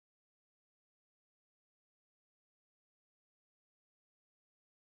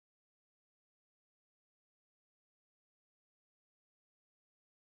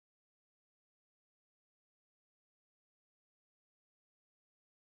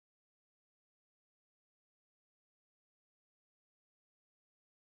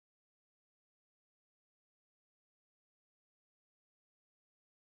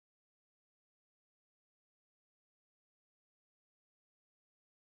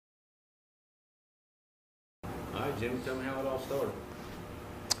Jimmy, tell me how it all started.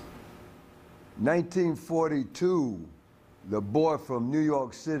 1942, the boy from New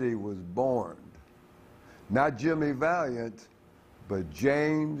York City was born. Not Jimmy Valiant, but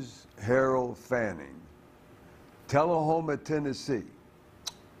James Harold Fanning. Tullahoma, Tennessee.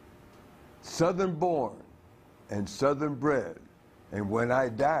 Southern born and Southern bred. And when I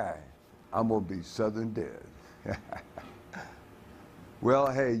die, I'm gonna be Southern dead.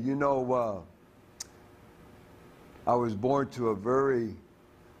 Well, hey, you know, I was born to a very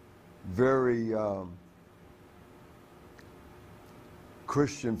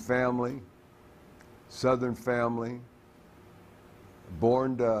Christian family, Southern family,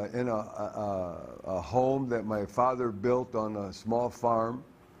 born in a home that my father built on a small farm.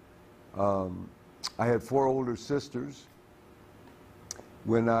 I had 4 older sisters.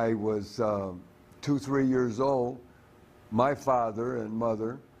 When I was 2, 3 years old, my father and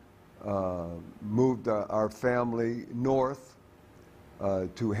mother moved our family north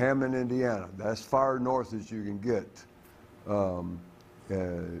to Hammond, Indiana. That's far north as you can get,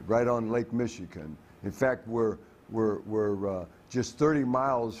 right on Lake Michigan. In fact, we're just 30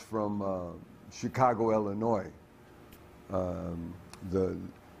 miles from Chicago, Illinois.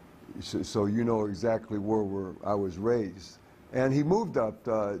 So you know exactly where I was raised. And he moved up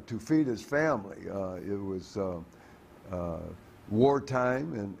to feed his family. It was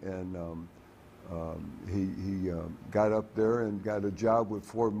wartime, and he got up there and got a job with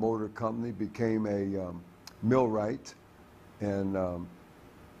Ford Motor Company, became a millwright, and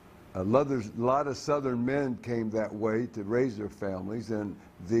a lot of Southern men came that way to raise their families, and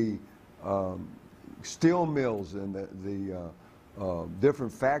the steel mills and the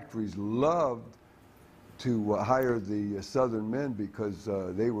different factories loved to hire the Southern men because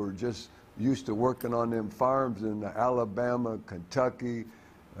they were just used to working on them farms in Alabama, Kentucky,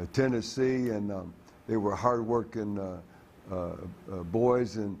 Tennessee, and they were hard-working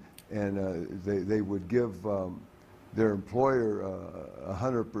boys, and they would give their employer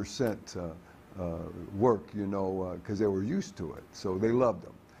 100% work, you know, because they were used to it. So they loved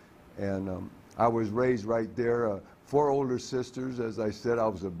them. And I was raised right there. 4 older sisters, as I said. I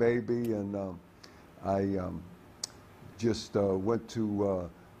was a baby, and I just went to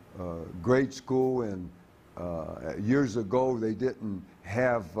grade school, and years ago they didn't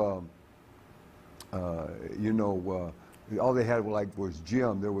have, you know, all they had was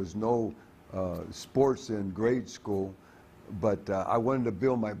gym. There was no sports in grade school, but I wanted to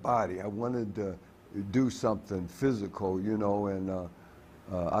build my body. I wanted to do something physical, you know, and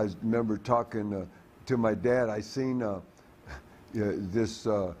I remember talking to my dad. I seen this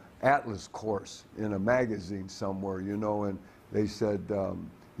Atlas course in a magazine somewhere, you know, and they said,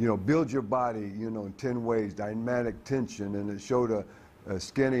 you know, build your body, you know, in 10 ways, dynamic tension, and it showed a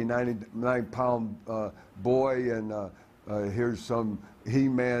skinny 99-pound boy, and here's some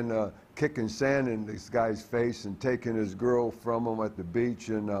He-Man kicking sand in this guy's face and taking his girl from him at the beach,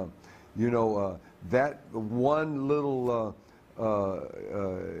 and you know, that one little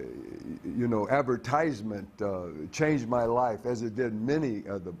you know, advertisement changed my life, as it did many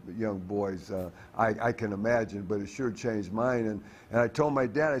of the young boys, I can imagine, but it sure changed mine. And I told my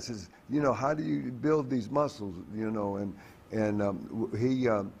dad, I says, you know, how do you build these muscles, you know? And he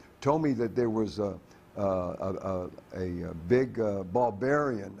told me that there was a big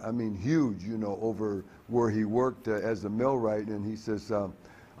barbarian, I mean huge, you know, over where he worked as a millwright, and he says,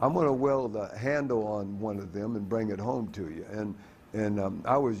 I'm going to weld a handle on one of them and bring it home to you. And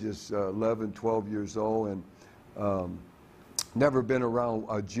I was just 11, 12 years old, and never been around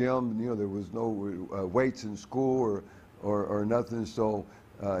a gym. You know, there was no weights in school or nothing. So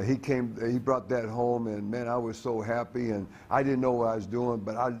he brought that home, and man, I was so happy. And I didn't know what I was doing,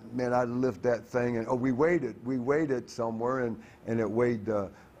 but I'd lift that thing, and we weighed it somewhere, and it weighed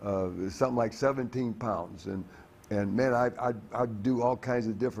something like 17 pounds. And man, I'd do all kinds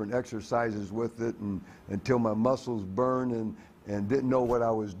of different exercises with it, and until my muscles burned, and didn't know what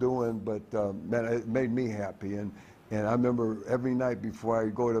I was doing, but man, it made me happy. And I remember every night before I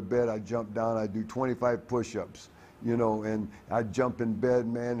go to bed, I'd jump down, I'd do 25 push-ups, you know, and I'd jump in bed,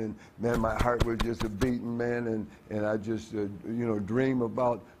 man, and man, my heart was just a beating, man, and I just, you know, dream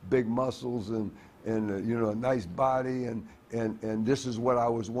about big muscles and you know, a nice body, and this is what I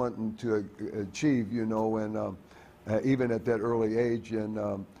was wanting to achieve, you know, and even at that early age.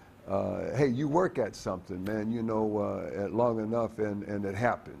 And hey, you work at something, man, you know, long enough, and it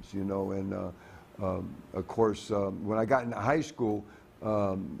happens, you know. And of course, when I got into high school,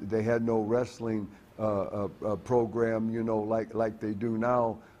 they had no wrestling program, you know, like they do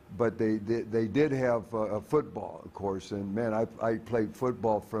now. but they did have football, of course. And man, I played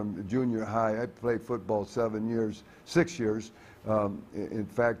football from junior high. I played football 6 years. In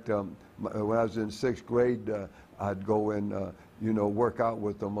fact, when I was in 6th grade, I'd go and work out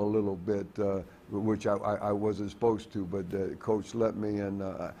with them a little bit, which I wasn't supposed to, but the coach let me. And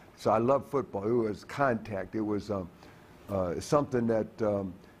so I love football. It was contact. It was something that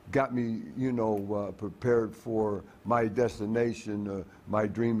got me, prepared for my destination, my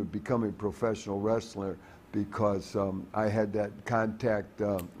dream of becoming a professional wrestler, because I had that contact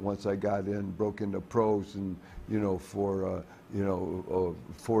once I got in, broke into pros, and for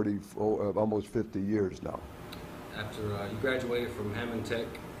 40, almost 50 years now. After you graduated from Hammond Tech,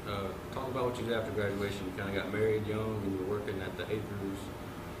 talk about what you did after graduation. You kind of got married young, and you were working at the Acres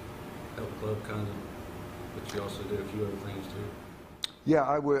Health Club, kind of, but you also did a few other things too. Yeah,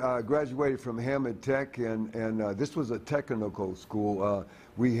 I graduated from Hammond Tech, and this was a technical school.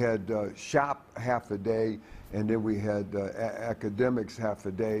 We had shop half a day, and then we had academics half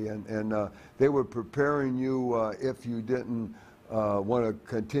a day, and they were preparing you if you didn't want to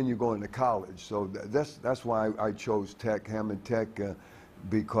continue going to college. So that's why I chose Hammond Tech,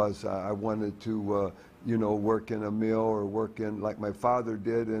 because I wanted to work in a mill or work in like my father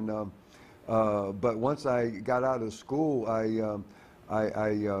did. And but once I got out of school, I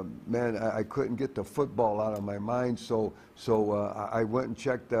couldn't get the football out of my mind, so I went and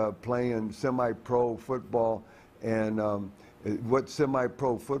checked playing semi-pro football, and what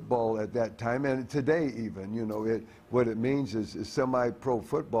semi-pro football at that time, and today even, what it means is semi-pro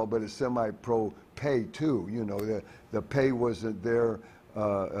football, but it's semi-pro pay too. The pay wasn't there.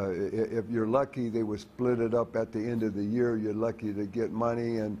 If you're lucky, they would split it up at the end of the year. You're lucky to get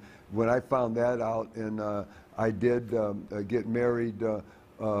money, and when I found that out, and I did get married,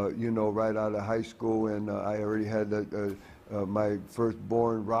 right out of high school, and I already had my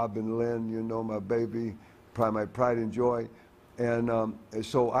firstborn, Robin Lynn, my baby, my pride and joy. And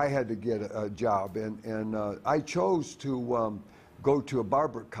so I had to get a job, and I chose to go to a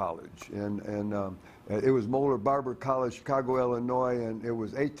barber college, and it was Moeller Barber College, Chicago, Illinois, and it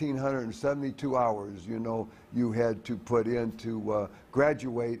was 1,872 hours, you had to put in to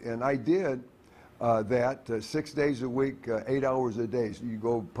graduate, and I did that 6 days a week, 8 hours a day. So you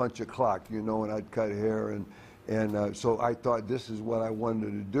go punch a clock, and I'd cut hair, and so I thought this is what I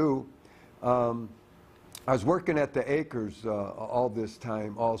wanted to do. I was working at the Acres all this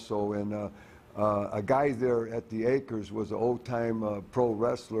time also, and a guy there at the Acres was an old-time pro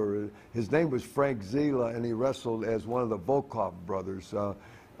wrestler. His name was Frank Zila, and he wrestled as one of the Volkov brothers.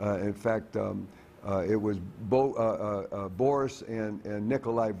 In fact, it was Boris and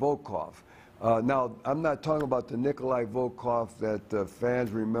Nikolai Volkov. Now, I'm not talking about the Nikolai Volkov that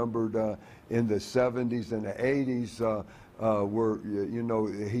fans remembered in the 70s and the 80s, where,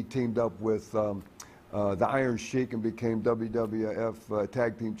 he teamed up with the Iron Sheik and became WWF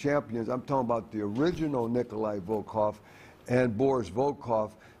Tag Team Champions. I'm talking about the original Nikolai Volkov and Boris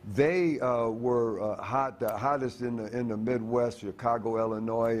Volkov. They were the hottest in the Midwest, Chicago,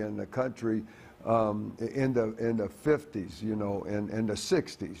 Illinois, and the country in the 50s, and the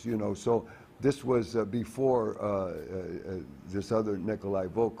 60s, So this was before this other Nikolai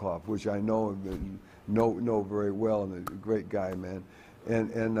Volkov, which I know very well, and a great guy, man.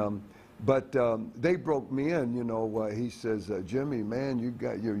 But they broke me in, he says, Jimmy, man,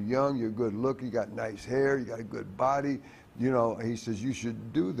 you're young, you're good looking, you got nice hair, you got a good body, he says, you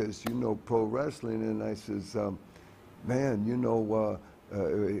should do this, pro wrestling. And I says, man,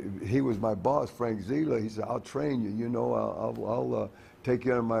 he was my boss, Frank Zila. He said, I'll train you, I'll take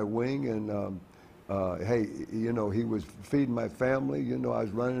you under my wing. And hey, he was feeding my family, I was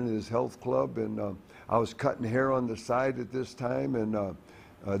running his health club, and I was cutting hair on the side at this time, and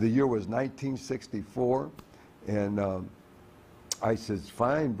the year was 1964, and I says,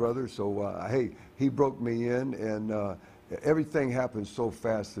 fine, brother. So, hey, he broke me in, and everything happened so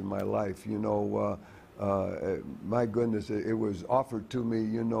fast in my life, my goodness, it was offered to me,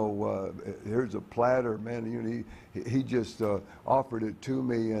 here's a platter, man, he just offered it to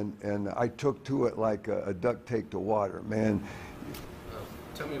me, and I took to it like a duck take to water, man.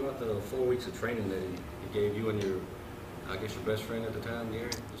 Tell me about the 4 weeks of training that he gave you and your best friend at the time, Gary?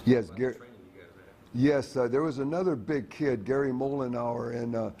 Yes, Gary. Yes, there was another big kid, Gary Molenauer,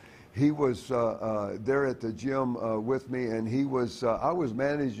 and he was there at the gym with me, and he was, I was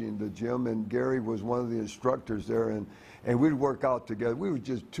managing the gym, and Gary was one of the instructors there, and we'd work out together. We were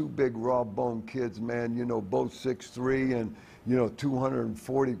just two big raw bone kids, man, both 6'3" and,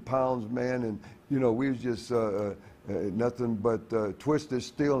 240 pounds, man, and, we was just nothing but twisted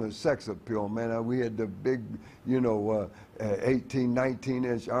steel and sex appeal, man. We had the big, 18,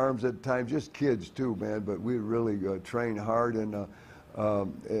 19-inch arms at times, just kids too, man. But we really trained hard, and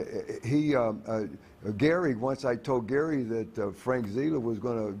Gary, once I told Gary that Frank Zila was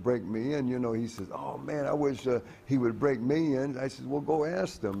going to break me in, he says, "Oh man, I wish he would break me in." I said, "Well, go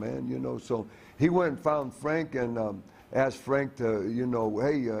ask them, man." So he went and found Frank and asked Frank to,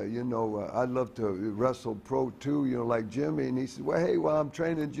 hey, I'd love to wrestle pro too, like Jimmy. And he said, "Well, hey, while I'm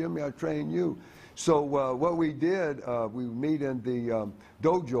training Jimmy, I train you." So what we did, we meet in the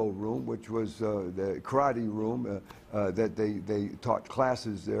dojo room, which was the karate room that they taught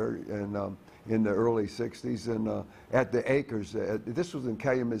classes there, and in the early 60s, and at the Acres. This was in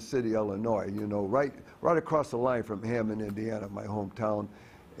Calumet City, Illinois, right across the line from Hammond, Indiana, my hometown.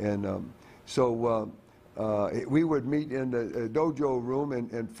 And so we would meet in the dojo room,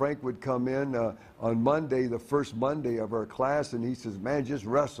 and Frank would come in on Monday, the first Monday of our class, and he says, "Man, just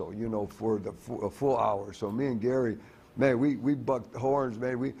wrestle, for a full hour." So me and Gary, man, we bucked horns,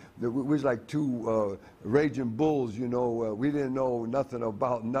 man. We was like two raging bulls, We didn't know nothing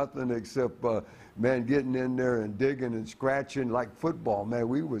about nothing except, man, getting in there and digging and scratching like football, man.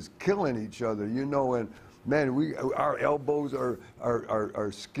 We was killing each other, and man, our elbows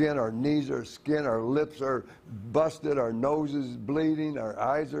our skin, our knees are skin, our lips are busted, our noses bleeding, our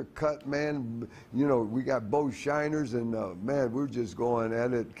eyes are cut, man. We got both shiners, and man, we're just going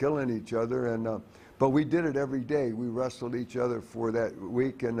at it, killing each other, and but we did it every day. We wrestled each other for that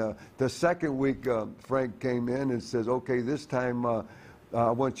week, and the second week, Frank came in and says, "Okay, this time I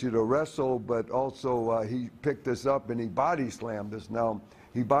want you to wrestle," but also he picked us up and he body slammed us. Now,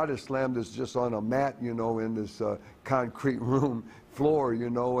 he body slammed us just on a mat, in this concrete room floor,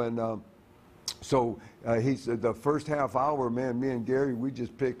 and so he said the first half hour, man, me and Gary, we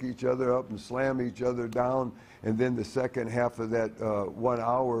just pick each other up and slam each other down, and then the second half of that 1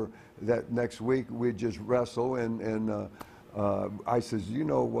 hour, that next week, we'd just wrestle, and I says,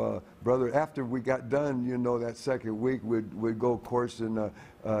 brother, after we got done, that second week, we'd go, of course, to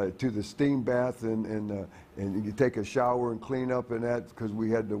the steam bath, and you take a shower and clean up and that, because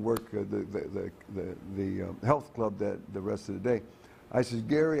we had to work the health club the rest of the day. I said,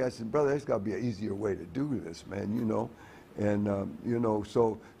 Gary, brother, there's got to be an easier way to do this, man, And,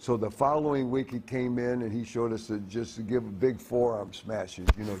 so the following week he came in and he showed us just to give big forearm smashes,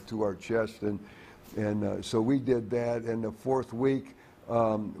 to our chest. And so we did that. And the fourth week,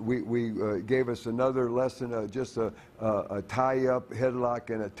 we gave us another lesson, just a tie-up, headlock,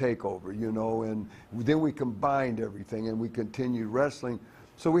 and a takeover, and then we combined everything and we continued wrestling.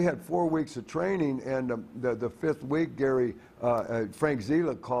 So we had 4 weeks of training, and the fifth week, Gary, Frank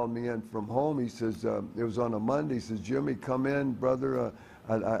Zila called me in from home. He says, it was on a Monday, he says, "Jimmy, come in, brother,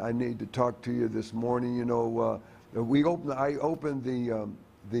 I need to talk to you this morning." I opened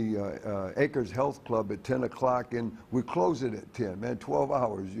the Acres Health Club at 10 o'clock, and we closed it at 10, man, 12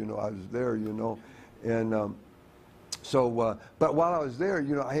 hours, I was there, and so, but while I was there,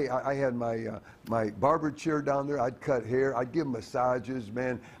 I had my barber chair down there. I'd cut hair. I'd give massages,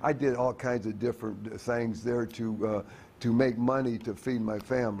 man. I did all kinds of different things there to make money to feed my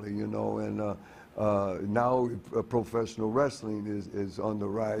family, and now professional wrestling is on the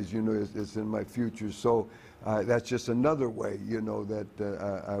rise. It's in my future. So that's just another way,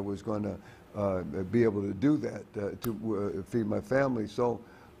 that I was going to be able to do that to feed my family. So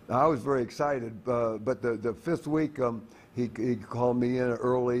I was very excited, but the fifth week, he called me in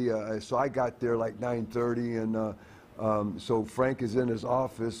early, so I got there like 9:30, and so Frank is in his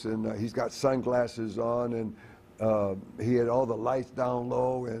office, and he's got sunglasses on, and he had all the lights down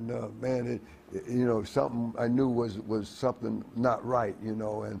low, and man, something I knew was something not right, and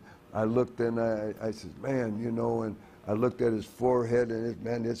I looked and I said, man, and I looked at his forehead,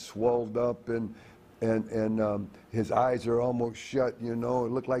 and it's swelled up, and his eyes are almost shut, It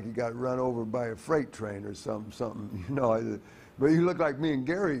looked like he got run over by a freight train or something, But he looked like me and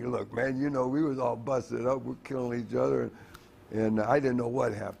Gary looked, man, we was all busted up, we're killing each other. And I didn't know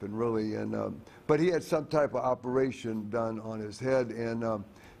what happened, really. But he had some type of operation done on his head, and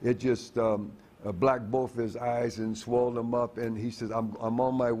it just blacked both his eyes and swelled them up. And he says, I'm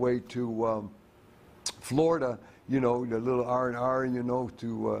on my way to Florida, the little R&R,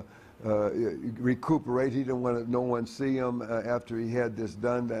 to recuperate. He didn't want no one see him after he had this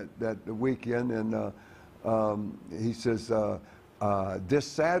done that weekend, and he says this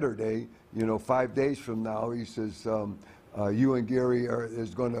Saturday, 5 days from now, he says you and Gary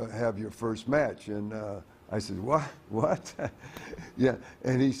is going to have your first match. And I said, what? Yeah,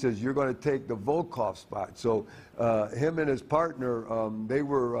 and he says, you're going to take the Volkov spot. So him and his partner, they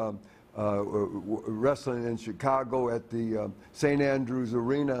were wrestling in Chicago at the St. Andrews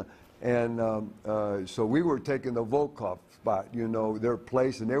Arena. And so we were taking the Volkov spot, you know, their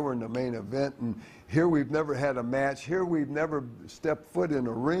place, and they were in the main event. And here we've never had a match. Here we've never stepped foot in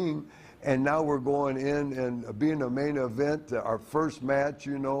a ring. And now we're going in and being the main event, our first match,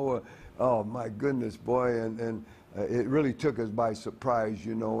 you know. Oh, my goodness, boy. And it really took us by surprise,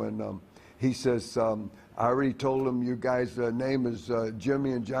 you know. And he says, I already told him you guys' name is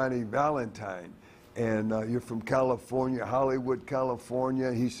Jimmy and Johnny Valentine. And you're from California, Hollywood,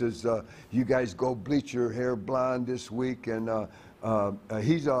 California. He says, you guys go bleach your hair blonde this week. And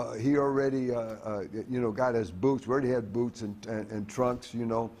he already, you know, got his boots. We already had boots and trunks, you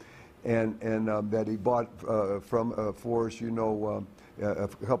know, and that he bought for us, you know, a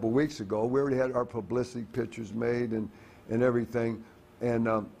couple weeks ago. We already had our publicity pictures made and everything.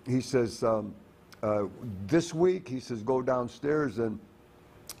 And he says, this week, he says, go downstairs and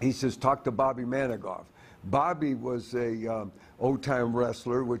he says, talk to Bobby Manigoff. Bobby was a old-time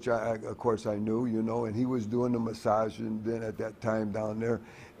wrestler, which of course I knew, you know, and he was doing the massage and then at that time down there.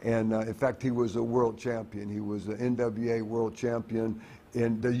 And in fact, he was a world champion. He was an NWA world champion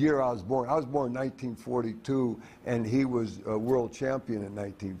in the year I was born. I was born in 1942, and he was a world champion in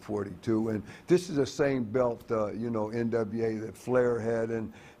 1942. And this is the same belt, you know, NWA that Flair had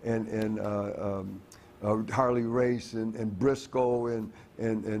and Harley Race and Briscoe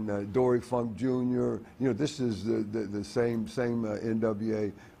and Dory Funk Jr. You know, this is the same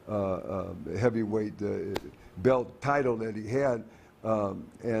NWA heavyweight belt title that he had,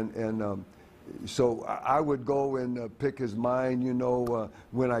 so I would go and pick his mind, you know,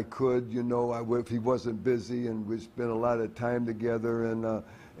 when I could, you know, if he wasn't busy, and we spent a lot of time together,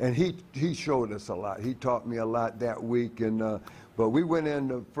 and he showed us a lot. He taught me a lot that week, and but we went in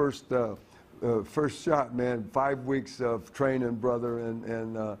the first shot, man, 5 weeks of training, brother,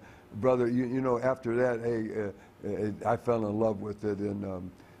 and brother, you know, after that, hey, I fell in love with it,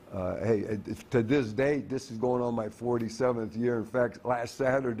 and hey, to this date, this is going on my 47th year. In fact, last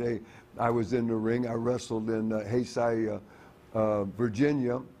Saturday, I was in the ring. I wrestled in Hayside,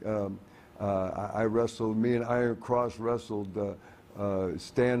 Virginia. I wrestled, me and Iron Cross wrestled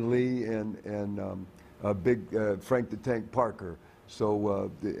Stan Lee and big Frank the Tank Parker. So,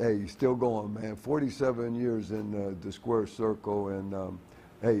 hey, still going, man. 47 years in the square circle, and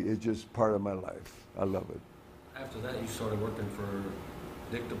hey, it's just part of my life. I love it. After that, you started working for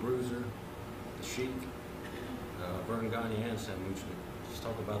Dick the Bruiser, the Sheik, Vern Gagne, and Sam Muchnick. Just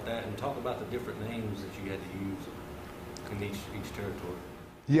talk about that and talk about the different names that you had to use in each territory.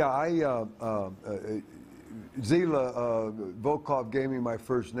 Yeah, Zila Volkov gave me my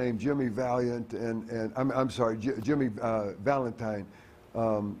first name, Jimmy Valiant, and I'm sorry, Jimmy Valentine,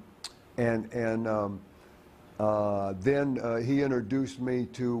 then he introduced me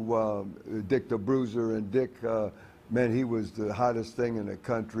to Dick the Bruiser, and Dick, man, he was the hottest thing in the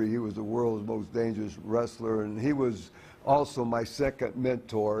country. He was the world's most dangerous wrestler, and he was also my second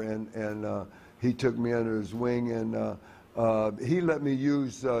mentor, and he took me under his wing, and he let me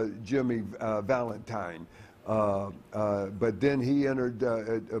use Jimmy Valentine. But then he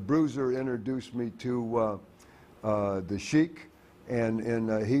Bruiser introduced me to the Sheik,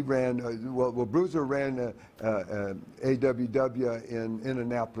 and he ran, well, Bruiser ran AWW in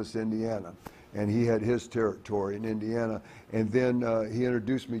Indianapolis, Indiana, and he had his territory in Indiana. And then he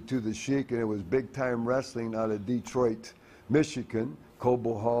introduced me to the Sheik, and it was big-time wrestling out of Detroit, Michigan,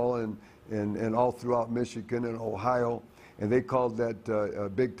 Cobo Hall, and all throughout Michigan and Ohio. And they called that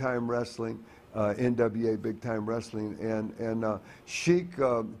big-time wrestling. NWA Big Time Wrestling, and Sheik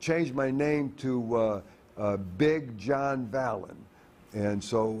changed my name to Big John Vallon, and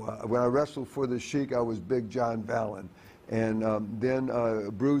so when I wrestled for the Sheik, I was Big John Vallon, and then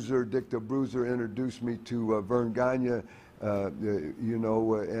Dick the Bruiser introduced me to Vern Gagne, you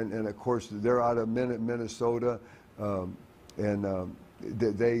know, and of course they're out of Minnesota, and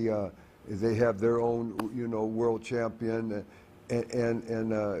they have their own, you know, world champion.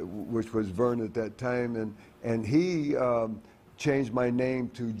 Which was Vern at that time, and he changed my name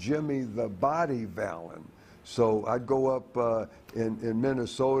to Jimmy the Body Vallon. So I'd go up in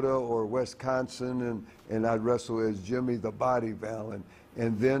Minnesota or Wisconsin, and I'd wrestle as Jimmy the Body Vallon.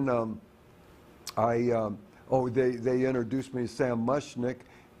 And then they introduced me to Sam Muchnick,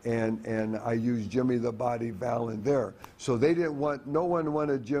 and I used Jimmy the Body Vallon there. So they didn't want, no one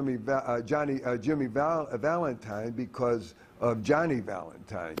wanted Jimmy Valentine because of Johnny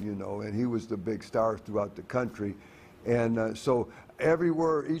Valentine, you know, and he was the big star throughout the country. And so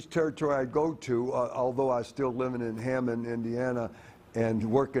everywhere, each territory I go to, although I was still living in Hammond, Indiana, and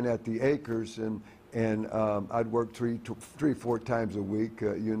working at the Acres, and and I'd work three, 4 times a week,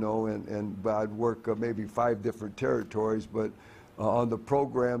 you know, but I'd work maybe 5 different territories. But on the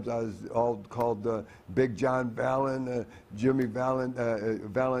programs, I was all called Big John Vallon, Jimmy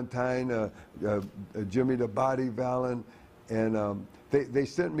Valentine, Jimmy the Body Vallon, and they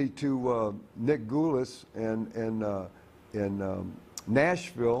sent me to Nick Goulas in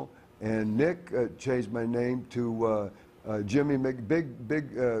Nashville, and Nick changed my name to Jimmy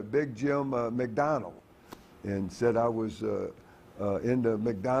Big Jim McDonald, and said I was in the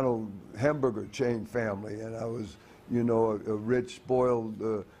McDonald hamburger chain family, and I was, you know, a rich, spoiled,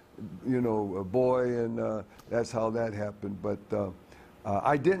 you know, a boy, and that's how that happened. But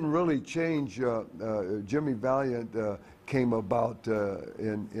I didn't really change. Jimmy Valiant came about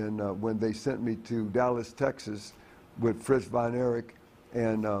when they sent me to Dallas, Texas, with Fritz von Erich,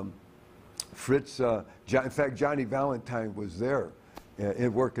 and Fritz, in fact, Johnny Valentine was there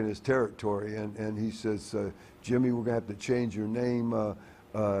working his territory, and he says, Jimmy, we're going to have to change your name.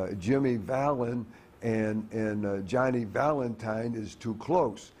 Jimmy Vallon and Johnny Valentine is too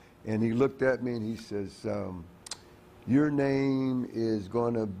close. And he looked at me and he says, your name is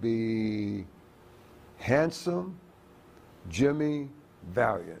going to be Handsome Jimmy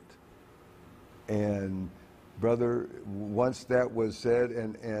Valiant. And brother, once that was said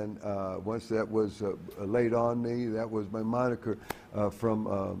and once that was laid on me, that was my moniker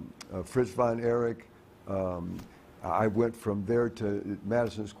from Fritz von Erich. I went from there to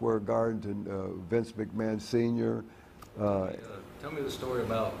Madison Square Garden to Vince McMahon Sr. Tell me the story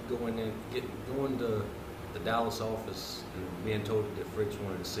about going to the Dallas office and being told that Fritz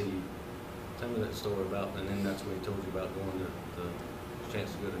wanted to see you. Tell me that story about, and then that's when he told you about going to the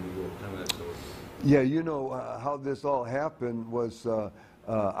chance to go to New York. Tell me that story. Yeah, you know, how this all happened was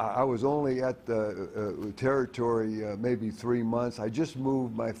I was only at the territory maybe 3 months. I just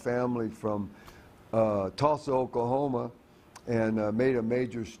moved my family from Tulsa, Oklahoma, and made a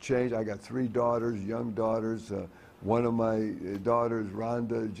major change. I got 3 daughters, young daughters. One of my daughters,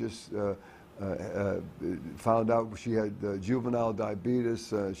 Rhonda, just found out she had juvenile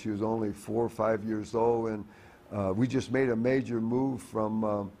diabetes. She was only 4 or 5 years old, and we just made a major move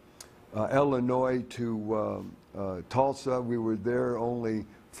from Illinois to Tulsa. We were there only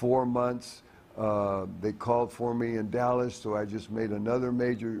 4 months. They called for me in Dallas, so I just made another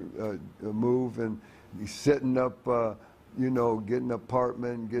major move, and setting up, you know, getting an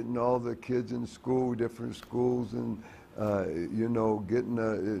apartment, getting all the kids in school, different schools, and you know, getting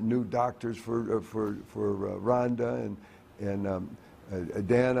new doctors for Rhonda and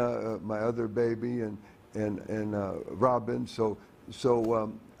Dana, my other baby, and Robin. So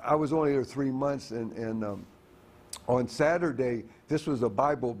I was only there 3 months, and on Saturday, this was a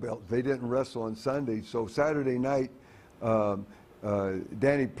Bible Belt. They didn't wrestle on Sunday, so Saturday night,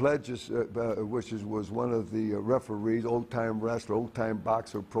 Danny Pledges, which was one of the referees, old-time wrestler, old-time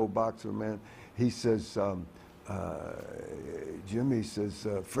boxer, pro boxer, man, he says, Jimmy says,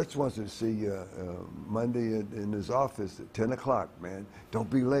 Fritz wants to see you Monday in his office at 10 o'clock, man. Don't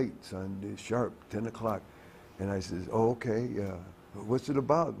be late, son, sharp, 10 o'clock. And I says, oh, okay, what's it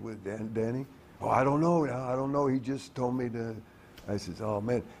about with Danny? Oh, I don't know. I don't know. He just told me to. I says, oh,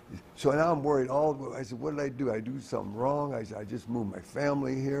 man. So now I'm worried. I said, what did I do? I do something wrong? I said, I just moved my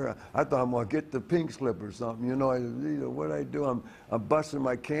family here. I thought I'm going to get the pink slip or something. You know, I said, what did I do? I'm busting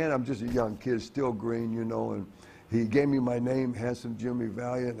my can. I'm just a young kid, still green, you know. And he gave me my name, Handsome Jimmy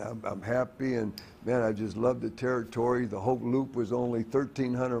Valiant. I'm happy. And, man, I just love the territory. The whole loop was only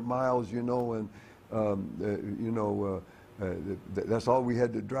 1,300 miles, you know. And, you know, that's all we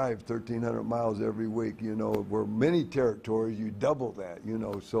had to drive, 1,300 miles every week, you know. Where many territories, you double that, you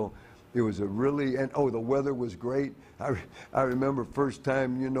know. So it was a really, and oh, the weather was great. I remember first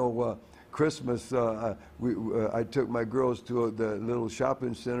time, you know, Christmas, I took my girls to the little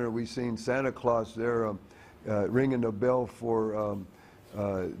shopping center. We seen Santa Claus there ringing the bell for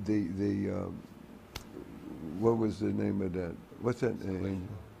what was the name of that? What's that name?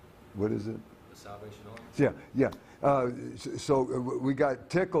 What is it? The Salvation Army? Yeah, yeah. So we got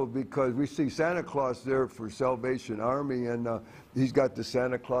tickled because we see Santa Claus there for Salvation Army, and he's got the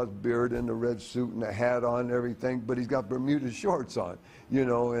Santa Claus beard and the red suit and the hat on and everything, but he's got Bermuda shorts on, you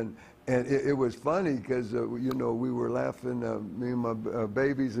know, and it was funny because, you know, we were laughing, me and my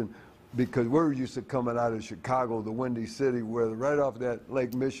babies, and because we're used to coming out of Chicago, the Windy City, where right off that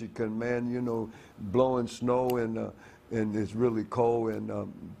Lake Michigan, man, you know, blowing snow and it's really cold, and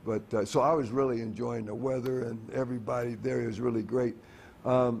but so I was really enjoying the weather, and everybody there is really great.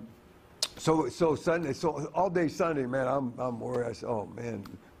 So Sunday, so all day Sunday, man, I'm worried. I said, oh man,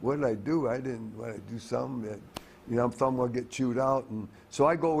 what did I do? I do something that, You know, I thought I'm going to get chewed out. And so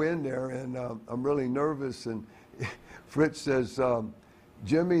I go in there, and I'm really nervous. And Fritz says,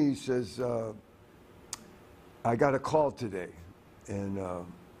 Jimmy, he says, I got a call today. And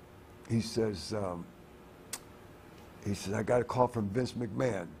he says, I got a call from Vince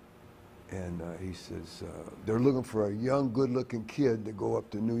McMahon. And he says, they're looking for a young, good-looking kid to go up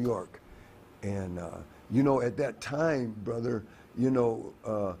to New York. And, you know, at that time, brother, you know,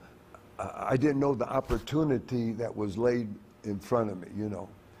 I didn't know the opportunity that was laid in front of me, you know.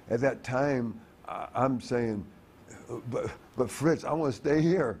 At that time, I'm saying, but Fritz, I want to stay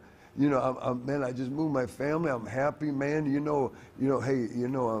here. You know, man, I just moved my family. I'm happy, man. You know, hey, you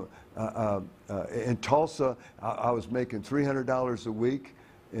know, in Tulsa, I was making $300 a week.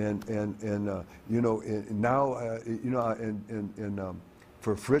 And you know, and now, you know, and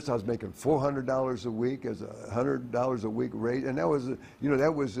for Fritz, I was making $400 a week as $100 a week rate, and that was, you know,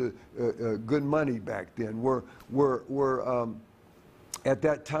 that was good money back then. At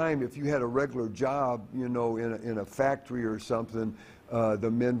that time, if you had a regular job, you know, in a factory or something,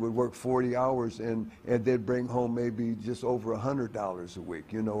 the men would work 40 hours and they'd bring home maybe just over $100 a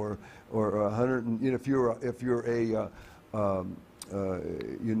week, you know, or 100. And, you know, if you're a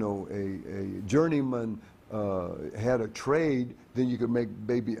you know, a journeyman had a trade, then you could make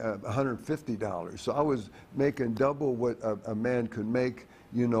maybe $150. So I was making double what a man could make,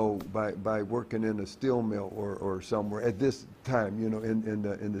 you know, by working in a steel mill or somewhere at this time, you know, in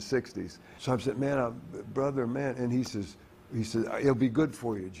the 60s. So I said, man, brother, man, and he says, it'll be good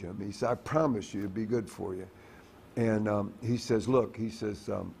for you, Jim. He said, I promise you, it'll be good for you. And he says, look, he says,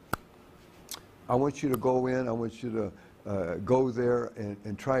 I want you to go in, I want you to go there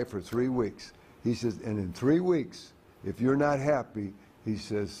and try it for 3 weeks. He says, and in 3 weeks, if you're not happy, he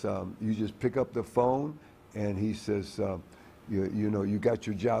says, you just pick up the phone, and he says, you know, you got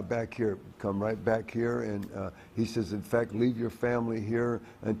your job back here. Come right back here. And he says, in fact, leave your family here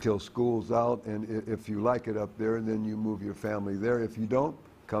until school's out, and if you like it up there, then you move your family there. If you don't,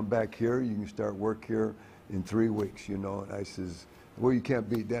 come back here. You can start work here in 3 weeks, you know. And I says, well, you can't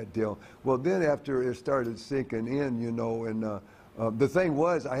beat that deal. Well, then after it started sinking in, you know, and the thing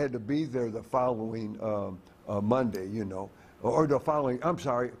was, I had to be there the following Monday, you know, or the following, I'm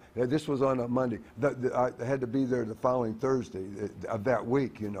sorry, this was on a Monday. I had to be there the following Thursday of that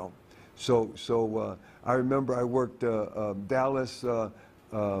week, you know. So I remember I worked Dallas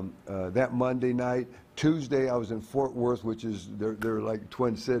that Monday night. Tuesday, I was in Fort Worth, which is, they're like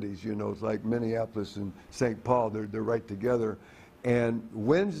twin cities, you know, it's like Minneapolis and St. Paul, they're right together. And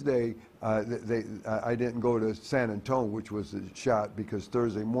Wednesday, I didn't go to San Antonio, which was a shot, because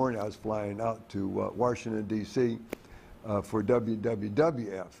Thursday morning I was flying out to Washington, D.C. For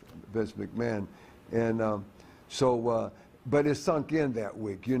WWF, Vince McMahon. And but it sunk in that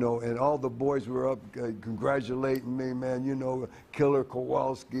week, you know, and all the boys were up congratulating me, man, you know, Killer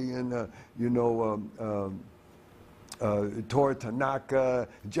Kowalski and, you know, Tori Tanaka,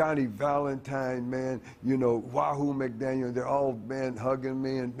 Johnny Valentine, man, you know, Wahoo McDaniel, they're all, man, hugging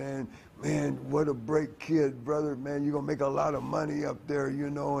me, and man, what a great kid, brother, man, you're going to make a lot of money up there, you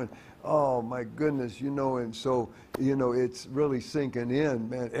know, and oh my goodness, you know, and so, you know, it's really sinking in,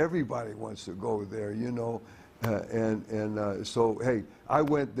 man, everybody wants to go there, you know, so, hey, I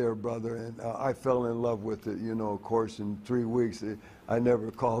went there, brother, and I fell in love with it, you know, of course, in 3 weeks. I never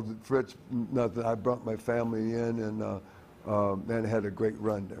called Fritz nothing. I brought my family in and had a great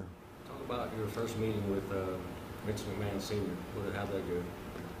run there. Talk about your first meeting with Vince McMahon Sr. How'd that go?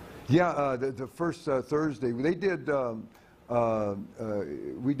 Yeah, the first Thursday, they did,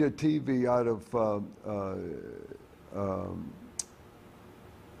 we did TV out of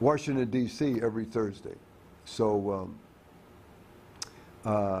Washington, D.C. every Thursday. So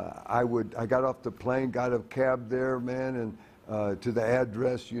I got off the plane, got a cab there, man, and to the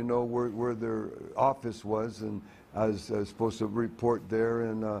address, you know, where their office was, and I was supposed to report there,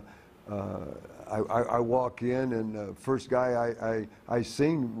 and I walk in, and first guy I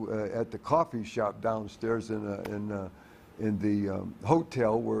seen at the coffee shop downstairs in the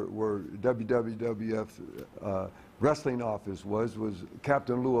hotel where WWF wrestling office was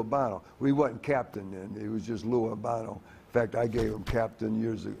Captain Lou Albano. Well, he wasn't captain then; he was just Lou Albano. In fact, I gave him captain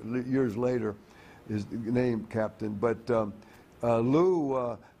years later, his name captain. But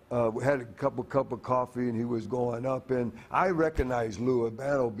Lou had a cup of coffee, and he was going up. And I recognized Lou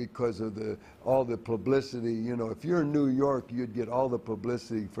Albano because of all the publicity. You know, if you're in New York, you'd get all the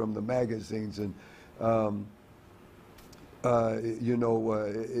publicity from the magazines. And You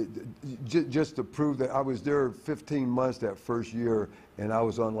know, just to prove that I was there 15 months that first year, and I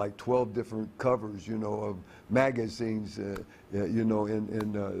was on like 12 different covers, you know, of magazines, you know,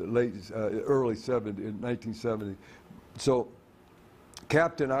 in early 70, in 1970. So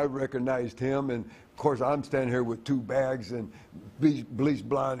Captain, I recognized him, and of course I'm standing here with 2 bags and bleached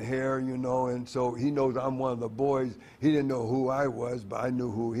blonde hair, you know, and so he knows I'm one of the boys. He didn't know who I was, but I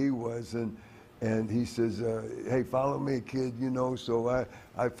knew who he was, and he says, hey, follow me, kid, you know. So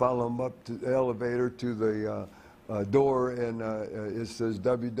I follow him up to the elevator to the door, and it says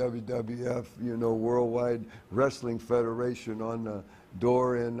WWF, you know, Worldwide Wrestling Federation on the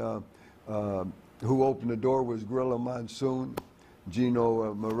door, and who opened the door was Gorilla Monsoon.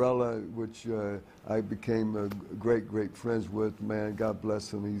 Gino Morella, which I became great friends with, man, God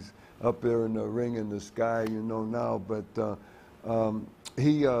bless him. He's up there in the ring in the sky, you know, now, but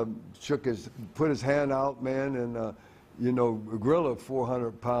he put his hand out, man, and you know, Gorilla,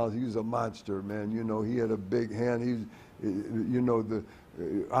 400 pounds, he was a monster, man, you know, he had a big hand. You know,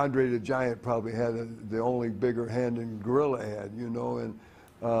 Andre the Giant probably had the only bigger hand than Gorilla had, you know, and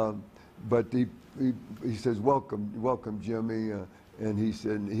but he says, welcome, Jimmy, and he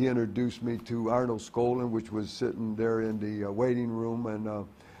said, he introduced me to Arnold Skolin, which was sitting there in the waiting room, and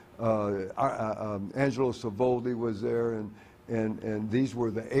Angelo Savoldi was there, and these were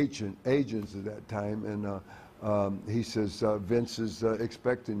the agents at that time, and he says, Vince is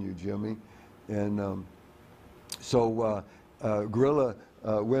expecting you, Jimmy, and so Gorilla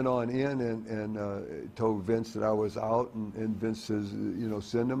went on in and told Vince that I was out, and Vince says, you know,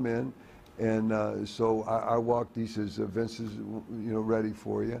 send him in. And so I walked, he says, Vince is, you know, ready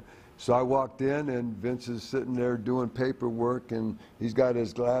for you. So I walked in, and Vince is sitting there doing paperwork, and he's got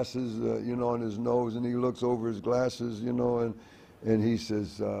his glasses, you know, on his nose, and he looks over his glasses, you know, and he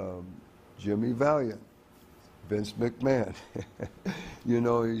says, Jimmy Valiant, Vince McMahon. You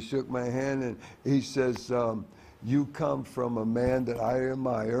know, he shook my hand, and he says, you come from a man that I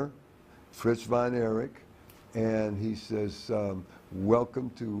admire, Fritz von Erich, and he says, welcome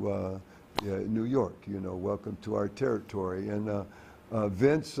to New York, you know, welcome to our territory. And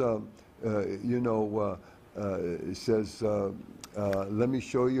Vince, you know, says, let me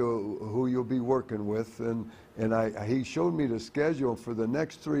show you who you'll be working with. And he showed me the schedule for the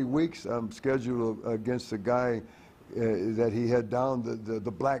next 3 weeks. I'm scheduled against a guy that he had down, the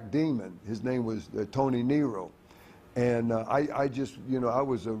Black Demon. His name was Tony Nero. And I just, you know, I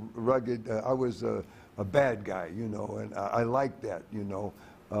was a rugged, I was a bad guy, you know, and I liked that, you know.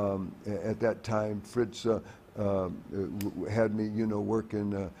 At that time, Fritz had me, you know,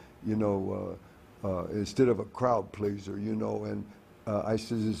 working, you know, instead of a crowd pleaser, you know, and I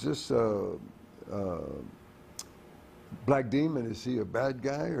says, is this Black Demon, is he a bad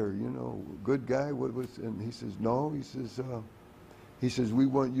guy or, you know, good guy? What was? And he says, no, he says, we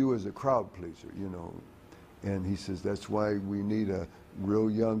want you as a crowd pleaser, you know. And he says, that's why we need a real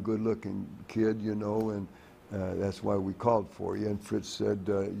young, good-looking kid, you know, and that's why we called for you. And Fritz said,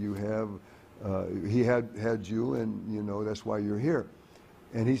 you have, he had you, and, you know, that's why you're here.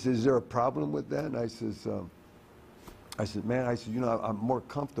 And he says, is there a problem with that? And I said, man, you know, I'm more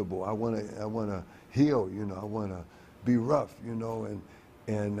comfortable. I want to heal, you know, I want to be rough, you know,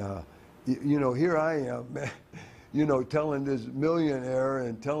 and you know, here I am, man. You know, telling this millionaire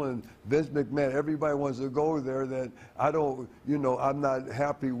and telling Vince McMahon, everybody wants to go there, that I don't, you know, I'm not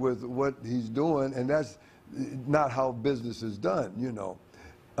happy with what he's doing, and that's not how business is done, you know.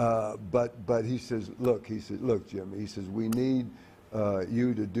 But he says, look, Jimmy, he says, we need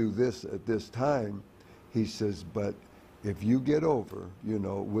you to do this at this time. He says, but if you get over, you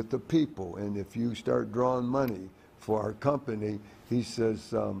know, with the people, and if you start drawing money for our company, he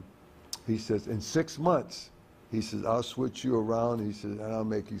says, in 6 months, he says, I'll switch you around. He says, and I'll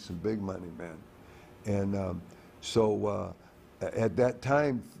make you some big money, man. And so at that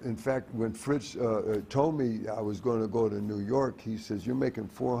time, in fact, when Fritz told me I was going to go to New York, he says, you're making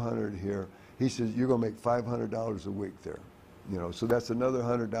 $400 here. He says, you're going to make $500 a week there. You know, so that's another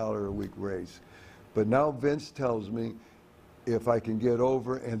 $100 a week raise. But now Vince tells me if I can get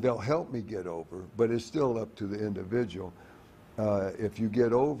over, and they'll help me get over, but it's still up to the individual. If you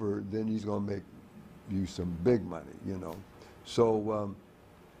get over, then he's going to make you some big money, you know. So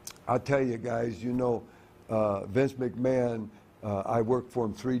I'll tell you guys, you know, Vince McMahon, I worked for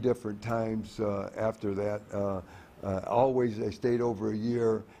him 3 different times after that. Always, I stayed over a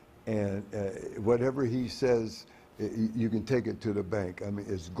year, and whatever he says, you can take it to the bank. I mean,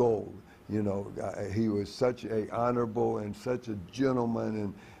 it's gold. You know, he was such a honorable and such a gentleman,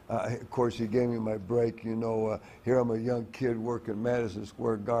 and of course, he gave me my break. You know, here I'm a young kid working Madison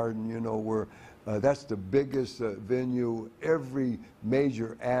Square Garden, you know, where That's the biggest venue. Every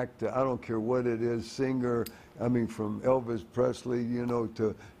major act, I don't care what it is, singer, I mean, from Elvis Presley, you know,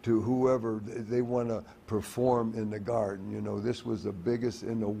 to whoever, they want to perform in the Garden. You know, this was the biggest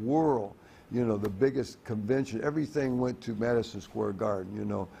in the world, you know, the biggest convention. Everything went to Madison Square Garden, you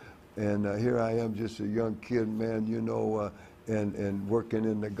know. And here I am, just a young kid, man, you know, and working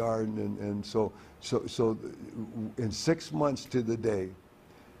in the Garden. And so in 6 months to the day,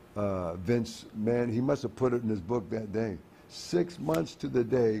 Vince, man, he must have put it in his book that day. 6 months to the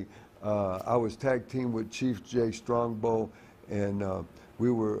day, I was tag team with Chief Jay Strongbow, and we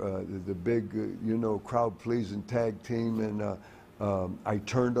were the big, you know, crowd-pleasing tag team. And I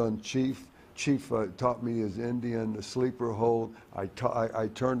turned on Chief. Chief taught me his Indian sleeper hold. I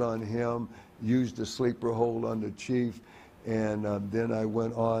turned on him, used the sleeper hold on the Chief, and then I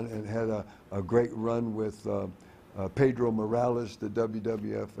went on and had a great run with Pedro Morales, the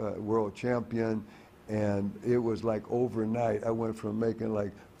WWF World Champion, and it was like overnight. I went from making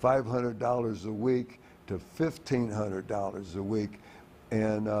like $500 a week to $1,500 a week,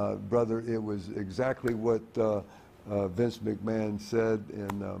 and brother, it was exactly what Vince McMahon said,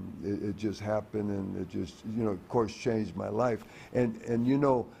 and it just happened, and it just, you know, of course, changed my life. And you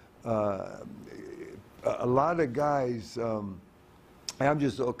know, a lot of guys, I'm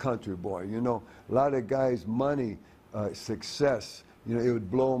just a country boy, you know, a lot of guys, money, success, you know, it would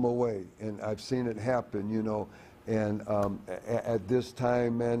blow them away, and I've seen it happen, you know. And at this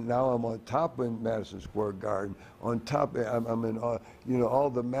time, man, now I'm on top in Madison Square Garden. On top, I'm in, you know, all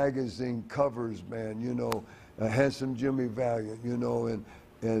the magazine covers, man, you know, Handsome Jimmy Valiant, you know, and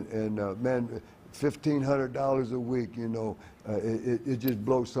man, $1,500 a week, you know, it just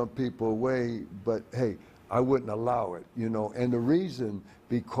blows some people away, but hey, I wouldn't allow it, you know. And the reason,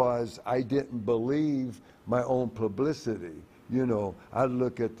 because I didn't believe my own publicity. You know, I'd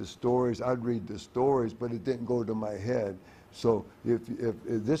look at the stories, I'd read the stories, but it didn't go to my head. So if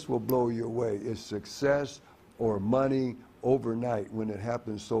this will blow you away, it's success or money overnight. When it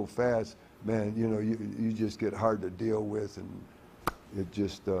happens so fast, man, you know, you just get hard to deal with, and it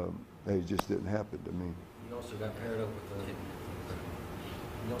just didn't happen to me. You also got paired up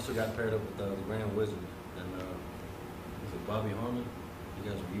with the Grand Wizard, and was it Bobby Harmon? You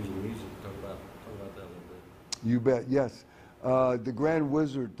guys were using music. Talk about that a little bit. You bet. Yes. The Grand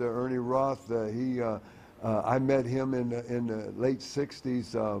Wizard, Ernie Roth, I met him in the late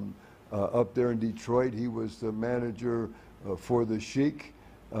 60s up there in Detroit. He was the manager for the Sheik,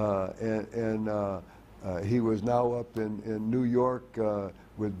 and he was now up in New York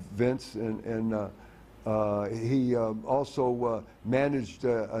with Vince, and he also managed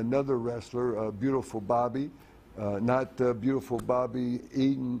another wrestler, Beautiful Bobby. Not Beautiful Bobby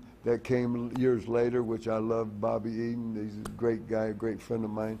Eaton that came years later, which I love Bobby Eaton. He's a great guy, a great friend of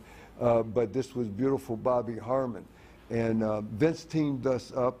mine. But this was Beautiful Bobby Harmon. And Vince teamed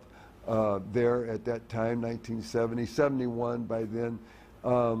us up there at that time, 1970, 71 by then.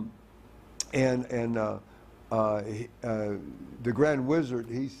 The Grand Wizard,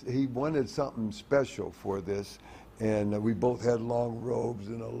 he wanted something special for this. And we both had long robes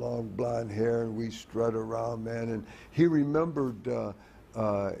and a long blonde hair, and we strut around, man. And he remembered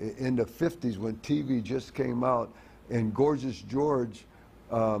in the 50s when TV just came out, and Gorgeous George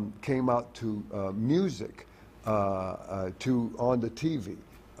came out to music on the TV,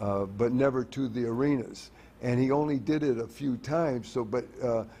 but never to the arenas. And he only did it a few times. So, but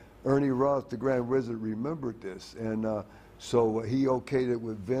Ernie Roth, the Grand Wizard, remembered this, and so he okayed it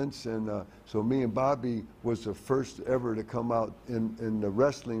with Vince, and so me and Bobby was the first ever to come out in the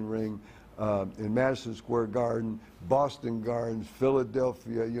wrestling ring in Madison Square Garden, Boston Gardens,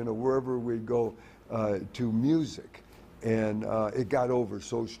 Philadelphia, you know, wherever we'd go to music. And it got over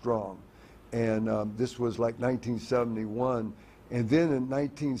so strong. And this was like 1971. And then in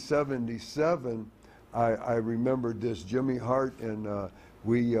 1977, I remembered this, Jimmy Hart, and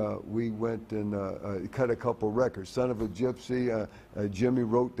we went and cut a couple records. Son of a Gypsy, Jimmy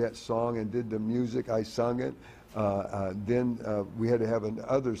wrote that song and did the music. I sung it. Then we had to have an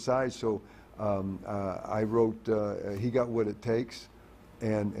other side, so I wrote He Got What It Takes,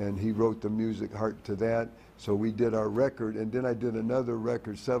 and he wrote the music, Heart to that. So we did our record, and then I did another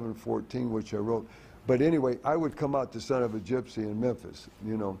record, 714, which I wrote. But anyway, I would come out to Son of a Gypsy in Memphis,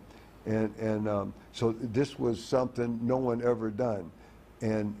 you know, and so this was something no one ever done.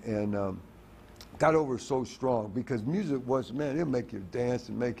 And got over so strong, because music was, man, it'll make you dance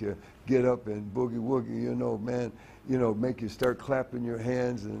and make you get up and boogie woogie, you know, man, you know, make you start clapping your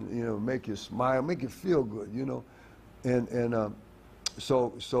hands, and, you know, make you smile, make you feel good, you know. And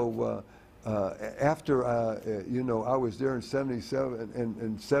so after, you know, I was there in 77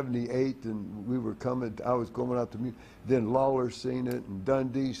 and 78, and we were coming, I was going out to music. Then Lawler seen it, and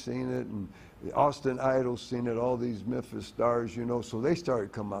Dundee seen it, and Austin Idol seen it, all these Memphis stars, you know, so they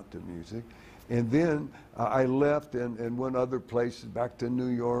started coming out to music. And then I left and went other places, back to New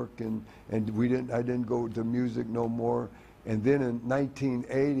York, and I didn't go to music no more. And then in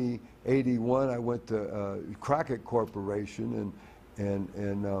 1980, 81, I went to Crockett Corporation,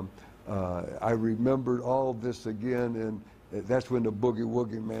 and I remembered all of this again, and that's when the Boogie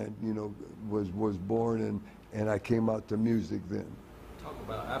Woogie Man, you know, was born, and I came out to music then. Talk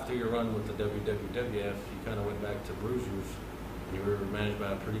about, after your run with the WWF, you kind of went back to Bruisers. You were managed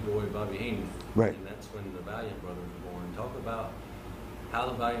by a pretty boy, Bobby Heenan. Right. And that's when the Valiant brothers were born. Talk about how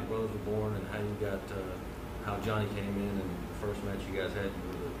the Valiant brothers were born and how you got, how Johnny came in and the first match you guys had, you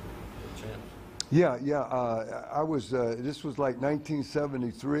were the champs. Yeah. I was, this was like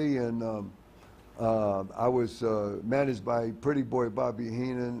 1973, and I was managed by Pretty Boy Bobby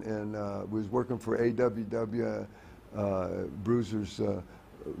Heenan, and was working for AWW, Bruisers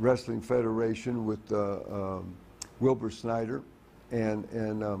Wrestling Federation, with Wilbur Snyder, and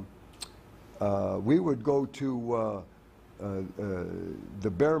we would go to the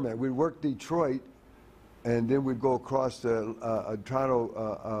Bearman. We'd work Detroit, and then we'd go across the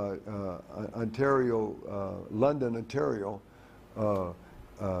Toronto, Ontario, London, Ontario,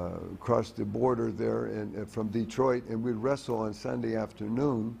 across the border there, and from Detroit, and we'd wrestle on Sunday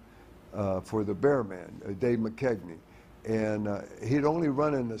afternoon for the Bearman, Dave McKegney, and he'd only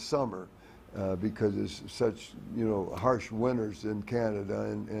run in the summer. Because it's such, you know, harsh winters in Canada,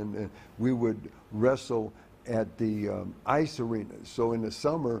 and we would wrestle at the ice arenas. So in the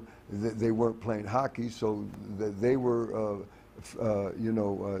summer, they weren't playing hockey, so they were, you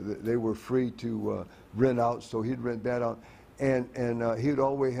know, they were free to rent out. So he'd rent that out, and he'd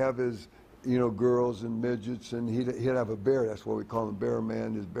always have his, you know, girls and midgets, and he'd have a bear. That's what we call him, Bear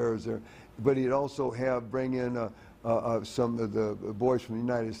Man. His bears there, but he'd also bring in some of the boys from the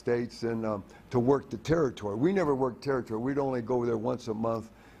United States, and to work the territory. We never worked territory. We'd only go there once a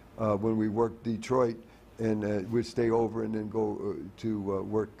month when we worked Detroit, and we'd stay over and then go to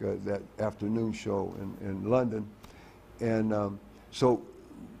work that afternoon show in London. And so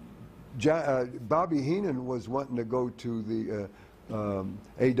Bobby Heenan was wanting to go to the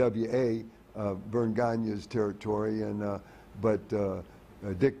AWA, Vern Gagne's territory, and but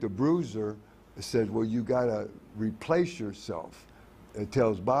Dick the Bruiser said, well, you got to replace yourself. It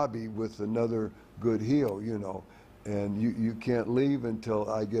tells Bobby with another good heel, you know, and you can't leave until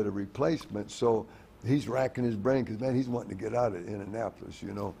I get a replacement. So he's racking his brain, because, man, he's wanting to get out of Indianapolis,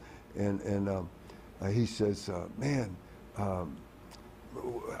 you know, and he says, man,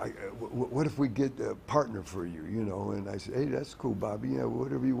 what if we get a partner for you, you know? And I said, hey, that's cool, Bobby, yeah,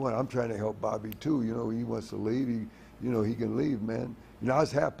 whatever you want. I'm trying to help Bobby too, you know. He wants to leave, you know, he can leave, man. You know, I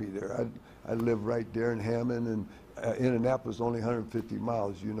was happy there. I live right there in Hammond, and Indianapolis only 150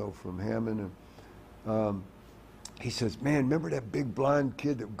 miles, you know, from Hammond. And he says, man, remember that big blonde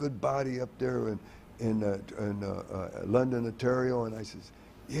kid, that good body up there in London, Ontario? And I says,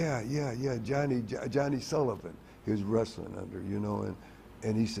 yeah, Johnny Sullivan. He was wrestling under, you know,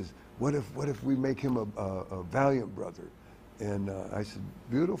 and he says, what if we make him a Valiant brother? And I said,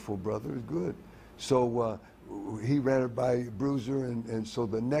 beautiful, brother, it's good. So he ran it by Bruiser, and so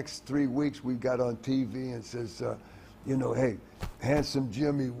the next 3 weeks we got on TV and says, you know, hey, Handsome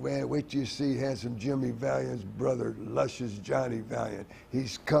Jimmy, wait till you see Handsome Jimmy Valiant's brother, Luscious Johnny Valiant.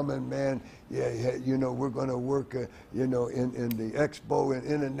 He's coming, man. Yeah, you know, we're going to work, you know, in the expo in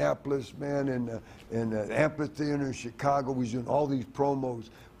Indianapolis, man, in the amphitheater in Chicago. We was doing all these promos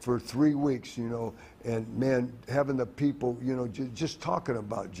for 3 weeks, you know, and, man, having the people, you know, just talking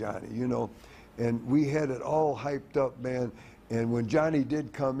about Johnny, you know. And we had it all hyped up, man. And when Johnny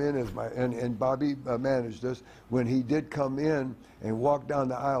did come in as and Bobby managed us, when he did come in and walk down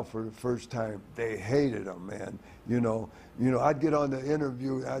the aisle for the first time, they hated him, man. You know, I'd get on the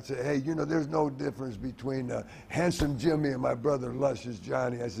interview, and I'd say, hey, you know, there's no difference between Handsome Jimmy and my brother Luscious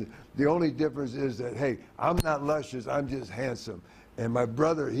Johnny. I said, the only difference is that, hey, I'm not luscious, I'm just handsome. And my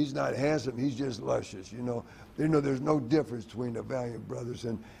brother, he's not handsome, he's just luscious, you know. There's no difference between the Valiant brothers.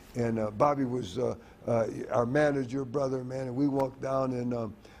 And Bobby was our manager, brother, man, and we walked down,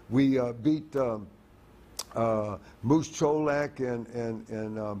 and we beat Moose Cholak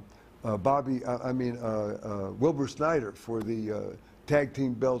and Wilbur Snyder for the tag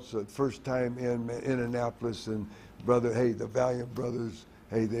team belts first time in Indianapolis. And brother, hey, the Valiant brothers,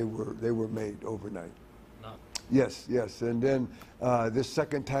 hey, they were made overnight. No. Yes. And then this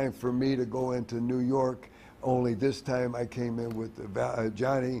second time for me to go into New York, only this time I came in with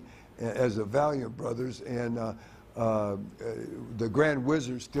Johnny, as the Valiant Brothers, and the Grand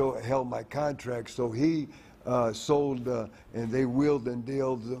Wizard still held my contract, so he sold, and they wheeled and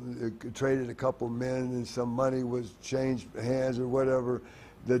dealed, traded a couple men, and some money was changed hands or whatever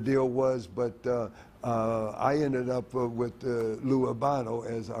the deal was. But I ended up with Lou Albano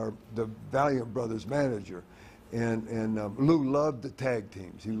as the Valiant Brothers manager, and Lou loved the tag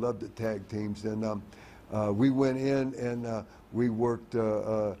teams. He loved the tag teams, and we went in and we worked.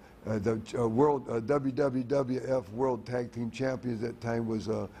 The WWF World Tag Team Champions at that time was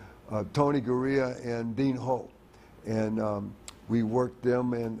Tony Garea and Dean Ho, and we worked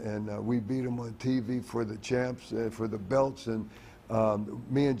them, and we beat them on TV for the champs, for the belts, and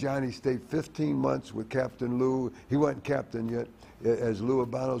me and Johnny stayed 15 months with Captain Lou. He wasn't captain yet, as Lou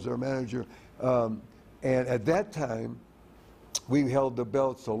Albano's our manager, and at that time we held the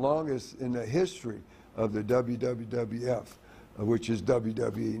belts the longest in the history of the WWF. Which is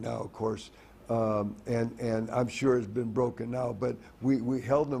WWE now, of course, and I'm sure it's been broken now, but we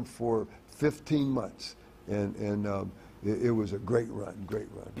held them for 15 months, and it was a great run, great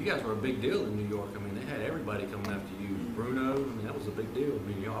run. You guys were a big deal in New York. I mean, they had everybody coming after you. Bruno, I mean, that was a big deal. I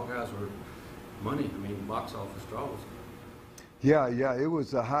mean, y'all guys were money. I mean, box office draws. Yeah, it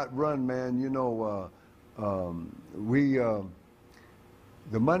was a hot run, man. You know,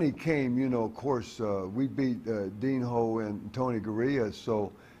 the money came, you know, of course, we beat Dean Ho and Tony Garea,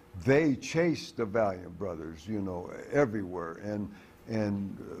 so they chased the Valiant Brothers, you know, everywhere.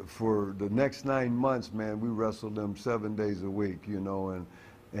 And for the next 9 months, man, we wrestled them 7 days a week, you know,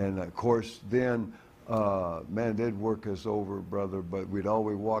 and of course, then, man, they'd work us over, brother, but we'd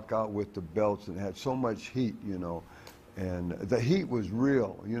always walk out with the belts and had so much heat, you know, and the heat was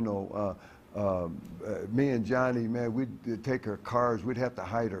real, you know. Me and Johnny, man, we'd take our cars. We'd have to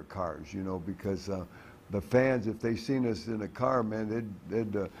hide our cars, you know, because the fans, if they seen us in a car, man,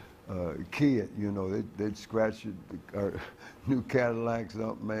 they'd key it, you know. They'd scratch our new Cadillacs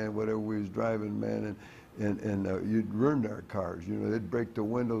up, man, whatever we was driving, man, and you'd ruin our cars, you know. They'd break the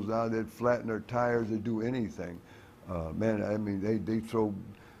windows out. They'd flatten our tires. They'd do anything. Man, I mean, they throw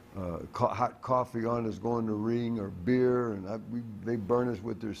hot coffee on us going to ring, or beer, and they burn us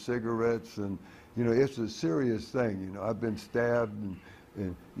with their cigarettes, and you know, it's a serious thing. You know, I've been stabbed,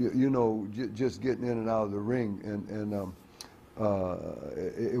 and you know, just getting in and out of the ring, and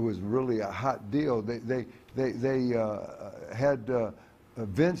it was really a hot deal. They had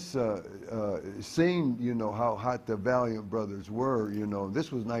Vince seen, you know, how hot the Valiant Brothers were. You know,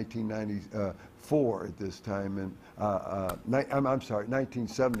 this was 1994 at this time, and I'm sorry,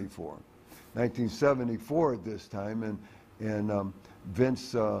 1974. 1974 at this time, and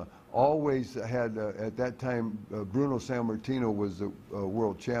Vince always had, at that time, Bruno Sammartino was the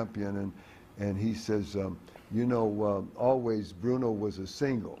world champion, and he says, you know, always Bruno was a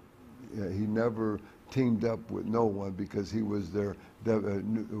single. He never teamed up with no one because he was their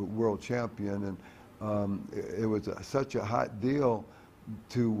world champion, and it was such a hot deal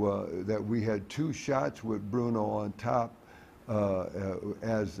that we had 2 shots with Bruno on top,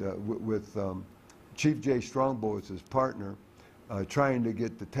 with Chief Jay Strongbow as his partner, trying to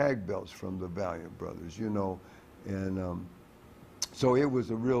get the tag belts from the Valiant Brothers, you know, and so it was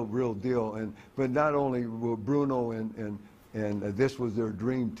a real deal. But not only were Bruno and this was their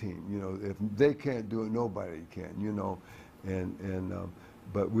dream team, you know. If they can't do it, nobody can, you know,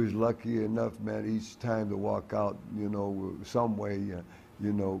 but we was lucky enough, man, each time to walk out, you know, some way, you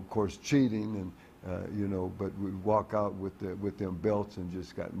know, of course, cheating, and you know, but we walk out with them belts and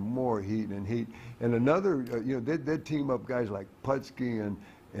just got more heat and heat. And another, you know, they'd team up guys like Putski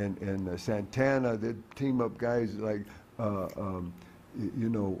and Santana. They'd team up guys like, you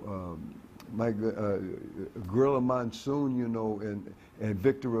know, Mike Gorilla Monsoon, you know, and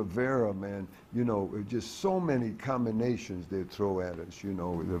Victor Rivera, man, you know, just so many combinations they'd throw at us, you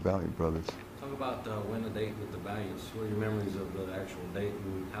know, the Valiant Brothers. Talk about win the date with the Valiants. What are your memories of the actual date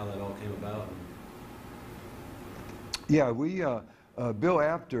and how that all came about? Yeah, we, Bill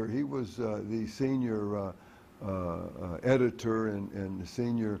Apter, he was the senior editor and the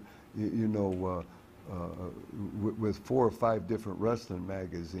senior, you know, with 4 or 5 different wrestling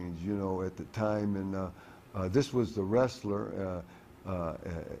magazines, you know, at the time, and this was The Wrestler,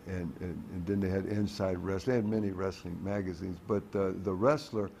 and then they had Inside Wrestling. They had many wrestling magazines, but The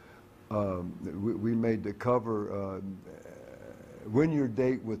Wrestler, we made the cover, Win Your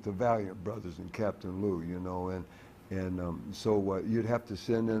Date with the Valiant Brothers and Captain Lou, you know, and so you'd have to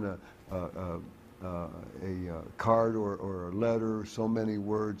send in a card or a letter, so many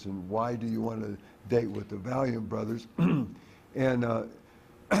words, and why do you want to date with the Valiant Brothers? And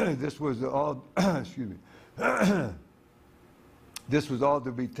this was all, excuse me, this was all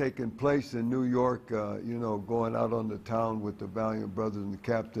to be taking place in New York, you know, going out on the town with the Valiant brothers and the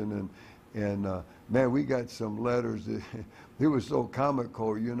captain, and man, we got some letters. It was so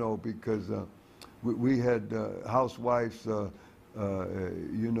comical, you know, because we had housewives, you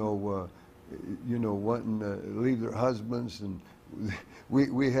know, wanting to leave their husbands, and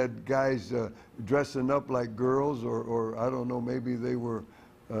we had guys dressing up like girls, or I don't know, maybe they were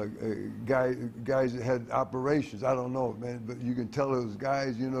guys that had operations. I don't know, man, but you can tell those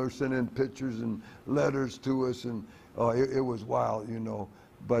guys, you know, sending pictures and letters to us, and it was wild, you know.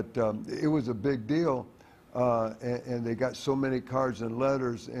 But it was a big deal, and they got so many cards and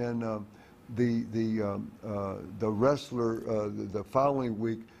letters, and the wrestler the following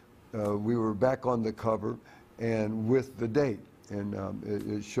week, we were back on the cover, and with the date, and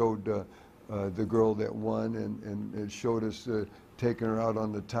it showed the girl that won, and it showed us taking her out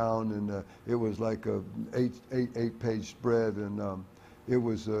on the town, and it was like a eight-page spread, and it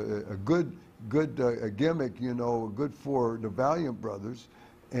was a good gimmick, you know, good for the Valiant brothers,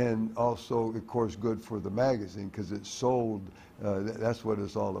 and also, of course, good for the magazine, because it sold. That's what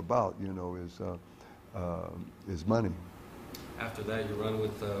it's all about, you know, is money. After that, your run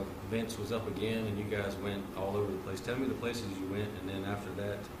with Vince was up again, and you guys went all over the place. Tell me the places you went, and then after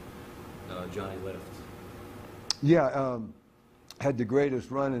that, Johnny left. Yeah, had the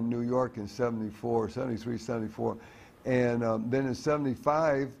greatest run in New York in 74, 73, 74. And then in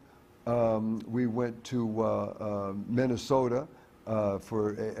 75, we went to Minnesota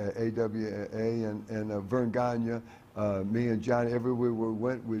for AWA, and Vern Gagne, me and Johnny, everywhere we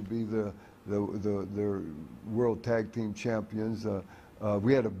went, we'd be the world tag team champions.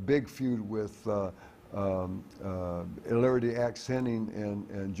 We had a big feud with Hilarity Axe Henning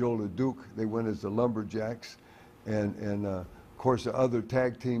and Joe LeDuc. They went as the Lumberjacks, and of course the other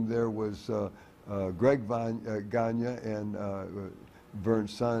tag team there was Greg Gagne and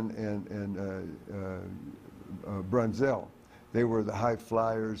Vern's son and Brunzell. They were the high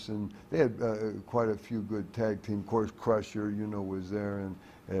flyers, and they had quite a few good tag teams. Of course, Crusher, you know, was there, and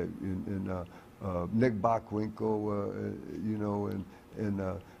Nick Bockwinkel, you know, and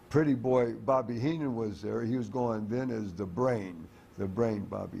Pretty Boy Bobby Heenan was there. He was going then as the Brain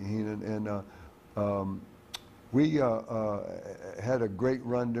Bobby Heenan, and we had a great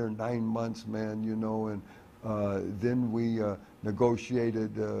run there, 9 months, man, you know, and then we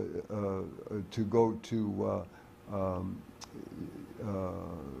negotiated to go to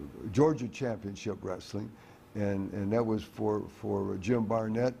Georgia Championship Wrestling, and that was for Jim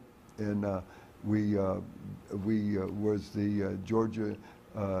Barnett, and we was the Georgia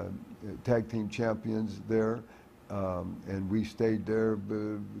tag team champions there, and we stayed there,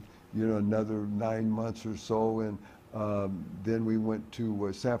 you know, another 9 months or so, and then we went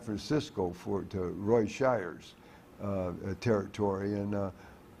to San Francisco to Roy Shire's territory, and of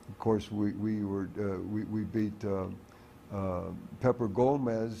course we beat Pepper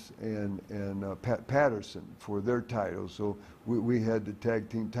Gomez and Pat Patterson for their titles. So we had the tag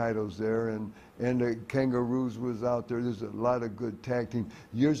team titles there, and the Kangaroos was out there. There's a lot of good tag team.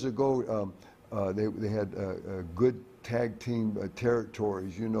 Years ago, they had good tag team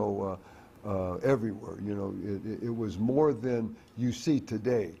territories, you know, everywhere. You know, it was more than you see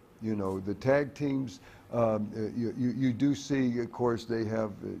today. You know, the tag teams, you do see, of course, they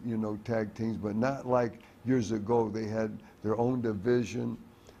have, you know, tag teams, but not like years ago. They had their own division,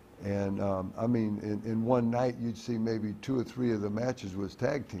 and I mean, in one night, you'd see maybe 2 or 3 of the matches was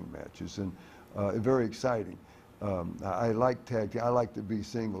tag team matches, and very exciting. I like tag team. I like to be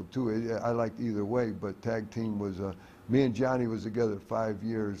single, too. I liked either way, but tag team was, me and Johnny was together 5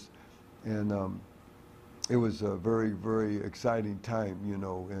 years, and it was a very, very exciting time, you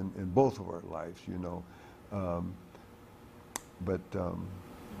know, in both of our lives, you know.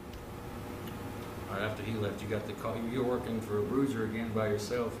 Right after he left, you got the call. You were working for a Bruiser again by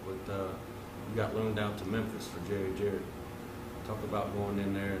yourself, but you got loaned out to Memphis for Jerry Jarrett. Talk about going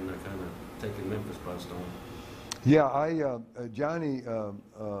in there and kind of taking Memphis by storm. Yeah, Johnny,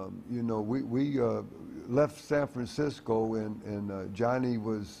 you know, we left San Francisco, and Johnny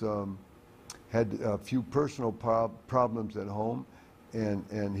was had a few personal problems at home,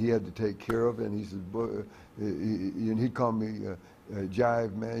 and he had to take care of it. And he said, he called me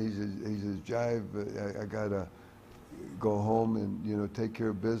Jive, man. He says, Jive, I gotta go home and, you know, take care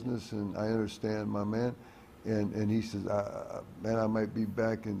of business, and I understand, my man. And he says, man, I might be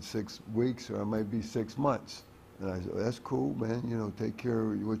back in 6 weeks, or I might be 6 months. And I said, that's cool, man. You know, take care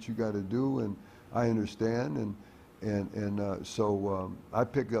of what you got to do, and I understand. So I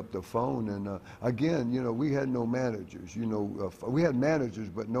picked up the phone, and again, you know, we had no managers. You know, we had managers,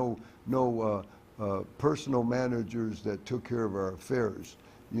 but no personal managers that took care of our affairs.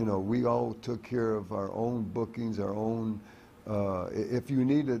 You know, we all took care of our own bookings, our own, if you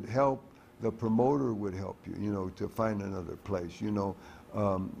needed help, the promoter would help you, you know, to find another place, you know.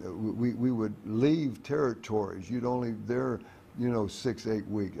 We would leave territories. You'd only there, you know, 6, 8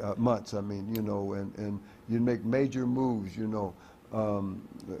 weeks, months, I mean, you know, and you'd make major moves, you know.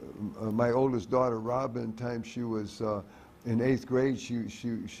 My oldest daughter, Robin, time she was in 8th grade,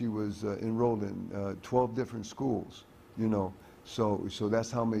 she was enrolled in 12 different schools, you know. So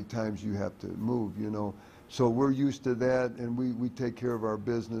that's how many times you have to move, you know. So we're used to that, and we take care of our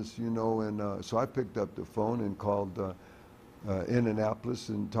business, you know. And so I picked up the phone and called Indianapolis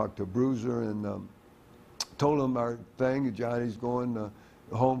and talked to Bruiser and told him our thing. Johnny's going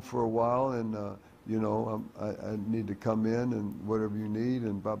home for a while, and you know, I need to come in and whatever you need,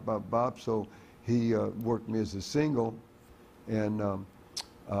 and bop. So he worked me as a single, and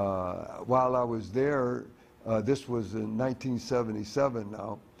while I was there, this was in 1977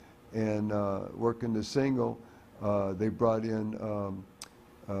 now, and working the single, they brought in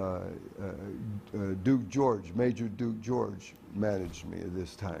Duke George, Major Duke George managed me at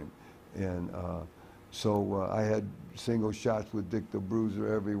this time. And so I had single shots with Dick the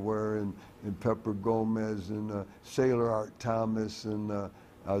Bruiser everywhere, and Pepper Gomez, and Sailor Art Thomas, and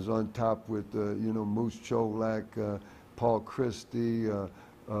I was on top with, you know, Moose Cholak, Paul Christie,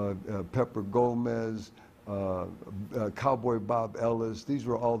 Pepper Gomez, Cowboy Bob Ellis. These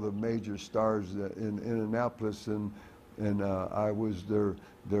were all the major stars in Indianapolis, and I was their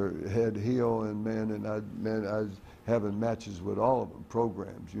head heel, and I was having matches with all of them,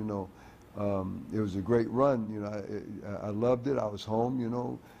 programs, you know. It was a great run, you know. I loved it. I was home, you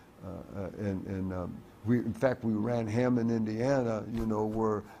know, in fact, we ran Hammond, Indiana, you know,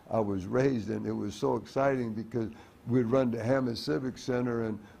 where I was raised, and it was so exciting because we'd run to Hammond Civic Center,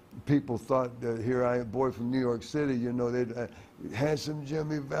 and people thought that here I am, boy from New York City, you know, they'd handsome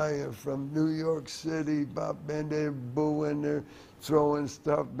Jimmy Valiant from New York City, Bob, man, they're booing, they're throwing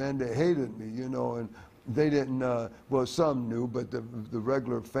stuff, man, they hated me, you know, and they didn't, well, some knew, but the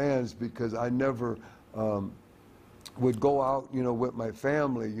regular fans, because I never would go out, you know, with my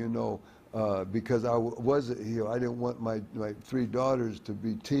family, you know, because I was a heel. I didn't want my 3 daughters to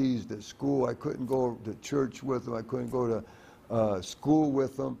be teased at school. I couldn't go to church with them. I couldn't go to school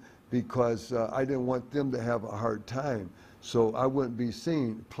with them because I didn't want them to have a hard time. So I wouldn't be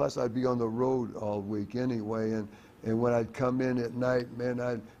seen. Plus, I'd be on the road all week anyway. And when I'd come in at night, man,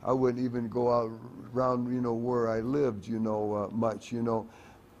 I wouldn't even go out around, you know, where I lived, you know, much, you know.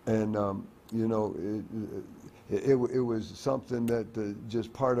 And, you know, it was something that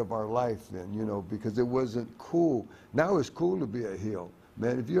just part of our life then, you know, because it wasn't cool. Now it's cool to be a heel.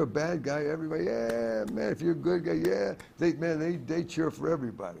 Man, if you're a bad guy, everybody, yeah, man, if you're a good guy, yeah. They cheer for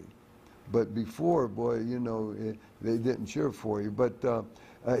everybody. But before, boy, you know, they didn't cheer for you. But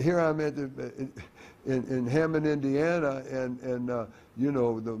here I'm in Hammond, Indiana, and you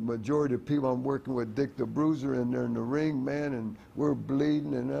know, the majority of people I'm working with, Dick the Bruiser, and they're in the ring, man, and we're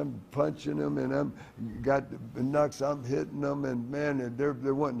bleeding, and I'm punching them, and I'm got the knucks, I'm hitting them, and man, and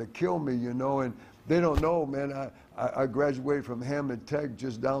they're wanting to kill me, you know, and they don't know, man. I graduated from Hammond Tech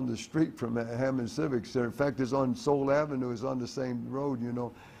just down the street from Hammond Civic Center. In fact, it's on Soul Avenue. It's on the same road, you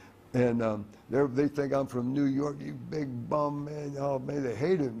know. And they think I'm from New York, you big bum, man. Oh, man, they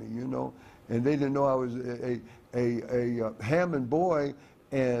hated me, you know. And they didn't know I was a Hammond boy.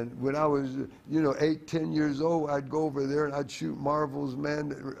 And when I was, you know, 8, 10 years old, I'd go over there and I'd shoot marbles,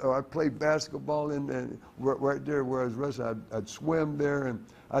 man. I played basketball and right there where I was wrestling. I'd swim there, and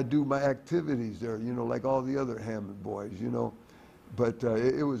I'd do my activities there, you know, like all the other Hammond boys, you know. But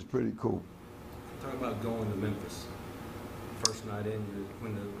it was pretty cool. Talk about going to Memphis. First night in, you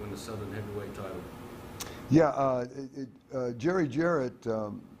win the Southern Heavyweight title. Yeah, Jerry Jarrett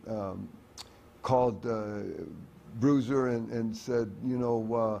called Bruiser and said, you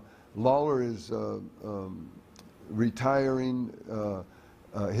know, Lawler is retiring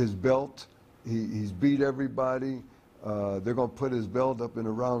his belt. He's beat everybody. They're going to put his belt up in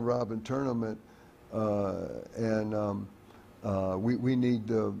a round-robin tournament, and we need,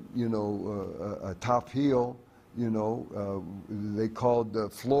 you know, a top heel. You know, they called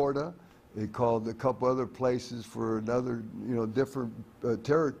Florida. They called a couple other places for another, you know, different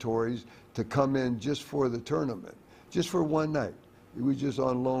territories to come in just for the tournament, just for one night. He was just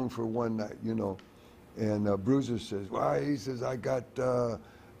on loan for one night, you know. And Bruiser says, well, he says, I got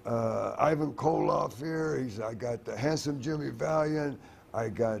Ivan Koloff here. He said, I got the handsome Jimmy Valiant. I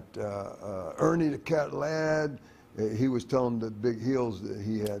got Ernie the Cat Ladd. he was telling the big heels that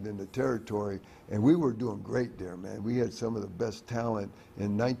he had in the territory, and we were doing great there, man. We had some of the best talent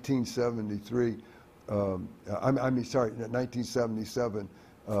in 1973. I mean, sorry, in 1977,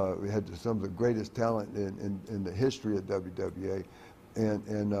 we had some of the greatest talent in the history of WWA,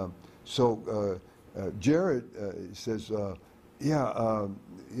 so Jarrett says, yeah,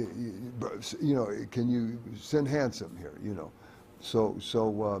 you know, can you send Handsome here, you know? So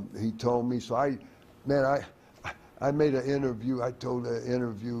he told me. So I made an interview. I told an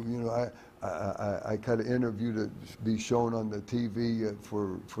interview. You know, I kind of interview to be shown on the TV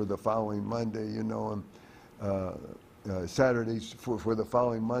for the following Monday. You know, and Saturdays for the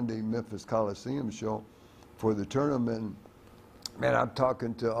following Monday Memphis Coliseum show for the tournament. Man, I'm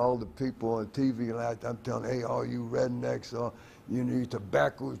talking to all the people on TV, and I'm telling, hey, all you rednecks, all you know, you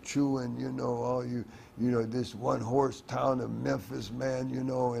tobacco chewing, you know, all you know, this one-horse town of Memphis, man, you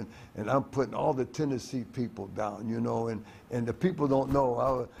know, and I'm putting all the Tennessee people down, you know, and the people don't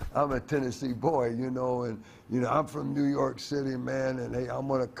know I'm a Tennessee boy, you know, and you know, I'm from New York City, man, and hey, I'm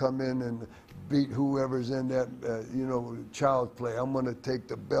gonna come in and beat whoever's in that, you know, child play. I'm gonna take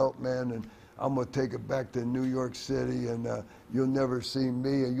the belt, man, and I'm going to take it back to New York City, and you'll never see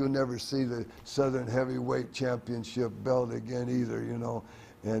me, and you'll never see the Southern Heavyweight Championship belt again either, you know.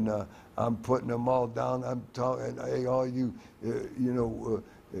 And I'm putting them all down. I'm talking, hey, all you, you know,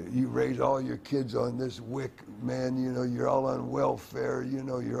 you raise all your kids on this wick, man, you know, you're all on welfare, you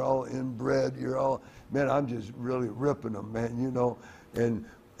know, you're all inbred, you're all, man, I'm just really ripping them, man, you know. And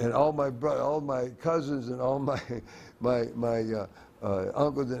all my cousins and all my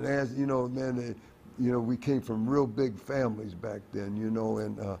uncles and aunts, you know, man, you know, we came from real big families back then, you know,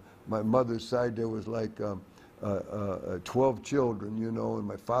 and my mother's side, there was like 12 children, you know, and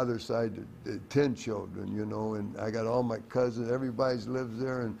my father's side, 10 children, you know, and I got all my cousins, everybody's lives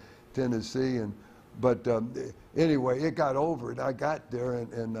there in Tennessee, but anyway, it got over, and I got there,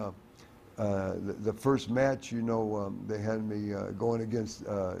 and the first match, you know, they had me going against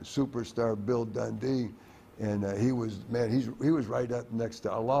superstar Bill Dundee. And he was, man, he was right up next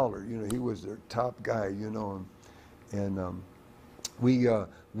to Lawler. You know, he was their top guy, you know. And we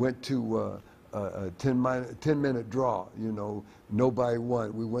went to a 10-minute draw, you know, nobody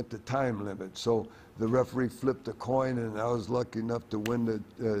won. We went to time limit. So the referee flipped a coin, and I was lucky enough to win the,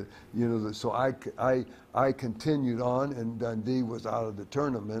 you know, so I continued on, and Dundee was out of the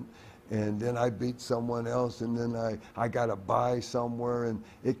tournament. And then I beat someone else, and then I got a bye somewhere. And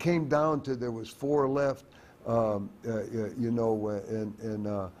it came down to there was 4 left. You know,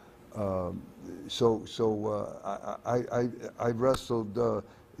 so I wrestled.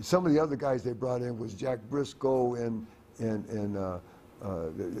 Some of the other guys they brought in was Jack Briscoe and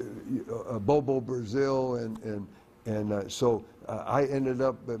Bobo Brazil, and so I ended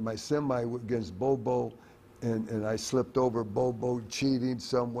up at my semi against Bobo, and I slipped over Bobo, cheating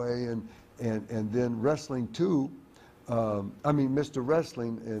some way, and then wrestling 2. I mean, Mr.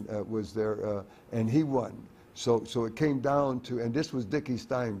 Wrestling was there, and he won. So it came down to, and this was Dickie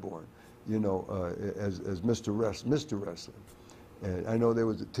Steinborn, you know, as Mr. Wrestling. And I know there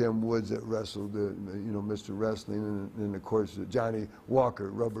was a Tim Woods that wrestled, you know, Mr. Wrestling, and of course Johnny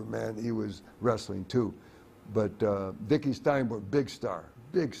Walker, Rubber Man, he was wrestling too. But Dickie Steinborn, big star.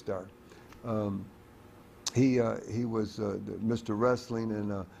 He was Mr. Wrestling,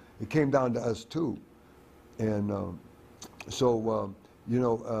 and it came down to us two. And so you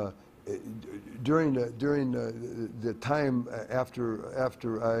know, during the time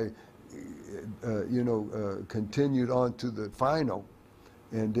after I you know, continued on to the final,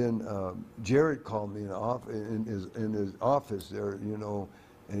 and then Jarrett called me in his office there, you know,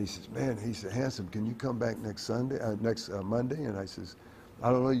 and he says, man, he said, Handsome, can you come back next Monday? And I says,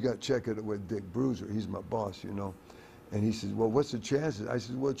 I don't know, you got to check it with Dick Bruiser. He's my boss, you know. And he says, well, what's the chances? I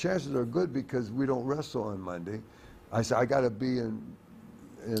said, well, chances are good because we don't wrestle on Monday. I said, I got to be in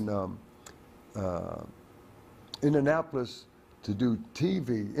Indianapolis to do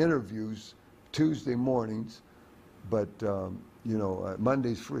TV interviews Tuesday mornings, but you know,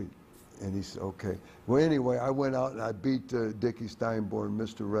 Monday's free. And he said, okay. Well, anyway, I went out and I beat Dickie Steinborn,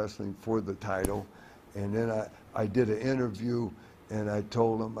 Mr. Wrestling, for the title. And then I did an interview, and I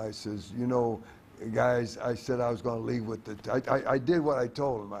told him, I says, you know, guys, I said I was going to leave with the, I did what I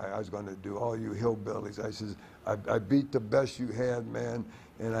told him I was going to do, all you hillbillies. I says, I beat the best you had, man.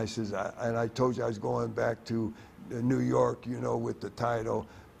 And I says, and I told you I was going back to New York, you know, with the title.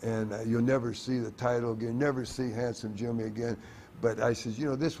 And you'll never see the title again, never see Handsome Jimmy again. But I says, you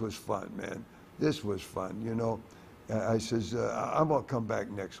know, this was fun, man. This was fun, you know. I says, I'm going to come back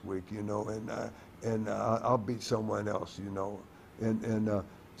next week, you know, and I'll beat someone else, you know. And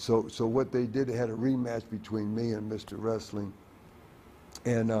so what they did, they had a rematch between me and Mr. Wrestling.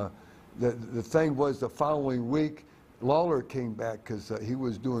 And the thing was, the following week, Lawler came back because he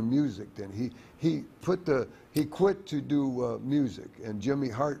was doing music then. He quit to do music, and Jimmy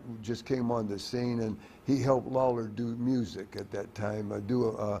Hart just came on the scene, and he helped Lawler do music at that time, do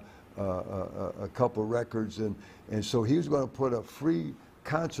a couple records, and so he was going to put a free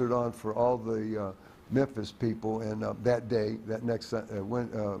concert on for all the Memphis people, and that day, that next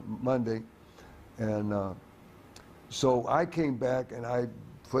Monday, and so I came back and I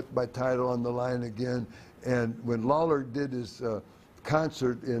put my title on the line again. And when Lawler did his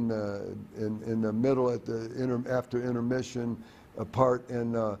concert in the middle at the after intermission part,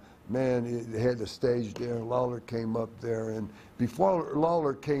 and man, they had the stage there, and Lawler came up there. And before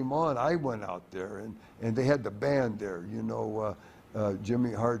Lawler came on, I went out there, and they had the band there, you know,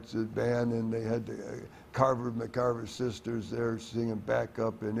 Jimmy Hart's band, and they had the McCarver sisters there singing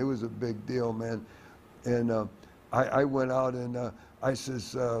backup, and it was a big deal, man. And I went out and I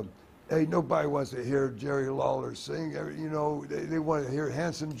says, hey, nobody wants to hear Jerry Lawler sing. You know, they want to hear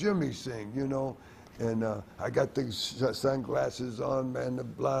Handsome Jimmy sing, you know. And I got the sunglasses on, man, the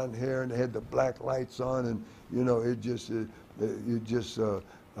blonde hair, and they had the black lights on, and, you know, you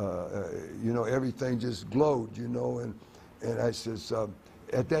know, everything just glowed, you know. And I says,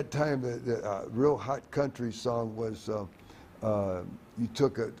 at that time, the real hot country song was, you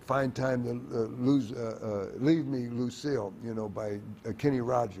took a fine time to leave me, Lucille, you know, by Kenny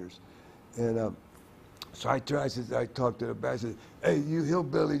Rogers. And so I talked to the band, I said, hey, you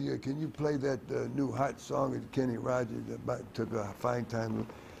hillbilly, can you play that new hot song of Kenny Rogers? That took a fine time.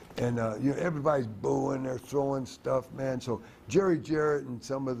 And you know, everybody's booing, they're throwing stuff, man. So Jerry Jarrett and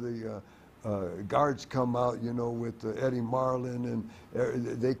some of the guards come out, you know, with Eddie Marlin, and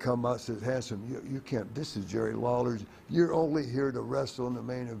they come out and says, Handsome, you can't, this is Jerry Lawler's, you're only here to wrestle in the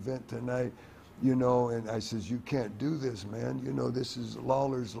main event tonight, you know. And I says, you can't do this, man. You know, this is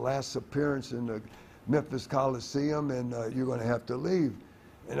Lawler's last appearance in the Memphis Coliseum, and you're going to have to leave.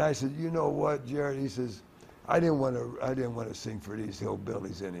 And I said, you know what, Jared? He says, I didn't want to sing for these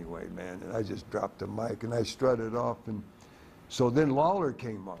hillbillies anyway, man. And I just dropped the mic and I strutted off. And so then Lawler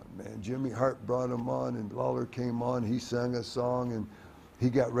came on, man. Jimmy Hart brought him on, and Lawler came on. He sang a song, and he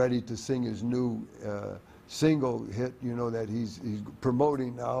got ready to sing his new single hit, you know, that he's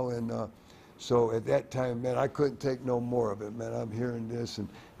promoting now. And so at that time, man, I couldn't take no more of it, man. I'm hearing this, and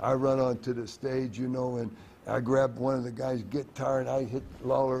I run onto the stage, you know, and I grabbed one of the guys' guitar, and I hit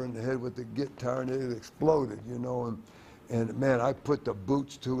Lawler in the head with the guitar, and it exploded, you know. And man, I put the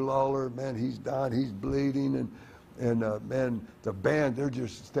boots to Lawler. Man, he's down, he's bleeding, and man, the band, they're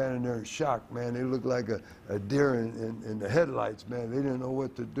just standing there in shock, man. They look like a deer in the headlights, man. They didn't know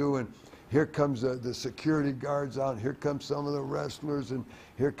what to do. And here comes the security guards out. Here comes some of the wrestlers, and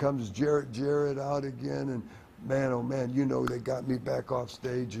here comes Jarrett out again. And man, oh man, you know, they got me back off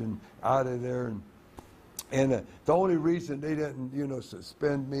stage and out of there. And the only reason they didn't, you know,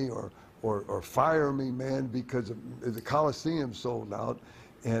 suspend me or fire me, man, because the Coliseum sold out,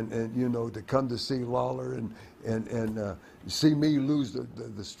 and you know, to come to see Lawler and see me lose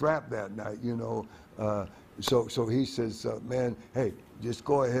the strap that night, you know. So he says, man, hey, just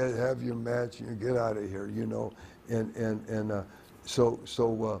go ahead, have your match, and get out of here, you know.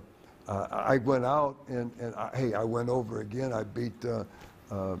 So I went out, and I went over again. I beat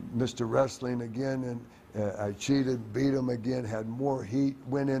Mr. Wrestling again, and I cheated, beat him again, had more heat,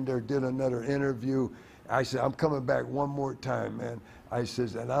 went in there, did another interview. I said, I'm coming back one more time, man. I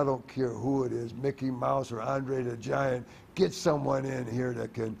says, and I don't care who it is, Mickey Mouse or Andre the Giant, get someone in here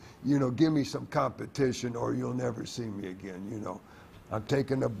that can, you know, give me some competition, or you'll never see me again, you know. I'm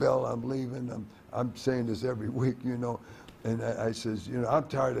taking the bell, I'm leaving, I'm saying this every week, you know. And I says, you know, I'm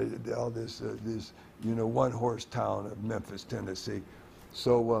tired of all this, you know, one-horse town of Memphis, Tennessee.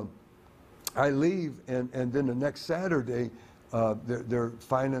 So I leave, and then the next Saturday, they're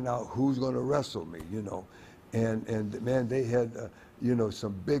finding out who's going to wrestle me, you know. And man, they had, you know,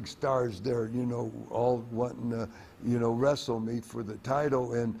 some big stars there, you know, all wanting to, you know, wrestle me for the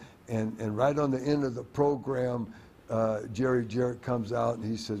title. And right on the end of the program, Jerry Jarrett comes out, and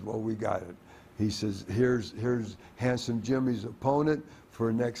he says, well, we got it. He says, here's Handsome Jimmy's opponent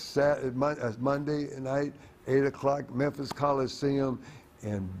for next Monday night, 8 o'clock, Memphis Coliseum.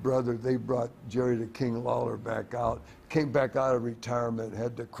 And brother, they brought Jerry the King Lawler back out, came back out of retirement,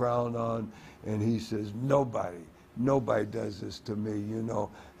 had the crown on, and he says, nobody nobody does this to me, you know.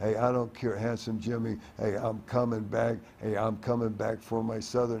 Hey, I don't care, Handsome Jimmy. Hey, I'm coming back. Hey, I'm coming back for my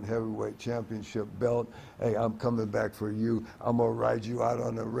Southern Heavyweight Championship belt. Hey, I'm coming back for you. I'm going to ride you out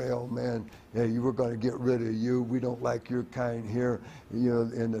on the rail, man. Hey, you were going to get rid of you. We don't like your kind here, you know,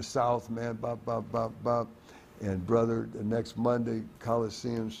 in the South, man. Bop, bop, bop, bop. And brother, the next Monday,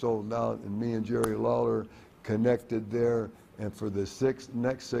 Coliseum sold out, and me and Jerry Lawler connected there. And for the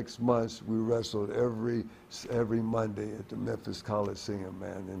next 6 months, we wrestled every Monday at the Memphis Coliseum,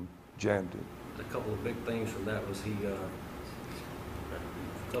 man, and jammed it. A couple of big things from that was a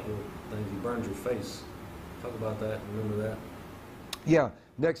couple of things, he burned your face. Talk about that, remember that? Yeah,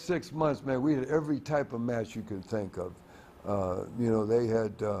 next 6 months, man, we had every type of match you could think of. You know, they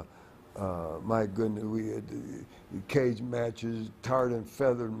had, my goodness, we had cage matches, tarred and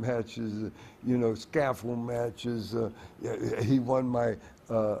feathered matches, you know, scaffold matches. He won my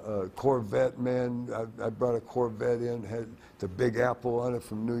Corvette, man. I brought a Corvette in, had the Big Apple on it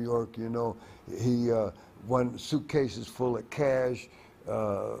from New York, you know. He won suitcases full of cash.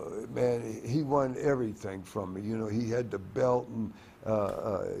 Man, he won everything from me. You know, he had the belt, and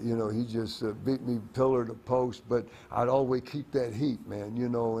you know, he just beat me pillar to post. But I'd always keep that heat, man. You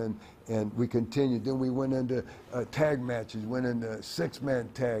know, and we continued. Then we went into tag matches. Went into 6-man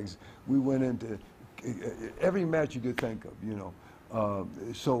tags. We went into every match you could think of. You know,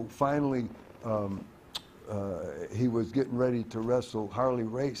 so finally, he was getting ready to wrestle Harley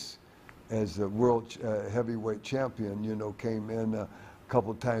Race as the world heavyweight champion. You know, came in a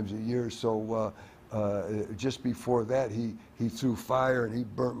couple times a year. So just before that, he threw fire and he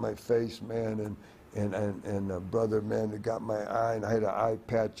burnt my face, man. And brother, man, that got my eye, and I had an eye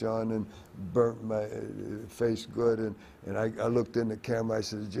patch on and burnt my face good. And I looked in the camera. I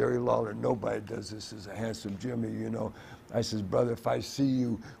said, Jerry Lawler, nobody does this as a Handsome Jimmy, you know. I says, brother, if I see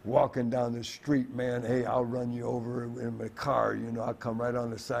you walking down the street, man, hey, I'll run you over in my car, you know. I'll come right on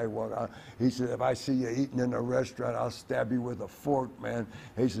the sidewalk. He said, if I see you eating in a restaurant, I'll stab you with a fork, man.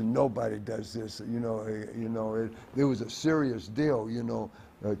 He said, nobody does this, you know. It was a serious deal, you know,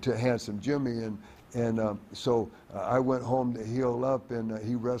 to Handsome Jimmy. And so I went home to heal up, and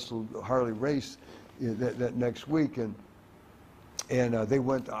he wrestled Harley Race that next week. And they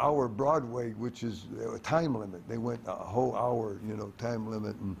went to hour Broadway, which is a time limit. They went a whole hour, you know, time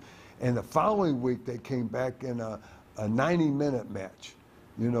limit. And the following week, they came back in a 90-minute match,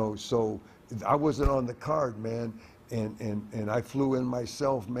 you know. So I wasn't on the card, man. And I flew in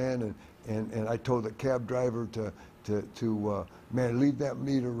myself, man. And I told the cab driver to man, leave that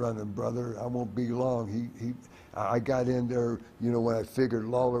meter running, brother. I won't be long. I got in there, you know, when I figured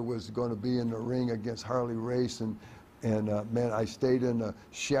Lawler was going to be in the ring against Harley Race. And man, I stayed in the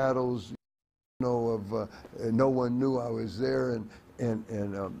shadows, you know, of no one knew I was there. And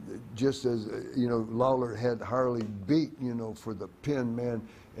just as, you know, Lawler had Harley beat, you know, for the pin, man.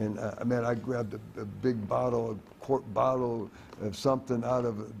 And man, I grabbed a big bottle, a quart bottle of something out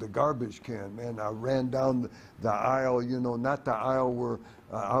of the garbage can, man. I ran down the aisle, you know, not the aisle where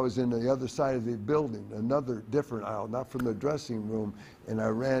I was in the other side of the building, another different aisle, not from the dressing room. And I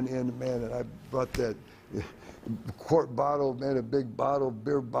ran in, man, and I brought that quart bottle, man, a big bottle,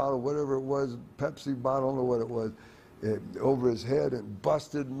 beer bottle, whatever it was, Pepsi bottle, I don't know what it was, over his head and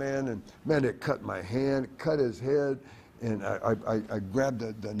busted, man. And man, it cut my hand, cut his head. And I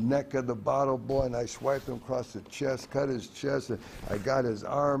grabbed the neck of the bottle, boy, and I swiped him across the chest, cut his chest, and I got his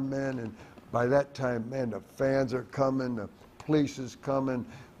arm, man. And by that time, man, the fans are coming, the police is coming,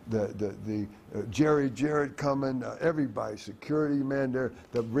 the Jerry Jarrett coming, everybody, security, man, there,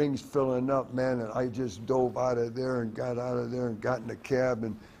 the ring's filling up, man. And I just dove out of there and got out of there and got in the cab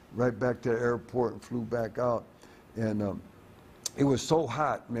and right back to the airport and flew back out. And it was so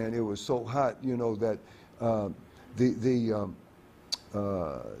hot, man. It was so hot, you know, that the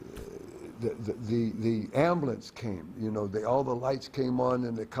ambulance came, you know, all the lights came on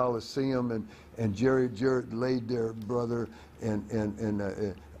in the Coliseum, and Jerry Jarrett laid there, brother,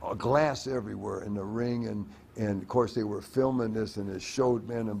 and glass everywhere in the ring, and of course they were filming this, and it showed,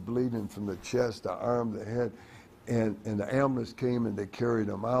 man, him bleeding from the chest, the arm, the head, and the ambulance came and they carried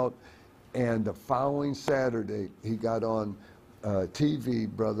him out. And the following Saturday, he got on TV,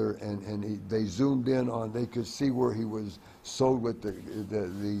 brother, and they zoomed in on, they could see where he was sewed with the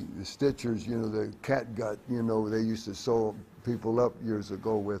stitchers, you know, the cat gut, you know, they used to sew people up years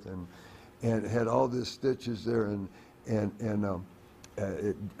ago with, and it had all these stitches there,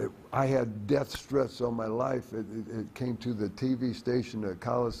 I had death threats on my life. It came to the TV station, the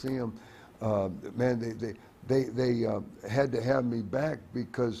Coliseum. Man, they had to have me back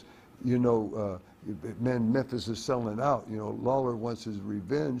because, you know, man, Memphis is selling out. You know, Lawler wants his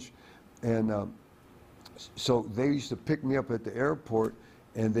revenge, and So they used to pick me up at the airport,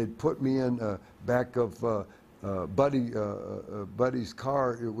 and they'd put me in back of Buddy's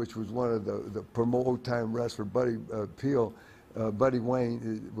car, which was one of the old time wrestler, Buddy Peel. Buddy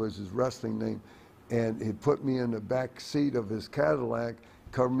Wayne was his wrestling name, and he put me in the back seat of his Cadillac,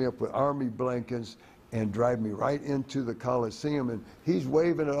 covered me up with army blankets, and drive me right into the Coliseum. And he's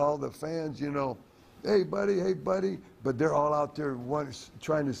waving at all the fans, you know, hey buddy, but they're all out there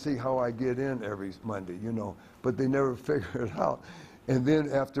trying to see how I get in every Monday, you know, but they never figure it out. And then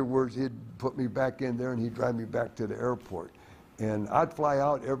afterwards, he'd put me back in there and he'd drive me back to the airport. And I'd fly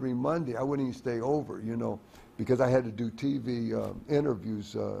out every Monday. I wouldn't even stay over, you know, because I had to do TV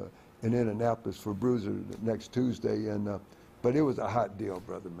interviews in Indianapolis for Bruiser next Tuesday. And but it was a hot deal,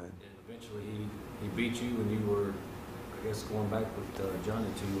 brother, man. And eventually he beat you, and you were, I guess, going back with Johnny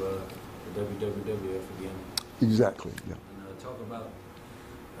to the WWF again. Exactly, yeah. And talk about,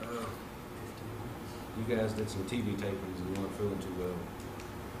 you guys did some TV tapings and you weren't feeling too well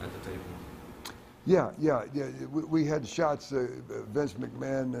at the taping. Yeah. We had shots. Vince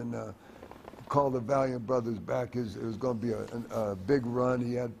McMahon and called the Valiant brothers back. It was going to be a big run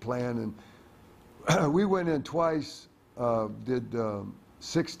he had planned, and we went in twice. Did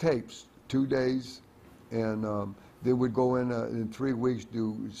 6 tapes, 2 days, and then we'd go in 3 weeks,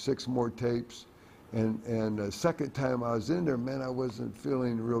 do 6 more tapes. And the second time I was in there, man, I wasn't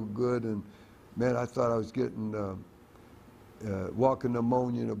feeling real good, and man, I thought I was getting walking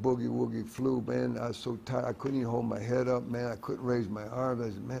pneumonia and a boogie woogie flu, man. I was so tired, I couldn't even hold my head up, man. I couldn't raise my arms. I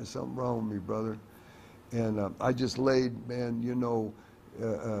said, man, something wrong with me, brother. And I just laid, man, you know,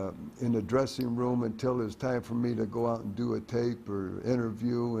 in the dressing room until it was time for me to go out and do a tape or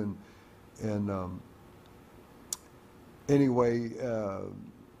interview. And anyway,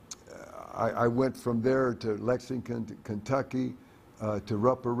 I went from there to Lexington, Kentucky, to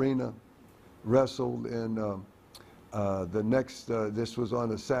Rupp Arena, wrestled, and the next, this was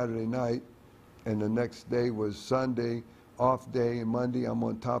on a Saturday night, and the next day was Sunday, off day, and Monday I'm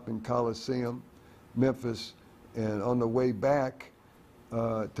on top in Coliseum, Memphis, and on the way back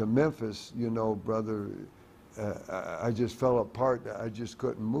to Memphis, you know, brother, I just fell apart. I just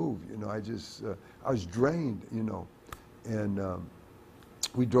couldn't move, you know. I was drained, you know, and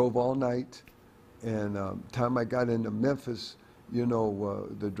we drove all night, and time I got into Memphis, you know,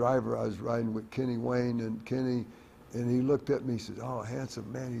 the driver, I was riding with Kenny Wayne, and he looked at me, he says, oh, handsome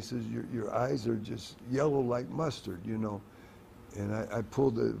man, he says, your eyes are just yellow like mustard, you know. And I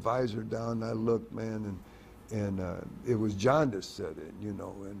pulled the visor down, and I looked, man, and it was jaundice set in, you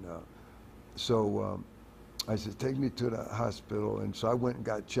know. And so I said, take me to the hospital. And so I went and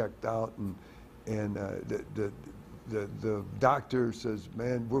got checked out, and the doctor says,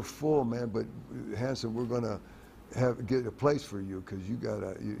 man, we're full, man, but Hanson, we're going to get a place for you because you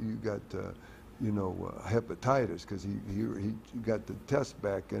got you know, hepatitis, because he got the test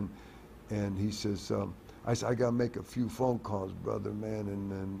back, and he says, I said, I got to make a few phone calls, brother, man,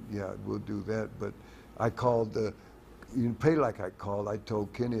 and yeah, we'll do that. But I called, you pay like I called. I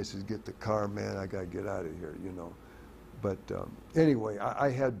told Kenny, I said, get the car, man, I got to get out of here, you know. But anyway, I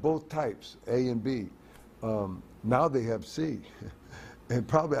had both types, A and B. Now they have C, and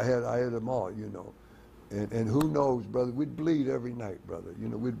probably I had them all, you know. And who knows, brother, we'd bleed every night, brother. You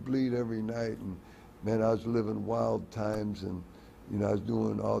know, we'd bleed every night, and man, I was living wild times, and you know, I was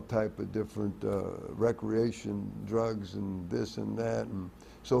doing all type of different recreation, drugs, and this and that, and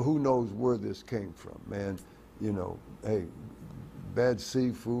so who knows where this came from, man. You know, hey, bad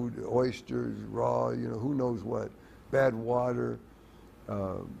seafood, oysters, raw, you know, who knows what, bad water,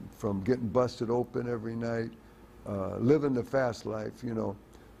 from getting busted open every night, living the fast life, you know,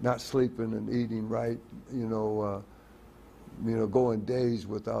 not sleeping and eating right, you know, going days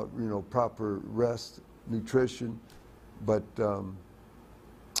without, you know, proper rest, nutrition. But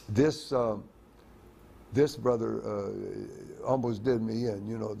this brother almost did me in.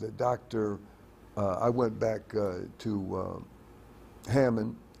 You know, the doctor, I went back to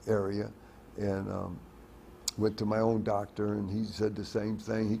Hammond area and went to my own doctor, and he said the same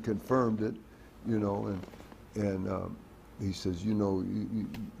thing. He confirmed it, you know, and he says, you know, you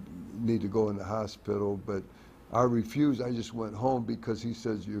need to go in the hospital. But I refused. I just went home because he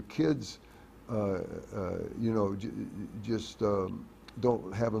says, your kids, you know, just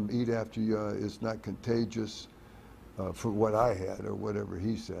don't have them eat after you. It's not contagious for what I had or whatever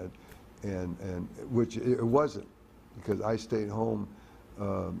he said. And which it wasn't, because I stayed home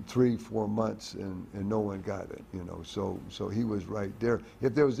 3-4 months and no one got it, you know. So he was right there.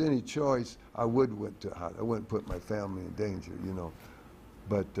 If there was any choice, I would went to hospital. I wouldn't put my family in danger, you know.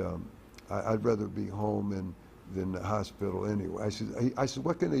 But I'd rather be home than the hospital anyway. I said,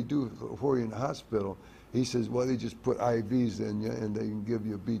 what can they do for you in the hospital? He says, well, they just put IVs in you, and they can give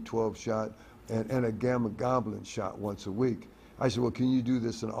you a B12 shot and a gamma globulin shot once a week. I said, well, can you do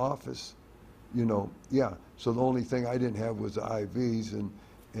this in office? You know, yeah. So the only thing I didn't have was the IVs, and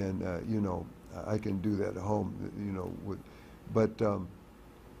you know, I can do that at home, you know. But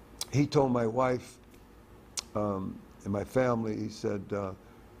he told my wife and my family, he said that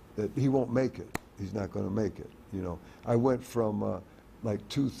he won't make it. He's not going to make it, you know. I went from like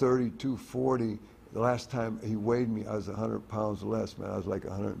 230, 240. The last time he weighed me, I was 100 pounds less, man. I was like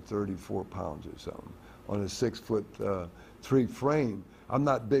 134 pounds or something on a 6'3" frame. I'm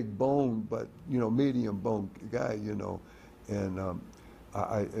not big bone, but, you know, medium bone guy, you know. And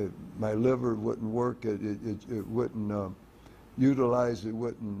my liver wouldn't work. It wouldn't utilize, it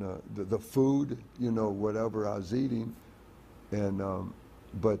wouldn't, the food, you know, whatever I was eating. And,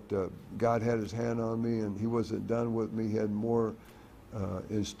 but God had his hand on me, and he wasn't done with me. He had more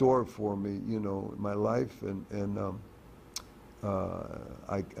in store for me, you know, in my life, and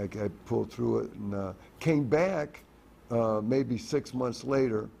I pulled through it, and came back maybe 6 months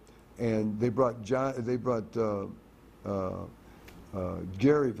later, and they brought Gary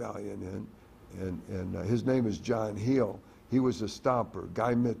Valiant in, and his name is John Hill. He was a stomper.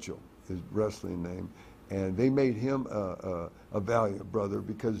 Guy Mitchell, his wrestling name, and they made him a Valiant brother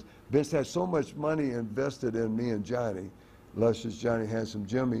because Vince had so much money invested in me and Johnny. Luscious Johnny, Handsome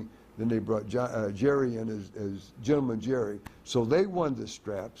Jimmy. Then they brought Jerry in as Gentleman Jerry. So they won the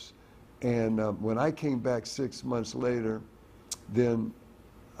straps. And when I came back 6 months later, then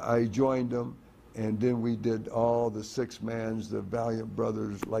I joined them. And then we did all the six-mans, the Valiant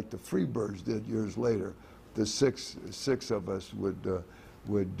brothers, like the Freebirds did years later. The six of us would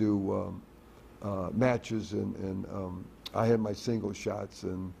do matches, and I had my single shots,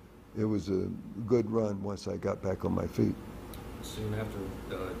 and it was a good run once I got back on my feet. Soon after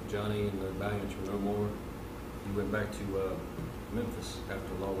Johnny and the Valiants were no more, you went back to Memphis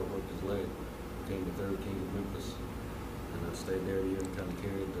after Lawler broke his leg, became the third king of Memphis, and stayed there a year and kind of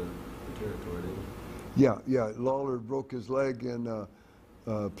carried the territory, didn't you? Yeah. Lawler broke his leg in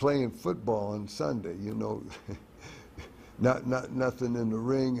playing football on Sunday. You know, nothing in the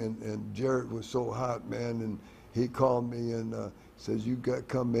ring, and Jarrett was so hot, man, and he called me and says, you got to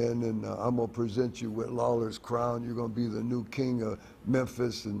come in, and I'm going to present you with Lawler's crown. You're going to be the new king of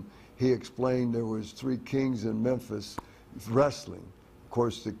Memphis. And he explained there was 3 kings in Memphis wrestling. Of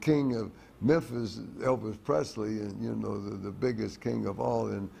course, the king of Memphis, Elvis Presley, and, you know, the biggest king of all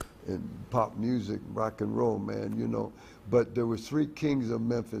in pop music, rock and roll, man, you know. But there was 3 kings of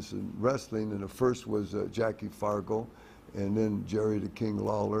Memphis in wrestling, and the first was Jackie Fargo, and then Jerry the King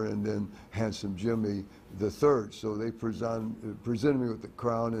Lawler, and then Handsome Jimmy the third. So they presented me with the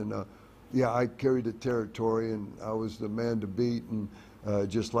crown, and yeah, I carried the territory, and I was the man to beat, and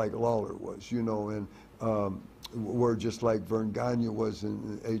just like Lawler was, you know, and were just like Vern Gagne was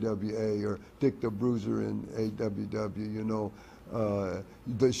in AWA, or Dick the Bruiser in AWW, you know,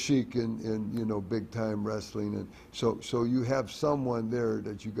 the Sheik in you know, big time wrestling. And so you have someone there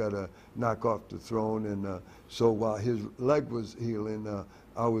that you got to knock off the throne. And so while his leg was healing,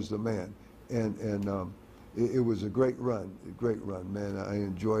 I was the man. And it was a great run, man. I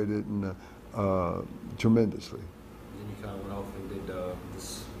enjoyed it, and tremendously. Then you kind of went off and did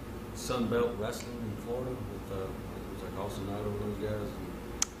this Sun Belt wrestling in Florida with it was like Austin Idol and those guys. And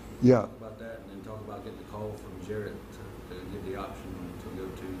yeah. Talk about that, and then talk about getting the call from Jarrett to give the option to go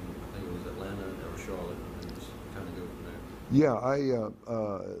to, I think it was Atlanta or Charlotte, and just kind of go from there. Yeah, I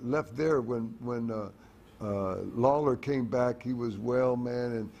left there when Lawler came back. He was well,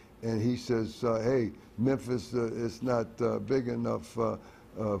 man, and he says, hey, Memphis is not big enough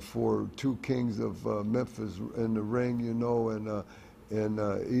for 2 kings of Memphis in the ring, you know, and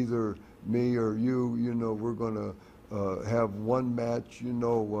either me or you know, we're going to have one match, you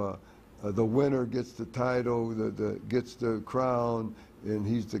know, the winner gets the title, gets the crown, and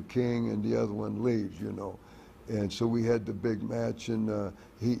he's the king, and the other one leaves, you know. And so we had the big match, and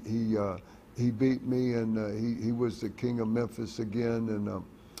he beat me, and he was the king of Memphis again, and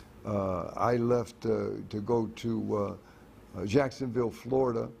I left to go to Jacksonville,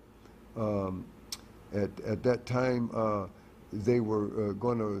 Florida. At that time, they were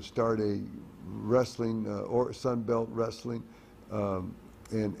going to start a wrestling, or Sun Belt wrestling,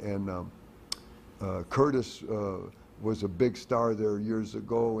 and Curtis was a big star there years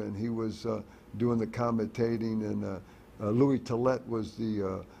ago, and he was doing the commentating, and Louis Tillett was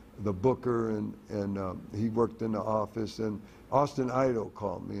the booker, and he worked in the office. And Austin Idol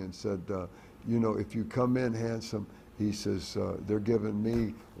called me and said, you know, if you come in, Handsome, he says, they're giving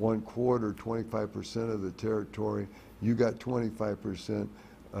me 1/4, 25% of the territory. You got 25%.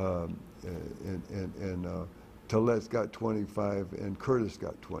 Tillet's got 25, and Curtis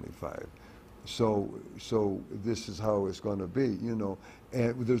got 25. So this is how it's going to be, you know.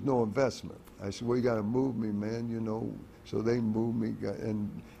 And there's no investment. I said, well, you got to move me, man, you know. So they moved me,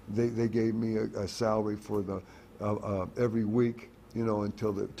 and they gave me a salary for the every week, you know,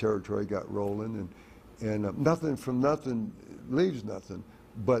 until the territory got rolling, and nothing from nothing leaves nothing,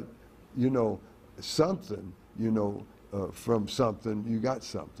 but you know, something, you know, from something you got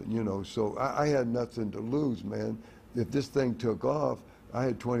something, you know. So I had nothing to lose, man. If this thing took off, I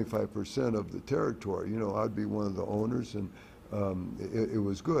had 25% of the territory. You know, I'd be one of the owners, and it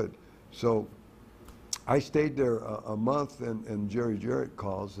was good. So I stayed there a month, and Jerry Jarrett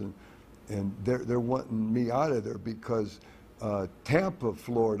calls, and they're wanting me out of there because Tampa,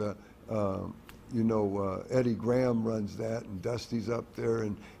 Florida, you know, Eddie Graham runs that, and Dusty's up there,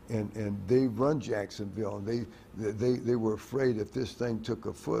 and they run Jacksonville, and they were afraid if this thing took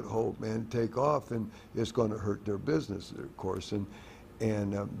a foothold, man, take off, and it's going to hurt their business, of course, and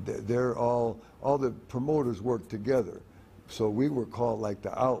they're all the promoters work together. So we were called like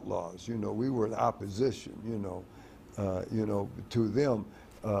the outlaws, you know. We were the opposition, you know, to them,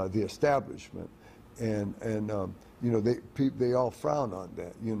 the establishment, and you know, they all frown on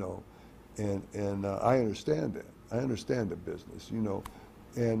that, you know, and I understand that. I understand the business, you know.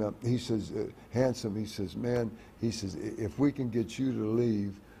 And he says, Handsome, he says, man, he says, if we can get you to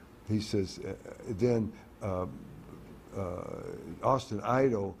leave, he says, then Austin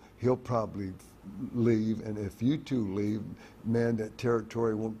Idol, he'll probably leave, and if you two leave, man, that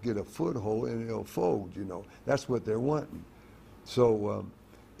territory won't get a foothold and it'll fold, you know. That's what they're wanting. So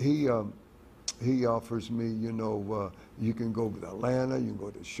he offers me, you know, you can go to Atlanta, you can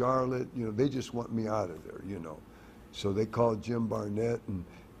go to Charlotte, you know. They just want me out of there, you know. So they called Jim Barnett,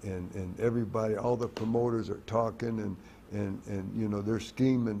 and everybody, all the promoters are talking, and you know, they're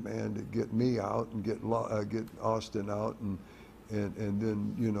scheming, man, to get me out and get Austin out, and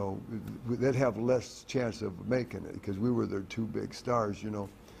then, you know, they'd have less chance of making it because we were their two big stars, you know.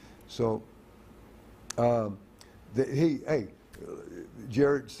 So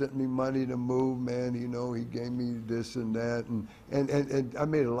Jarrett sent me money to move, man, you know. He gave me this and that, and I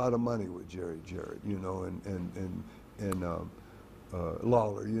made a lot of money with Jerry Jarrett, you know, and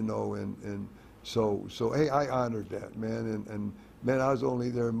Lawler, you know, and so hey, I honored that, man, and man, I was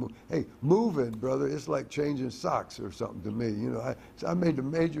only there. Hey, moving, brother, it's like changing socks or something to me, you know. I made a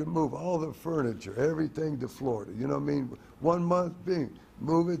major move, all the furniture, everything to Florida, you know what I mean? 1 month being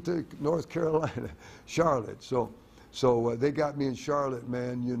moving to North Carolina, Charlotte. So they got me in Charlotte,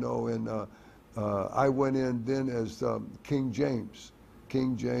 man, you know, and I went in then as King James,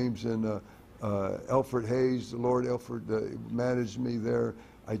 and Alfred Hayes, Lord Alfred, managed me there.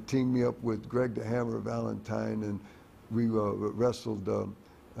 I teamed me up with Greg the Hammer Valentine, and we wrestled,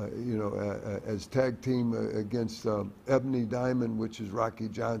 you know, as tag team against Ebony Diamond, which is Rocky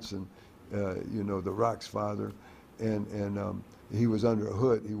Johnson, you know, The Rock's father, and he was under a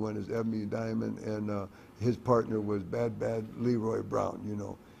hood. He went as Ebony Diamond, and his partner was Bad Leroy Brown, you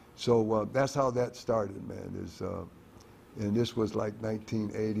know. So that's how that started, man. And this was like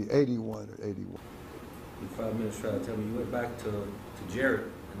 81 or 81. In 5 minutes, try to tell me you went back to Jarrett,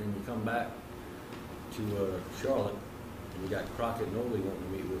 and then you come back to Charlotte, and you got Crockett and Ole wanting to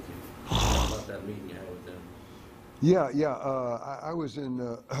meet with you. Talk about that meeting you had with them. Yeah. I was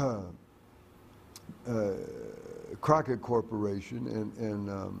in Crockett Corporation,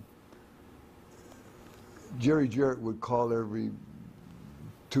 and Jerry Jarrett would call every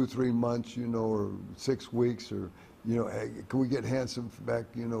 2-3 months, you know, or 6 weeks, or, you know, hey, can we get Handsome back,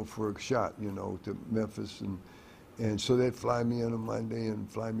 you know, for a shot, you know, to Memphis, and so they'd fly me on a Monday and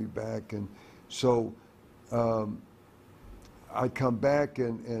fly me back, and so I'd come back,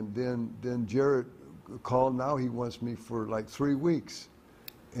 and then Jarrett called. Now he wants me for like 3 weeks,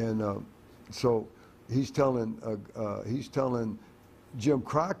 and so he's telling Jim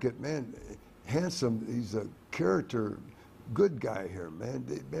Crockett, man, Handsome, he's a character, good guy here, man.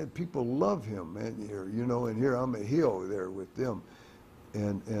 Man, people love him, man, here, you know, and here I'm a heel there with them,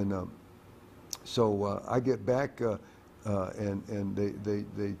 and so I get back, and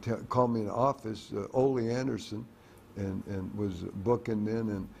they call me in the office, Ole Anderson, and was booking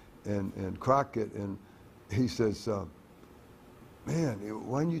in, and Crockett, and he says, man,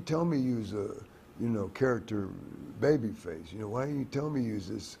 why didn't you tell me you was a, you know, character babyface? You know, why didn't you tell me you was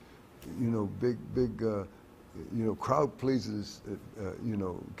this, you know, big, you know, crowd pleases, you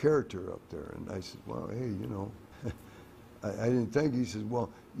know, character up there? And I said, well, hey, you know, I didn't think. He says, well,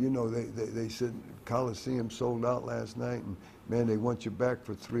 you know, they said Coliseum sold out last night, and man, they want you back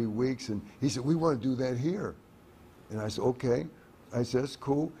for 3 weeks. And he said, we want to do that here. And I said, okay. I said, that's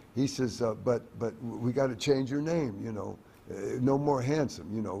cool. He says, but we got to change your name, you know. No more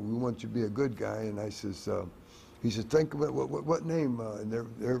handsome, you know. We want you to be a good guy. And I says, he said, think of it. What name? And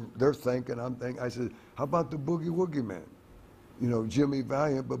they're thinking. I'm thinking. I said, how about the Boogie Woogie Man? You know, Jimmy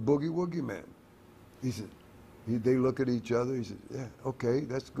Valiant, but Boogie Woogie Man. He said, they look at each other. He said, yeah, okay,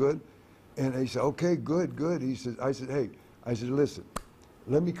 that's good. And he said, okay, good, good. He said, I said, hey, I said, listen,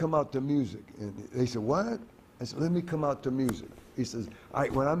 let me come out to music. And they said, what? I said, let me come out to music. He says,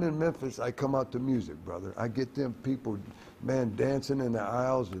 when I'm in Memphis, I come out to music, brother. I get them people, man, dancing in the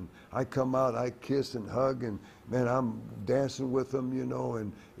aisles, and I come out, I kiss and hug, and, man, I'm dancing with them, you know,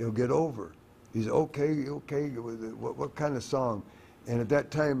 and it'll get over. He said, okay, okay, what kind of song? And at that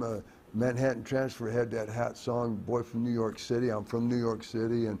time, Manhattan Transfer had that hot song, Boy from New York City. I'm from New York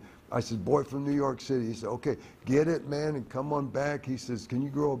City. And I said, boy from New York City. He said, okay, get it, man, and come on back. He says, can you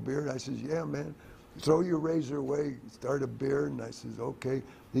grow a beard? I says, yeah, man. Throw your razor away, start a beard. And I says, okay.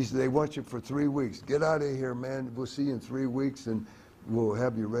 He said, they want you for 3 weeks. Get out of here, man. We'll see you in 3 weeks, and we'll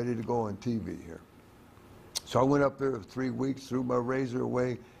have you ready to go on TV here. So I went up there for 3 weeks, threw my razor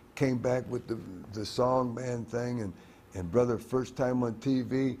away, came back with the song, man, thing. And brother, first time on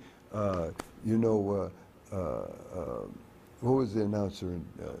TV, you know, what was the announcer?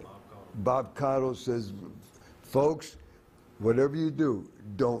 Bob Cottle says, folks, whatever you do,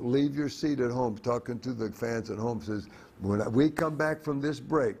 don't leave your seat at home. Talking to the fans at home, says, when we come back from this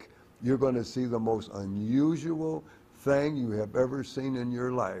break, you're going to see the most unusual thing you have ever seen in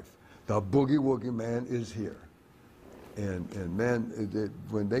your life. The Boogie Woogie Man is here. And man,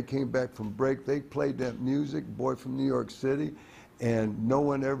 when they came back from break, they played that music, Boy from New York City, and no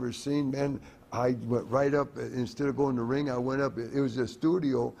one ever seen, man. I went right up, instead of going to the ring, I went up, it was a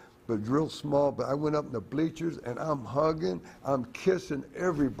studio, but real small, but I went up in the bleachers, and I'm hugging, I'm kissing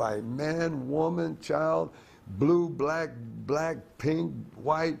everybody, man, woman, child, blue, black, pink,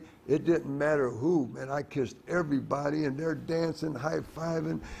 white, it didn't matter who, man, I kissed everybody, and they're dancing,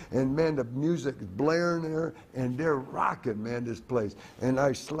 high-fiving, and man, the music is blaring there, and they're rocking, man, this place. And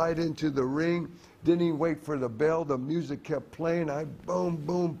I slide into the ring, didn't even wait for the bell, the music kept playing, I boom,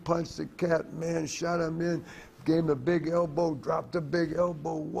 boom, punched the cat, man, shot him in, gave him a big elbow, dropped a big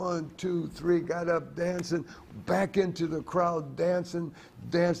elbow, 1, 2, 3, got up dancing, back into the crowd dancing,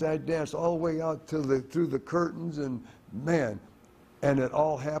 I danced all the way out to through the curtains, and man, and it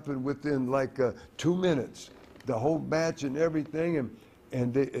all happened within like 2 minutes, the whole match and everything,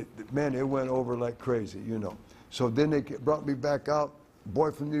 and man, it went over like crazy, you know. So then they brought me back out,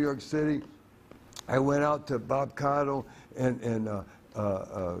 Boy from New York City. I went out to Bob Cottle and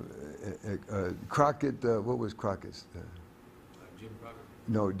Crockett, what was Crockett's? Jim Crockett?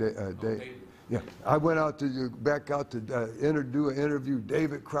 No, Dave. Yeah, I went out to back out to do an interview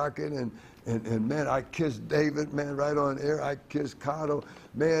David Crockett, and man, I kissed David, man, right on air. I kissed Cottle,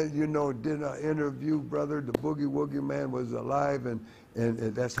 man, you know, did an interview, brother. The Boogie Woogie Man was alive, and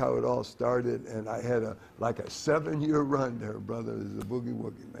that's how it all started. And I had like a 7-year run there, brother, as the Boogie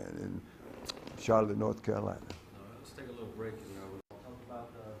Woogie Man in Charlotte, North Carolina. Let's take a little break and Talk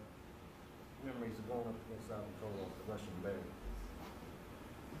about memories of going up against Alcantara, the Russian Bear.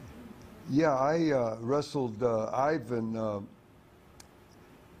 Yeah, I wrestled Ivan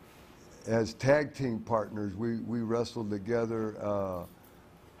as tag team partners. We wrestled together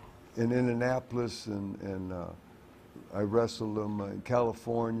in Indianapolis, and I wrestled him in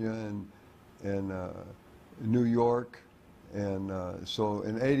California and New York. And so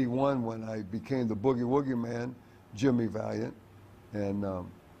in '81, when I became the Boogie Woogie Man, Jimmy Valiant, and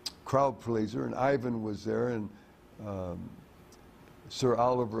crowd pleaser, and Ivan was there, and Sir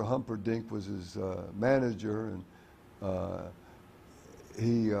Oliver Humperdinck was his manager, and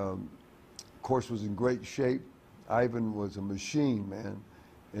he, of course, was in great shape. Ivan was a machine, man.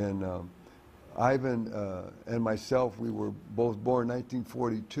 And Ivan and myself, we were both born in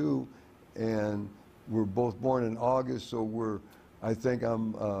 1942, and we're both born in August, so I think I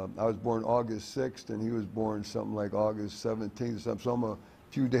was born August 6th, and he was born something like August 17th or something, so I'm a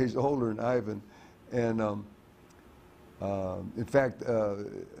few days older than Ivan. And in fact,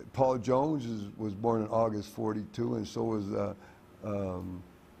 Paul Jones was born in August 42, and so was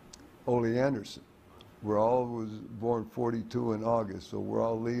Ole Anderson. We're all was born 42 in August, so we're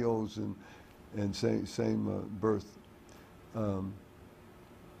all Leos and same birth.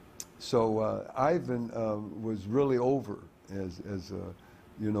 So Ivan was really over as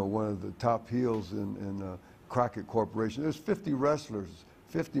you know, one of the top heels in Crockett Corporation. There's 50 wrestlers,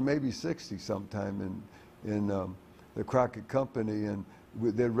 50 maybe 60 sometime in the Crockett Company, and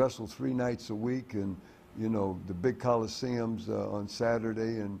they'd wrestle 3 nights a week, and you know, the big coliseums on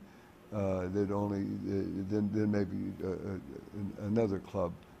Saturday, They'd only then maybe another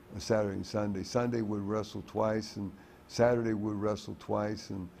club, Saturday and Sunday. Sunday would wrestle twice, and Saturday would wrestle twice,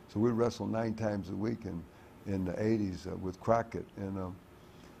 and so we'd wrestle 9 times a week in the 80s with Crockett. And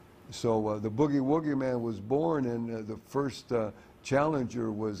so the Boogie Woogie Man was born, and the first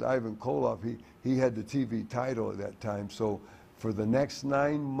challenger was Ivan Koloff. He had the TV title at that time. So for the next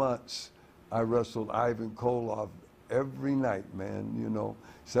 9 months, I wrestled Ivan Koloff every night, man, you know,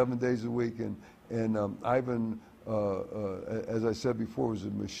 7 days a week. And Ivan, as I said before, was a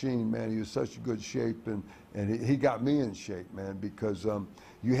machine, man. He was such good shape, and he got me in shape, man, because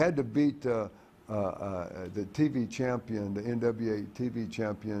you had to beat the TV champion, the NWA TV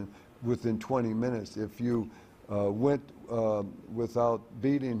champion, within 20 minutes. If you went without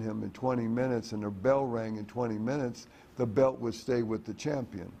beating him in 20 minutes and the bell rang in 20 minutes, the belt would stay with the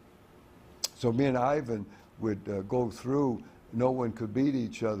champion. So me and Ivan would go through. No one could beat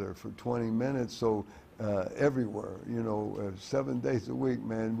each other for 20 minutes. So everywhere, you know, 7 days a week,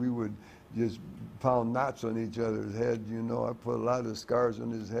 man, we would just pound knots on each other's head. You know, I put a lot of scars on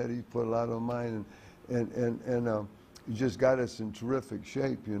his head. He put a lot on mine, and it just got us in terrific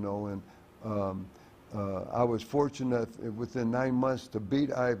shape, you know. And I was fortunate within 9 months to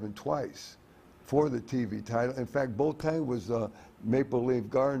beat Ivan twice for the TV title. In fact, both times was Maple Leaf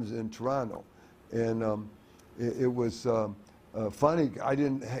Gardens in Toronto, and it was funny. I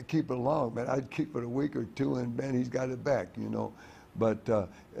didn't keep it long, man. I'd keep it a week or two, and man, he's got it back, you know. But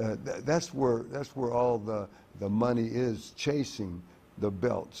that's where all the money is, chasing the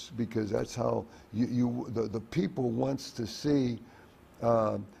belts, because that's how the people wants to see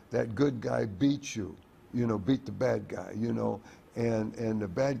that good guy beat you, you know, beat the bad guy, you know, and the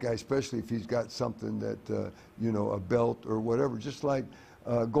bad guy, especially if he's got something that you know, a belt or whatever. Just like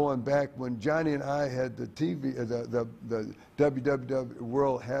going back when Johnny and I had the TV, the WWF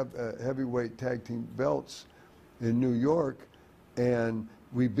World Heavyweight Tag Team belts in New York, and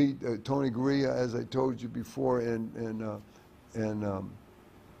we beat Tony Gurria, as I told you before, and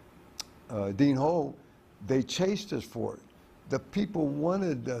Dean Ho. They chased us for it. The people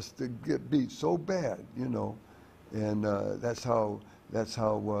wanted us to get beat so bad, you know, and that's how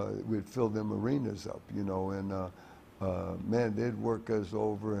we'd fill them arenas up, you know, and man, they'd work us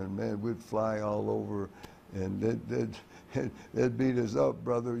over, and man, we'd fly all over, and they'd beat us up,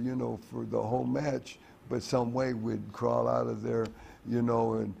 brother, you know, for the whole match. But some way we'd crawl out of there, you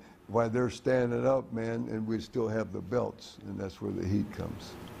know, and while they're standing up, man, and we'd still have the belts, and that's where the heat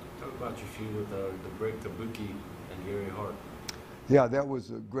comes. Talk about your feud with the Great Kabuki and Gary Hart. Yeah, that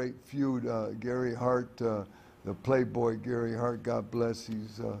was a great feud. Gary Hart, the Playboy Gary Hart, God bless,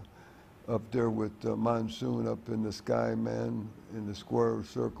 he's up there with Monsoon up in the sky, man, in the square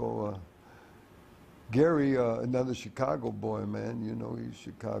circle. Gary, another Chicago boy, man, you know, he's a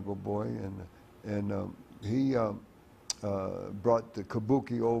Chicago boy, and he brought the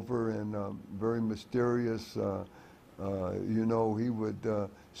Kabuki over, and very mysterious. You know, he would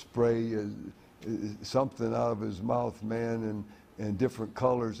spray something out of his mouth, man, and different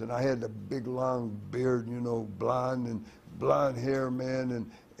colors. And I had a big long beard, you know, blonde hair, man,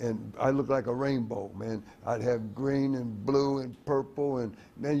 and I looked like a rainbow, man. I'd have green and blue and purple, and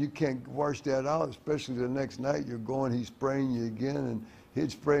man, you can't wash that out, especially the next night you're going, he's spraying you again, and he'd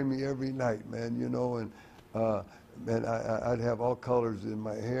spray me every night, man, you know, and man, I'd have all colors in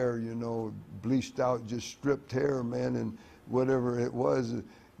my hair, you know, bleached out, just stripped hair, man, and whatever it was,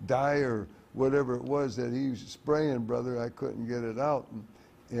 dye or whatever it was that he was spraying, brother, I couldn't get it out,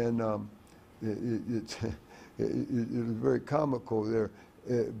 and it was very comical there.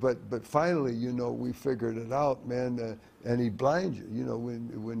 But finally, you know, we figured it out, man, and he blinds you. You know,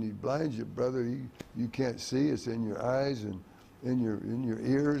 when he blinds you, brother, you can't see. It's in your eyes and in your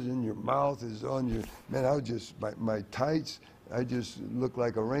ears, in your mouth, is on your, man, I was just, my tights, I just looked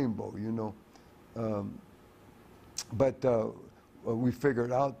like a rainbow, you know. But we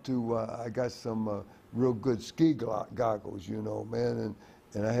figured out I got some real good ski goggles, you know, man,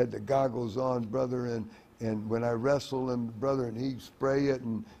 and I had the goggles on, brother, and when I wrestled him, brother, and he'd spray it,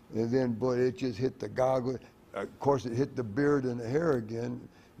 and then, boy, it just hit the goggle. Of course, it hit the beard and the hair again,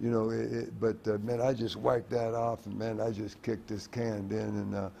 you know, but man, I just wiped that off, and man, I just kicked this can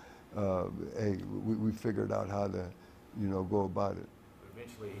in, and hey, we figured out how to, you know, go about it.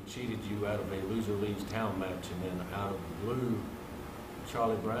 Eventually, he cheated you out of a loser leaves town match, and then out of the blue,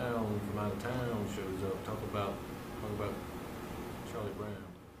 Charlie Brown from out of town shows up. Talk about Charlie Brown.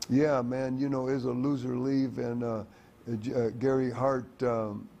 Yeah, man, you know, it's a loser leave, and Gary Hart,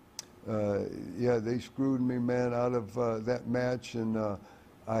 yeah, they screwed me, man, out of that match, and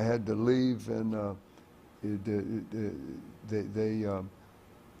I had to leave, and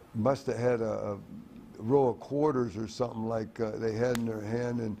must have had a row of quarters or something like they had in their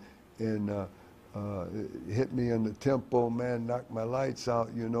hand, and hit me in the temple, man, knocked my lights out,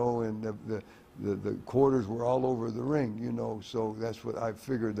 you know, and the quarters were all over the ring, you know, so that's what I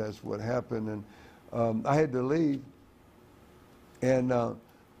figured, that's what happened. And I had to leave, and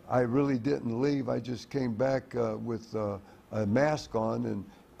I really didn't leave. I just came back with a mask on, and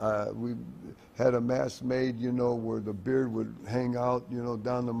we had a mask made, you know, where the beard would hang out, you know,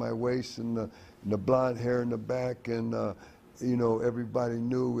 down to my waist, and the blonde hair in the back, and you know, everybody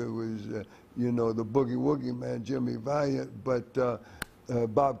knew it was, you know, the Boogie Woogie Man, Jimmy Valiant. But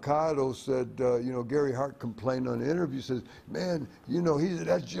Bob Cotto said, you know, Gary Hart complained on the interview, says, man, you know, he said,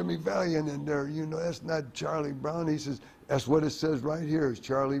 that's Jimmy Valiant in there, you know, that's not Charlie Brown. He says, that's what it says right here, is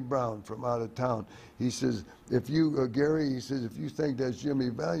Charlie Brown from out of town. He says, if you, Gary, he says, if you think that's Jimmy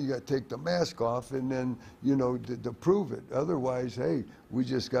Valiant, you got to take the mask off and then, you know, to prove it. Otherwise, hey, we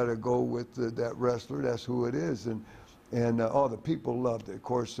just got to go with that wrestler. That's who it is. And all the people loved it. Of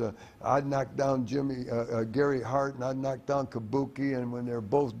course, I'd knock down Gary Hart, and I'd knock down Kabuki, and when they're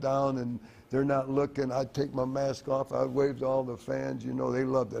both down and they're not looking, I'd take my mask off, I'd wave to all the fans, you know, they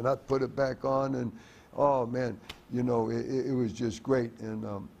loved it. And I'd put it back on, and oh man, you know, it was just great. And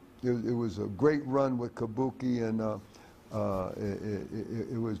it was a great run with Kabuki, and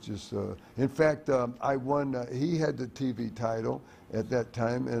it was just, in fact, I won, he had the TV title at that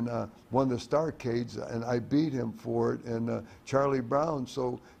time, and won the Starcades, and I beat him for it, and Charlie Brown,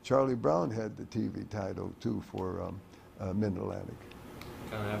 so Charlie Brown had the TV title too for Mid-Atlantic.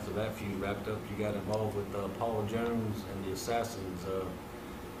 Kind of after that feud wrapped up, you got involved with Paul Jones and the Assassins.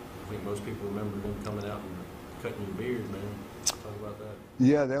 I think most people remember them coming out and cutting your beard, man. Talk about that.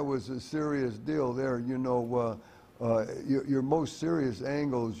 Yeah, that was a serious deal there. You know, your most serious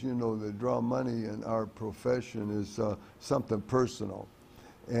angles, you know, that draw money in our profession is something personal.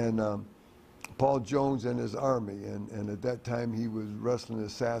 And Paul Jones and his army, and at that time he was wrestling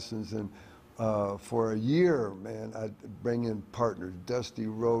Assassins, and for a year, man, I'd bring in partners, Dusty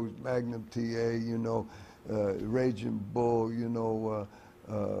Rhodes, Magnum TA, you know, Raging Bull, you know,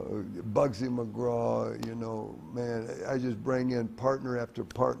 Bugsy McGraw, you know, man, I just bring in partner after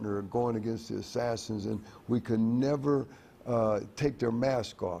partner going against the Assassins, and we could never take their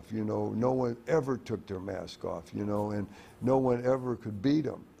mask off, you know. No one ever took their mask off, you know, and no one ever could beat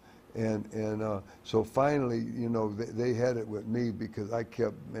them. And so finally, you know, they had it with me because I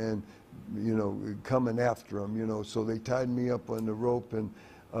kept, man, you know, coming after them, you know. So they tied me up on the rope, and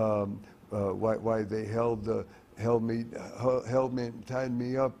why they held me and tied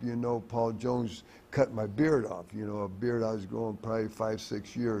me up, you know. Paul Jones cut my beard off, you know, a beard I was growing probably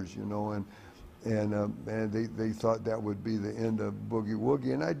 5-6 years, you know, and they thought that would be the end of Boogie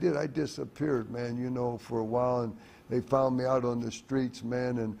Woogie, and I disappeared, man, you know, for a while, and they found me out on the streets,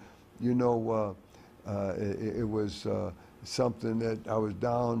 man, and you know, it was something that I was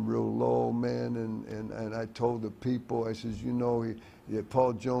down real low, man, and I told the people, I says, you know,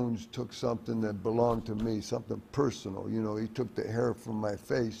 Paul Jones took something that belonged to me, something personal, you know. He took the hair from my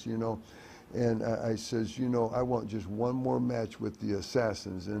face, you know, and I says, you know, I want just one more match with the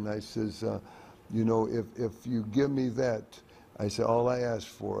Assassins, and I says, you know, if you give me that, I said, all I ask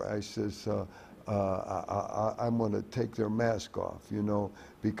for, I says, I'm going to take their mask off, you know,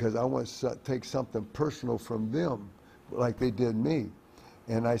 because I want to take something personal from them, like they did me.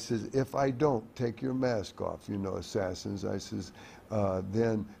 And I says, if I don't take your mask off, you know, Assassins, I says,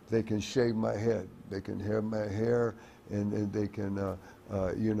 then they can shave my head. They can have my hair, and they can,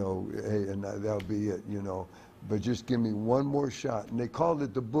 you know, hey, and that'll be it, you know. But just give me one more shot. And they called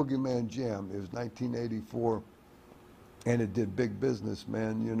it the Boogeyman Jam. It was 1984, and it did big business,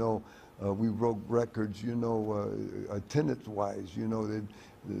 man, you know. We broke records, you know, attendance-wise, you know.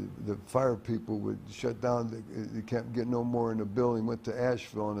 The fire people would shut down. They can't get no more in the building. Went to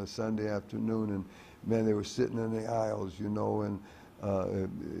Asheville on a Sunday afternoon, and man, they were sitting in the aisles, you know, and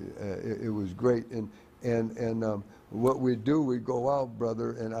it was great. And what we'd do, we'd go out,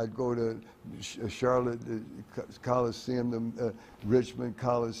 brother, and I'd go to Charlotte Coliseum, the Richmond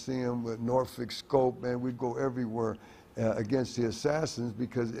Coliseum, Norfolk Scope, man, we'd go everywhere against the Assassins,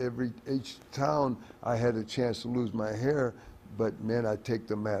 because each town I had a chance to lose my hair, but man, I'd take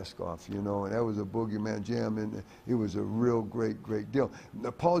the mask off, you know, and that was a Boogeyman Jam, and it was a real great deal.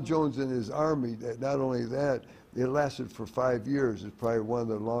 Now, Paul Jones and his army, not only that, it lasted for 5 years. It's probably one of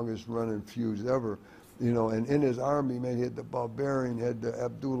the longest running feuds ever, you know, and in his army, man, he had the Barbarian, he had the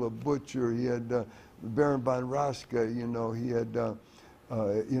Abdullah Butcher, he had Baron von Raschke, you know, he had,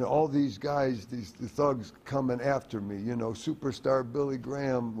 you know, all these guys, the thugs coming after me, you know. Superstar Billy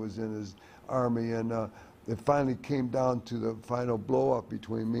Graham was in his army, and it finally came down to the final blow-up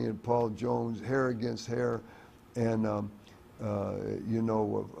between me and Paul Jones, hair against hair. And, you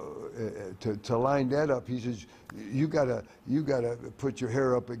know, to line that up, he says, you gotta put your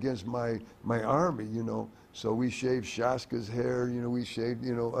hair up against my army, you know. So we shaved Shaska's hair, you know, we shaved,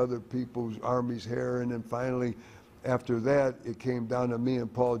 you know, other people's army's hair, and then finally, after that, it came down to me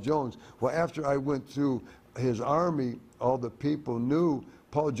and Paul Jones. Well, after I went through his army, all the people knew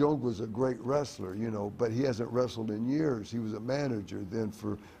Paul Jones was a great wrestler, you know, but he hasn't wrestled in years. He was a manager then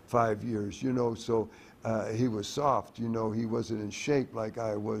for 5 years, you know, so he was soft, you know, he wasn't in shape like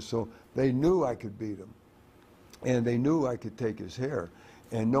I was, so they knew I could beat him. And they knew I could take his hair.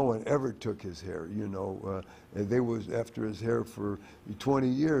 And no one ever took his hair, you know. They was after his hair for 20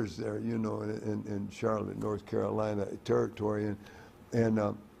 years there, you know, in Charlotte, North Carolina territory.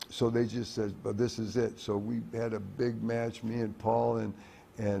 And so they just said, but this is it. So we had a big match, me and Paul,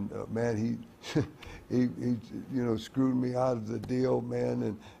 and man, he, he, you know, screwed me out of the deal,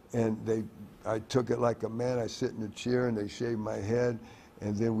 man. And I took it like a man. I sit in a chair and they shaved my head.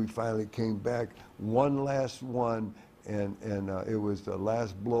 And then we finally came back, one last one. And it was the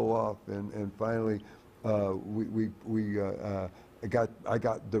last blow off, and finally I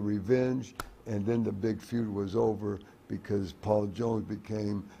got the revenge, and then the big feud was over because Paul Jones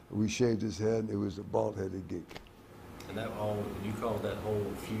we shaved his head, and it was a bald-headed geek. And you called that whole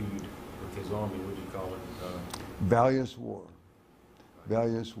feud with his army, what did you call it? Valiant's War.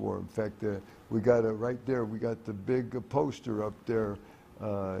 Valiant's War. In fact, we got it right there. We got the big poster up there.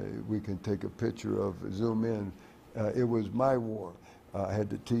 We can take a picture of, zoom in. It was my war. I had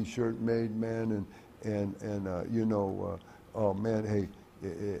the T-shirt made, man, and you know, oh man, hey,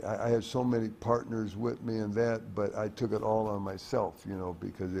 I had so many partners with me in that, but I took it all on myself, you know,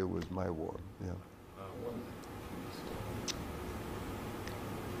 because it was my war. Yeah.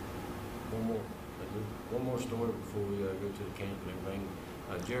 One more story before we go to the camp and everything.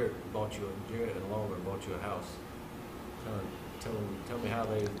 Jarrett and Lawler bought you a house. Tell me how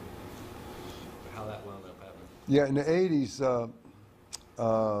that wound up happening. Yeah, in the 80s,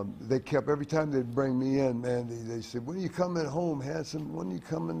 they kept, every time they'd bring me in, man, they said, when are you coming home, handsome? When are you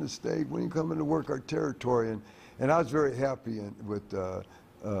coming to stay? When are you coming to work our territory? And I was very happy with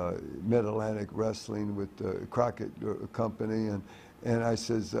Mid-Atlantic Wrestling, with the Crockett Company. And I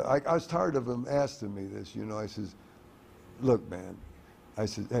says, I was tired of them asking me this, you know. I says, look, man, I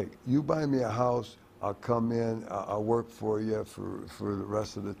said, hey, you buy me a house, I'll come in, I'll work for you for the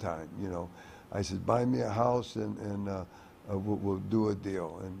rest of the time, you know. I said, buy me a house and we'll do a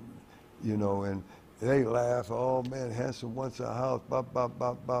deal. And, you know, and they laugh, oh man, Hanson wants a house, bop, bop,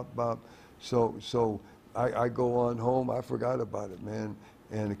 bop, bop, bop. So I go on home, I forgot about it, man.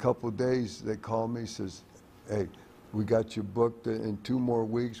 And a couple of days, they call me, says, hey, we got you booked in 2 more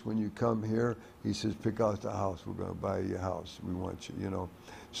weeks when you come here. He says, pick out the house, we're gonna buy you a house, we want you, you know.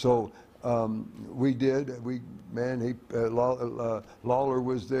 So we did. Lawler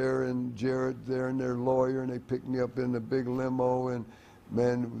was there and Jarrett there and their lawyer, and they picked me up in a big limo, and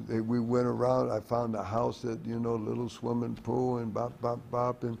man, we went around. I found a house that, you know, little swimming pool and bop, bop,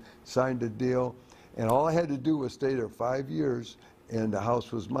 bop, and signed a deal. And all I had to do was stay there 5 years, and the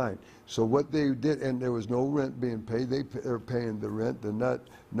house was mine. So what they did, and there was no rent being paid. They were paying the rent, the nut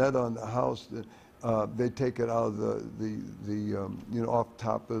on the house. They take it out of the you know, off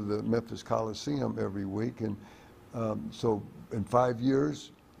top of the Memphis Coliseum every week, and so in 5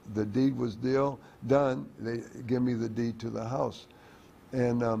 years, the deed was done. They give me the deed to the house,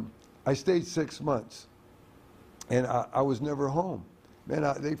 and I stayed 6 months, and I was never home. Man,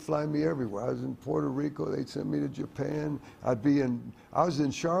 they'd fly me everywhere. I was in Puerto Rico. They'd send me to Japan. I was in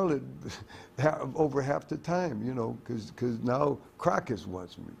Charlotte over half the time, you know, because now Crockett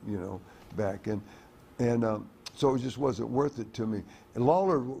wants me, you know, back. And so it just wasn't worth it to me. And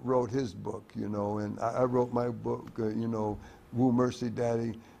Lawler wrote his book, you know, and I wrote my book, you know, Woo Mercy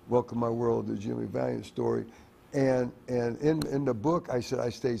Daddy, Welcome My World, the Jimmy Valiant story. And in the book, I said I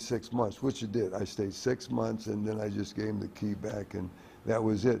stayed 6 months, which it did. I stayed 6 months, and then I just gave him the key back, and that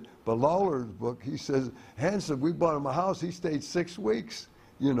was it. But Lawler's book, he says, Hanson, we bought him a house. He stayed 6 weeks,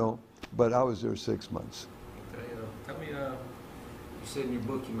 you know, but I was there 6 months. Okay, tell me, you said in your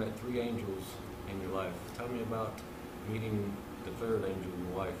book you met 3 angels in your life. Tell me about meeting the 3rd angel,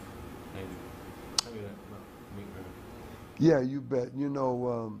 your wife, Angel. Tell me that about meeting her. Yeah, you bet. You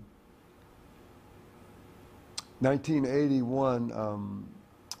know, 1981,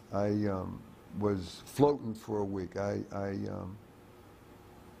 I was floating for a week. I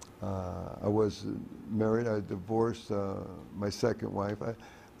was married. I divorced my second wife.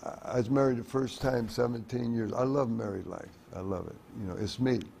 I was married the first time 17 years. I love married life. I love it. You know, it's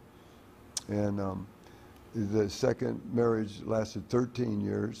me. And The second marriage lasted 13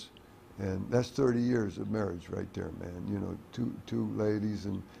 years, and that's 30 years of marriage right there, man. You know, two ladies,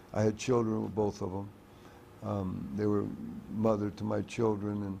 and I had children with both of them. They were mother to my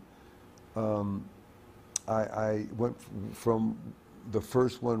children, and I went from the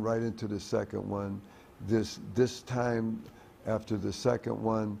first one right into the second one. This time, after the second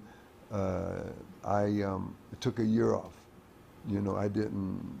one, I took a year off. You know, I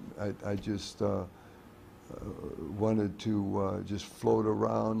didn't. I just wanted to just float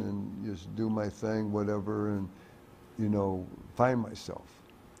around and just do my thing, whatever, and you know, find myself.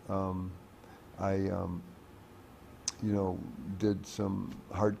 I you know, did some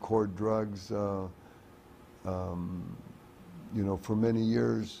hardcore drugs. You know, for many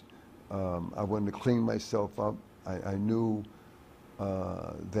years, I wanted to clean myself up. I knew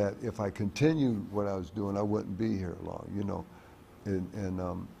that if I continued what I was doing, I wouldn't be here long, you know.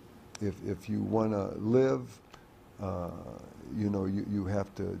 And if you want to live, you know, you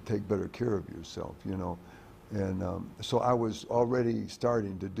have to take better care of yourself, you know. And so I was already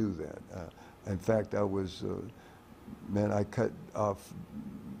starting to do that. In fact, I was, man, I cut off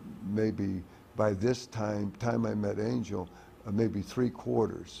maybe by this time I met Angel, maybe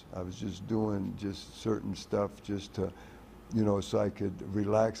 3/4. I was just doing just certain stuff just to, you know, so I could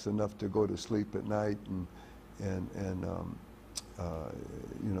relax enough to go to sleep at night, and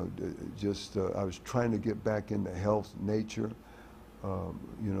you know, just I was trying to get back into health, nature,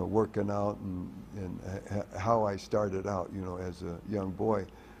 you know, working out, and how I started out, you know, as a young boy,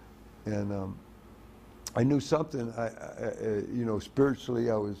 and I knew something. You know, spiritually,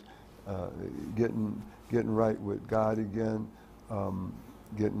 I was getting right with God again,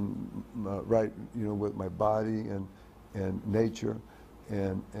 getting right, you know, with my body and nature,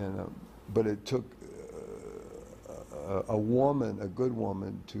 but it took a woman, a good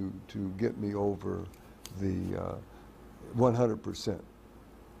woman, to get me over the 100%.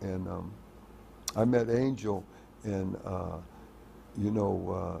 And I met Angel, and you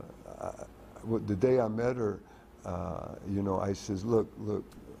know, the day I met her, you know, I says, look,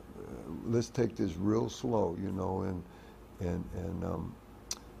 let's take this real slow, you know, and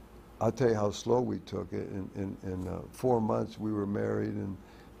I'll tell you how slow we took it. In 4 months we were married, and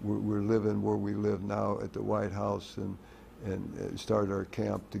we're living where we live now at the White House, and started our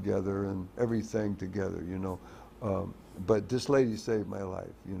camp together and everything together, you know. But this lady saved my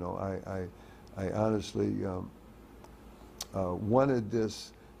life, you know. I honestly wanted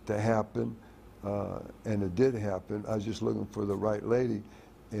this to happen, and it did happen. I was just looking for the right lady,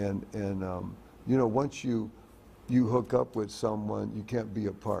 and you know, once you hook up with someone, you can't be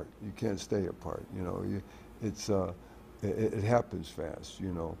apart. You can't stay apart. You know, it happens fast.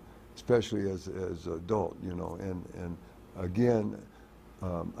 You know, especially as an adult. You know, and again,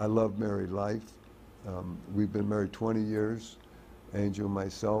 I love married life. We've been married 20 years, Angel and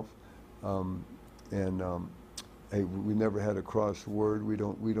myself, and hey, we never had a cross word. We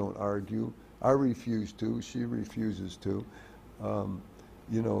don't argue. I refuse to. She refuses to.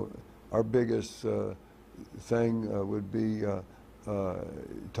 You know, our biggest thing would be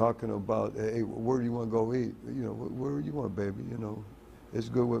talking about, hey, where do you want to go eat? You know, where do you want, baby? You know, it's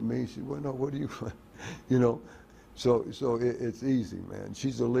good with me. She, well, no, what do you want? You know, so it's easy, man.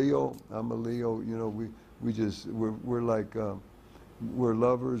 She's a Leo. I'm a Leo. You know, we're like we're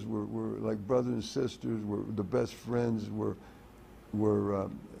lovers. We're like brothers and sisters. We're the best friends. We're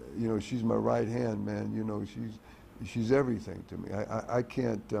you know, she's my right hand, man. You know, she's everything to me. I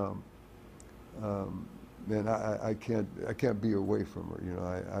can't. Man, I can't be away from her. You know,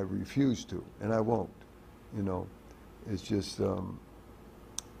 I refuse to, and I won't. You know, it's just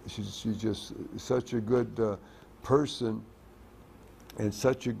she's just such a good person, and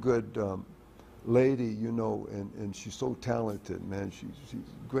such a good lady. You know, and she's so talented, man. She's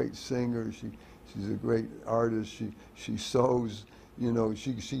a great singer. She's a great artist. She sews. You know,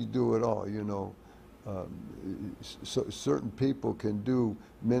 she do it all. You know, so certain people can do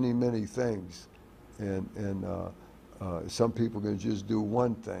many things. And some people can just do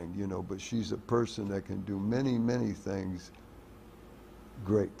one thing, you know, but she's a person that can do many things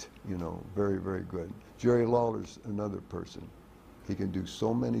great, you know, very good. Jerry Lawler's another person. He can do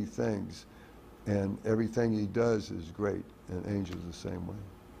so many things, and everything he does is great, and Angel's the same way.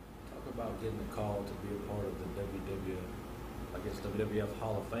 Talk about getting the call to be a part of the WWF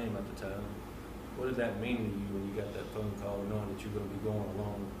Hall of Fame at the time. What did that mean to you when you got that phone call, knowing that you're going to be going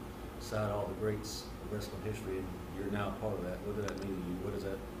alongside all the greats of wrestling history, and you're now a part of that? What did that mean to you? What's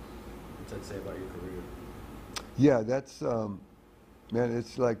that say about your career? Yeah, that's man.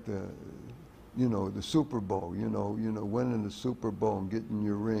 It's like the Super Bowl. You know, winning the Super Bowl and getting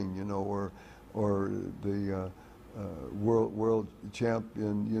your ring. You know, or the world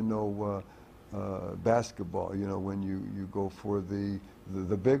champion, you know, basketball, you know, when you go for the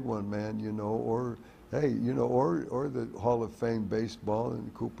big one, man, you know, or hey, you know, or the Hall of Fame baseball in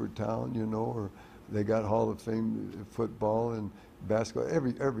Coopertown, you know, or they got Hall of Fame football and basketball,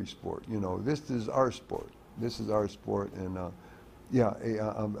 every sport, you know. This is our sport. This is our sport, and yeah,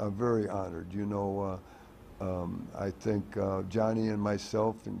 I'm very honored, you know. I think Johnny and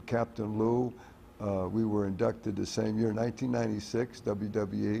myself and Captain Lou, we were inducted the same year, 1996,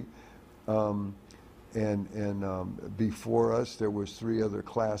 WWE. And before us, there was 3 other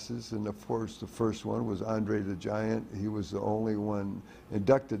classes, and of course, the first one was Andre the Giant. He was the only one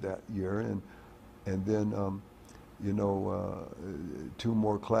inducted that year, and then, you know, 2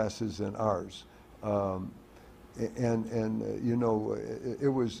 more classes than ours. You know, it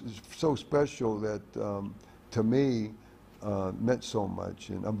was so special that to me meant so much,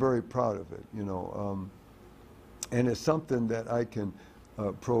 and I'm very proud of it, you know. And it's something that I can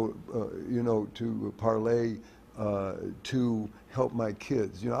you know, to parlay to help my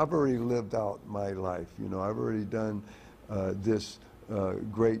kids. You know, I've already lived out my life. You know, I've already done this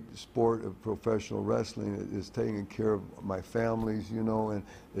great sport of professional wrestling. It's taken care of my families, you know, and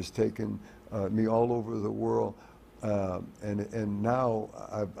it's taken me all over the world. And now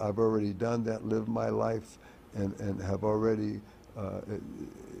I've already done that, lived my life, and have already.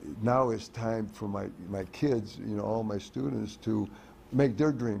 Now it's time for my kids, you know, all my students to make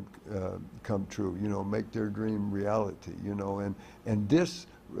their dream come true, you know, make their dream reality, you know, and this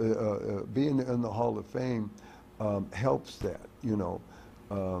being in the Hall of Fame helps that, you know,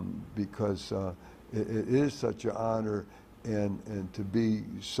 because it is such an honor and to be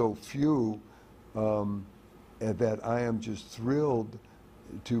so few, and that I am just thrilled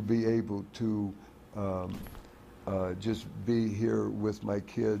to be able to just be here with my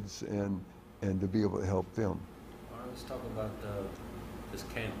kids and to be able to help them. All right, let's talk about this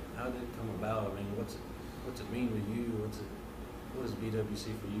camp. How did it come about? I mean, what's it mean to you? What is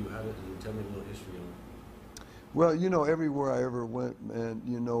BWC for you? How did it, tell me a little history on it? Well, you know, everywhere I ever went, man,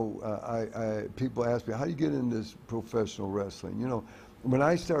 you know, people ask me, how do you get into this professional wrestling? You know, when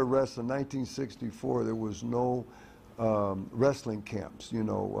I started wrestling in 1964, there was no wrestling camps, you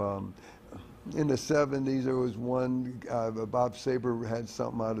know. In the 70s, there was one, Bob Saber had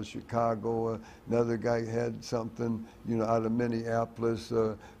something out of Chicago, another guy had something, you know, out of Minneapolis,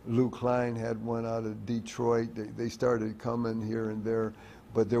 Lou Klein had one out of Detroit. They started coming here and there,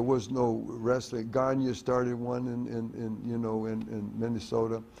 but there was no wrestling. Gagne started one in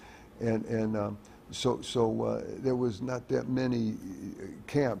Minnesota, and so there was not that many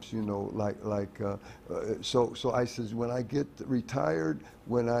camps, you know, so I says, when I get retired,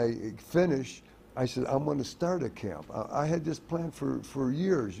 when I finish, I said, I'm going to start a camp. I had this plan for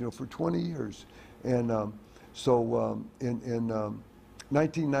years, you know, for 20 years. And so in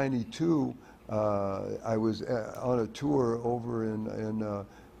 1992, I was on a tour over in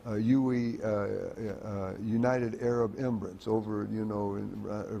United Arab Emirates, over, you know,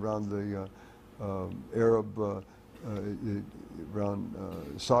 around the Arab, around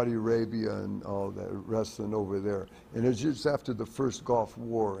Saudi Arabia and all that, wrestling over there. And it was just after the first Gulf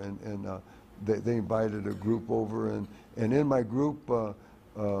War, and they invited a group over, and in my group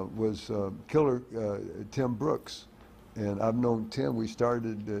was Killer Tim Brooks. And I've known Tim, we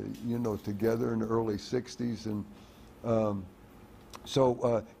started, you know, together in the early 60s, and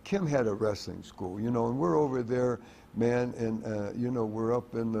so Kim had a wrestling school, you know, and we're over there, man, and you know, we're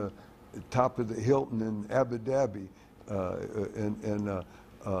up in the top of the Hilton in Abu Dhabi,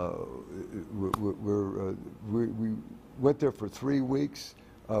 we went there for 3 weeks.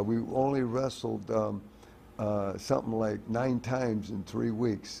 We only wrestled something like 9 times in 3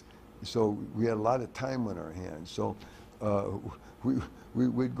 weeks, so we had a lot of time on our hands. So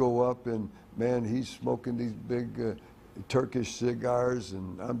we'd go up, and man, he's smoking these big Turkish cigars,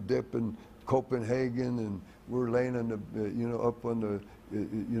 and I'm dipping Copenhagen, and we're laying on the, you know, up on the,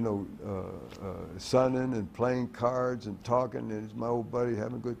 you know, sunning and playing cards and talking, and it's my old buddy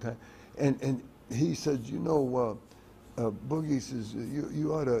having a good time. And he said, you know, Boogie says,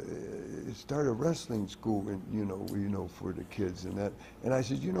 you ought to start a wrestling school, and you know, for the kids and that. And I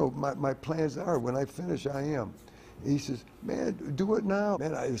said, you know, my plans are, when I finish, I am. He says, man, do it now.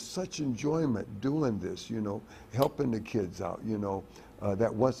 Man, it's such enjoyment doing this, you know, helping the kids out, you know,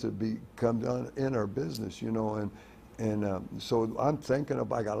 that wants to come down in our business, you know, and so I'm thinking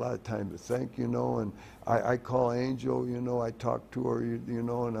about, I got a lot of time to think, you know, and I call Angel, you know, I talk to her, you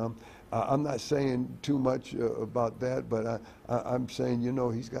know, and I'm not saying too much about that, but I'm saying, you know,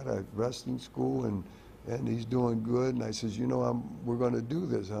 he's got a wrestling school, and and he's doing good. And I says, you know, we're going to do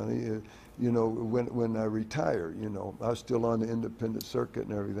this, honey. You know, when I retire, you know, I was still on the independent circuit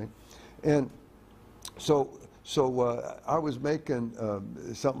and everything, and so I was making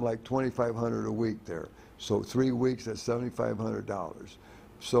something like $2,500 a week there. So 3 weeks, that's $7,500.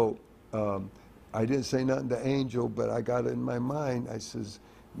 So I didn't say nothing to Angel, but I got it in my mind. I says,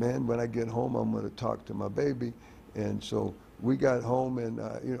 man, when I get home, I'm going to talk to my baby. And so we got home, and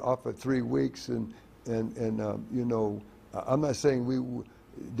you know, off of 3 weeks, and you know, I'm not saying we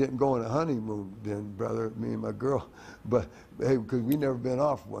didn't go on a honeymoon then, brother, me and my girl, but hey, because we never been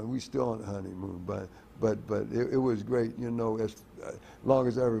off one, we still on a honeymoon, but it was great, you know, as long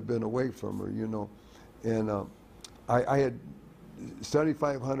as I ever been away from her, you know, and I had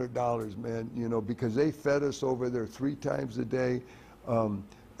 $7,500, man, you know, because they fed us over there 3 times a day.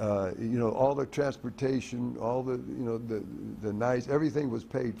 You know, all the transportation, all the, you know, the nights, everything was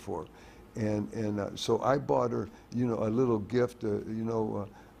paid for. And so I bought her, you know, a little gift, you know,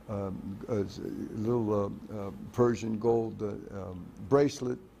 a little Persian gold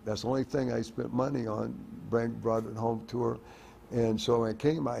bracelet. That's the only thing I spent money on. Brought it home to her. And so when I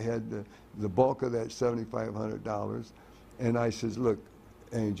came, I had the bulk of that $7,500. And I says, look,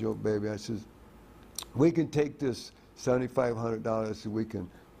 Angel, baby, I says, we can take this $7,500, so we can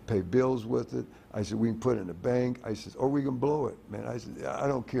pay bills with it. I said, we can put it in the bank. I said, or we can blow it, man. I said, I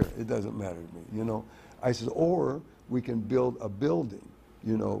don't care. It doesn't matter to me, you know. I said, or we can build a building,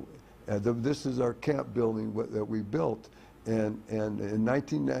 you know. This is our camp building that we built. And in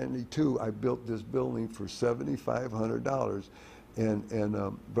 1992, I built this building for $7,500.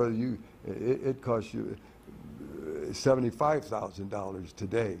 And brother, it cost you $75,000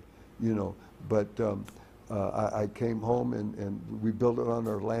 today, you know. But I came home, and we built it on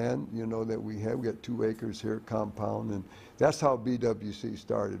our land, you know, that we had. We got 2 acres here, compound, and that's how BWC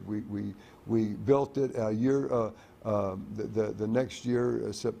started. We built it a year, the next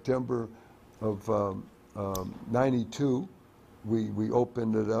year, September of '92. We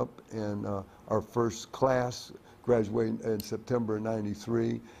opened it up, and our first class graduated in September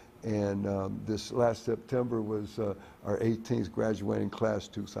 '93, and this last September was our 18th graduating class,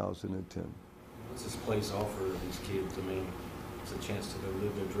 2010. What's this place offer these kids? I mean, it's a chance to go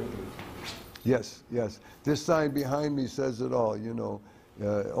live their dreams. Yes, yes. This sign behind me says it all, you know.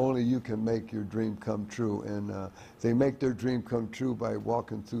 Only you can make your dream come true. And they make their dream come true by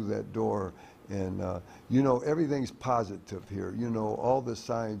walking through that door. And, you know, everything's positive here. You know, all the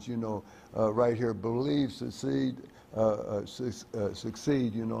signs, you know, right here, believe, succeed,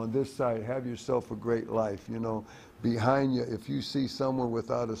 succeed, you know. On this side, have yourself a great life, you know. Behind you, if you see someone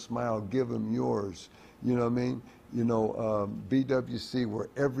without a smile, give them yours. You know what I mean? You know, BWC, where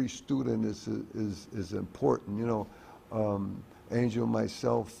every student is important. You know, Angel,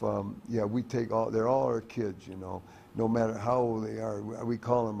 myself, yeah, we take all. They're all our kids. You know, no matter how old they are, we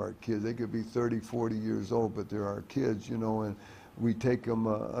call them our kids. They could be 30, 40 years old, but they're our kids. You know, and we take them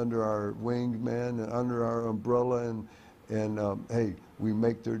under our wing, man, and under our umbrella, and hey, we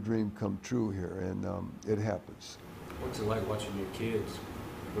make their dream come true here, and it happens. What's it like watching your kids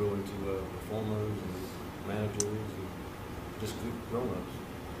grow into performers and managers and just good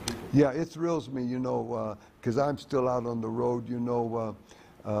grown-ups? Yeah, it thrills me, you know, because I'm still out on the road, you know.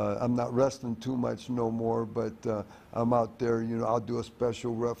 I'm not wrestling too much no more, but I'm out there, you know, I'll do a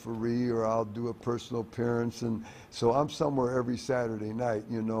special referee or I'll do a personal appearance. And so I'm somewhere every Saturday night,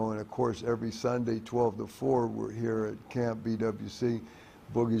 you know, and of course every Sunday, 12 to 4, we're here at Camp BWC,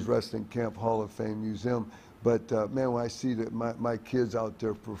 Boogie's Wrestling Camp Hall of Fame Museum. But man, when I see that my kids out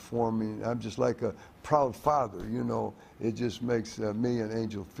there performing, I'm just like a proud father, you know. It just makes me and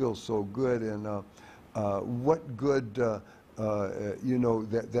Angel feel so good. And what good, you know,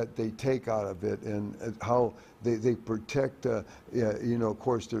 that they take out of it, and how they protect, you know, of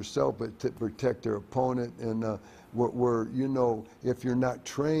course, their self, but to protect their opponent. And where, you know, if you're not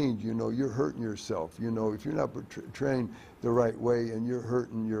trained, you know, you're hurting yourself. You know, if you're not trained the right way and you're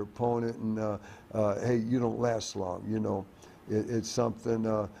hurting your opponent, and hey, you don't last long. You know, it's something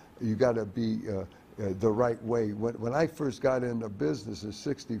you got to be the right way. When I first got into business in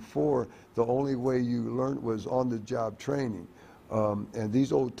 '64, the only way you learned was on-the-job training. And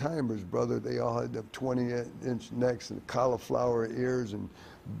these old timers, brother, they all had the 20-inch necks and cauliflower ears and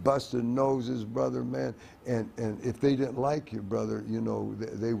busted noses, brother, man. And if they didn't like you, brother, you know,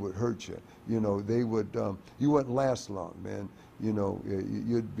 they would hurt you. You know, they would, you wouldn't last long, man. You know,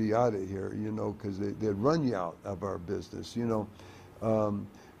 you'd be out of here, you know, because they'd run you out of our business, you know.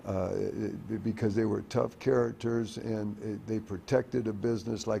 Because they were tough characters, and they protected the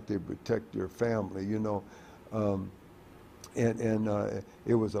business like they protect your family, you know. And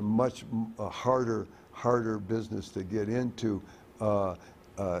it was a much harder harder business to get into.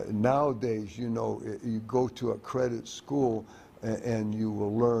 Nowadays, you know, you go to a credit school and you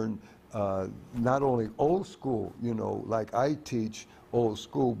will learn not only old school, you know, like I teach old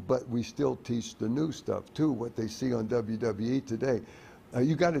school, but we still teach the new stuff too, what they see on WWE today.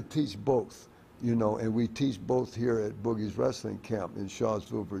 You got to teach both, you know, and we teach both here at Boogie's Wrestling Camp in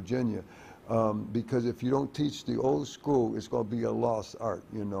Shawsville, Virginia. Because if you don't teach the old school, it's going to be a lost art,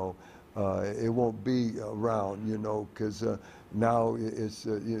 you know. It won't be around, you know, because now it's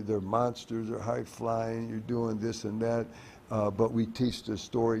they're monsters, they're high flying, you're doing this and that. But we teach the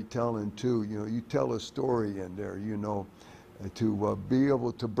storytelling too. You know, you tell a story in there, you know, to be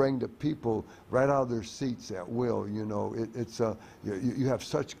able to bring the people right out of their seats at will. You know, you have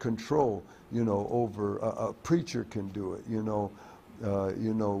such control, you know, over a preacher can do it. You know,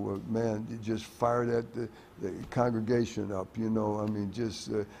 man, you just fire the congregation up. You know, I mean, just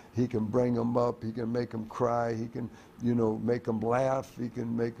he can bring them up, he can make them cry, he can, you know, make them laugh, he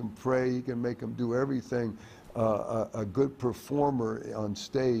can make them pray, he can make them do everything. A good performer on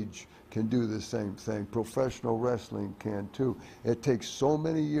stage can do the same thing. Professional wrestling can too. It takes so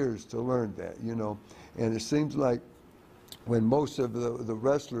many years to learn that, you know, and it seems like when most of the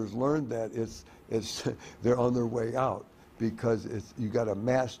wrestlers learn that, it's they're on their way out, because you got to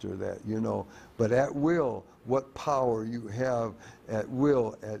master that, you know. But at will, what power you have at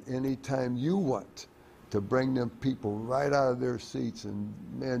will at any time you want to bring them people right out of their seats and,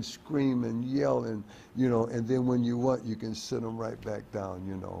 man, scream and yell, and, you know, and then when you want, you can sit them right back down,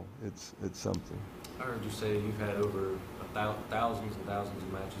 you know. It's something. I heard you say you've had over thousands and thousands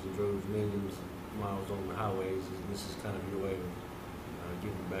of matches and drove millions of miles on the highways, and this is kind of your way of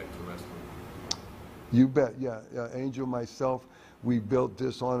giving back to wrestling. You bet, yeah. Angel, myself, we built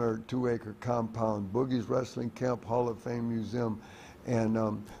this on our 2-acre compound, Boogie's Wrestling Camp, Hall of Fame Museum, and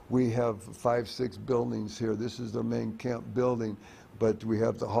we have 5-6 buildings here. This is the main camp building, but we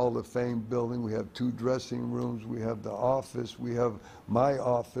have the Hall of Fame building, we have 2 dressing rooms, we have the office, we have my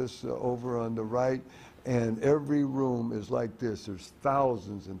office over on the right, and every room is like this. There's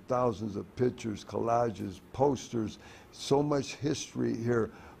thousands and thousands of pictures, collages, posters, so much history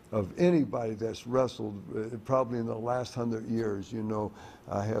here of anybody that's wrestled probably in the last 100 years. You know,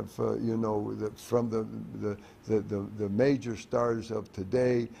 I have, you know, from the major stars of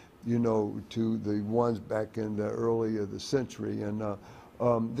today, you know, to the ones back in the early of the century. And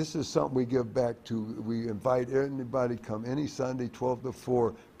this is something we give back to. We invite anybody, come any Sunday, 12 to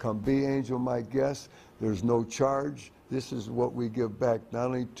 4, come be Angel my guest. There's no charge. This is what we give back, not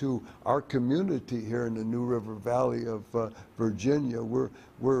only to our community here in the New River Valley of Virginia. We're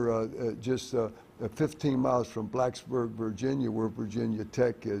just 15 miles from Blacksburg, Virginia, where Virginia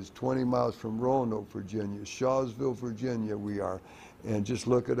Tech is, 20 miles from Roanoke, Virginia, Shawsville, Virginia we are. And just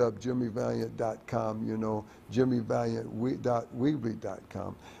look it up, JimmyValiant.com, you know,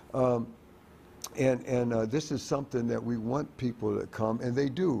 JimmyValiant.weebly.com. And this is something that we want people to come, and they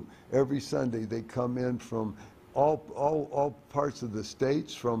do. Every Sunday they come in from all parts of the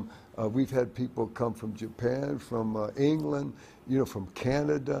states. From we've had people come from Japan, from England, you know, from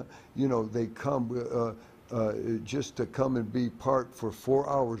Canada. You know, they come just to come and be part for 4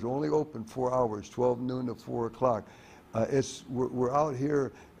 hours. Only open 4 hours, 12 noon to 4 o'clock. We're out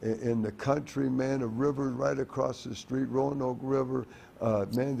here in the country, man. A river right across the street, Roanoke River.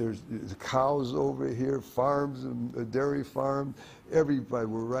 Man, there's cows over here, farms, a dairy farm. Everybody,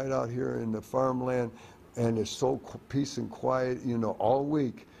 we're right out here in the farmland. And it's so peace and quiet, you know, all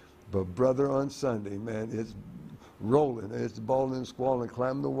week. But brother, on Sunday, man, it's rolling. It's balling and squalling,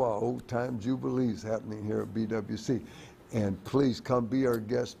 climb the wall. Old time jubilees happening here at BWC. And please come be our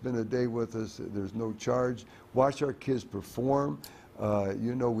guest, spend a day with us. There's no charge. Watch our kids perform.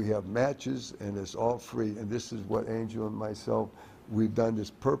 You know, we have matches, and it's all free. And this is what Angel and myself, we've done this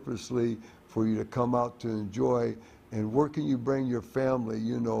purposely for you to come out to enjoy. And where can you bring your family,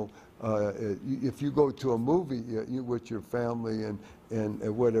 you know? If you go to a movie with your family and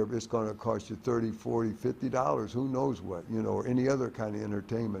whatever, it's going to cost you $30, $40, $50, who knows what, you know, or any other kind of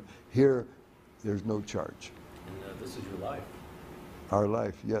entertainment. Here, there's no charge. And this is your life. Our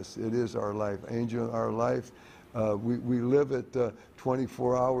life, yes, it is our life. Angel, our life. We live it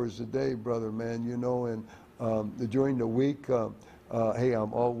 24 hours a day, brother, man, you know, and during the week, hey,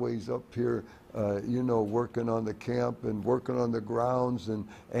 I'm always up here, you know, working on the camp and working on the grounds, and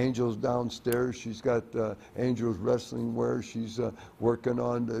Angel's downstairs. She's got Angel's wrestling wear. She's working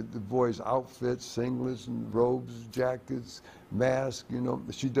on the boys' outfits, singlets and robes, jackets, masks, you know.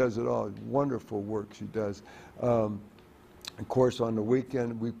 She does it all. Wonderful work she does. Of course, on the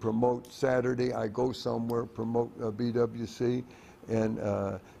weekend, we promote Saturday. I go somewhere, promote BWC.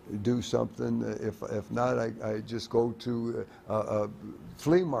 and do something. If not, I just go to a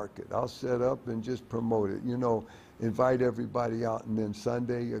flea market. I'll set up and just promote it. You know, invite everybody out, and then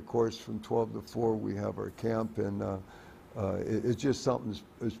Sunday, of course, from 12 to 4, we have our camp, and it's just something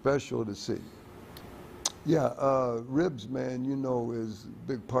special to see. Yeah, ribs, man, you know, is a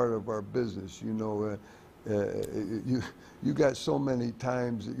big part of our business. You know, you got so many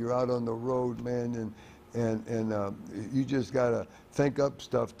times that you're out on the road, man, and you just gotta think up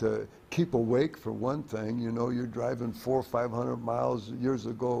stuff to keep awake, for one thing. You know, you're driving 400 or 500 miles years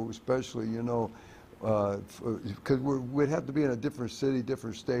ago, especially. You know, because we'd have to be in a different city,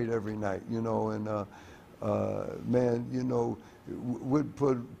 different state every night. You know, and man, you know, we'd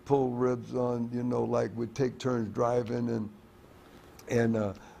pull ribs on. You know, like we'd take turns driving, and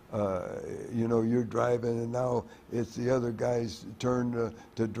you know, you're driving, and now it's the other guy's turn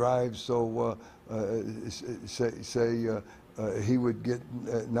to drive. So say he would get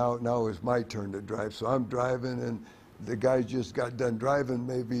now it's my turn to drive. So I'm driving, and the guy just got done driving,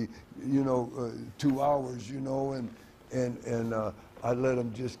 maybe, you know, 2 hours, you know, and I let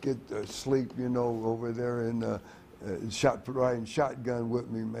him just get sleep, you know, over there, and riding shotgun with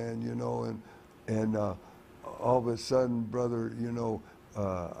me, man, you know, and all of a sudden, brother, you know,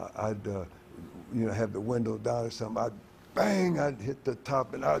 I'd you know, have the window down or something. I'd hit the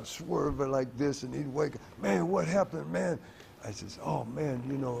top, and I'd swerve it like this, and he'd wake up. Man, what happened, man? I says, oh man,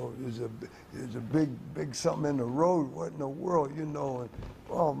 you know, there's a big something in the road. What in the world, you know? And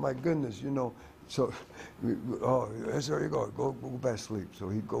oh my goodness, you know. So, oh, there you go. Go back to sleep. So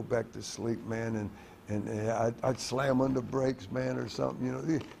he'd go back to sleep, man, and I'd slam on the brakes, man, or something, you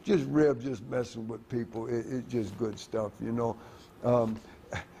know. Just just messing with people. It's just good stuff, you know.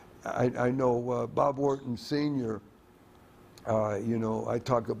 I know Bob Orton Sr., you know, I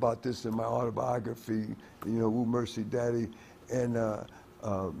talk about this in my autobiography, you know, Woo Mercy Daddy, and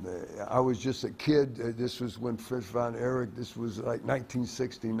I was just a kid. This was when Fritz von Erich, this was like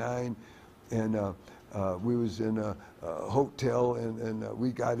 1969, and we was in a hotel, and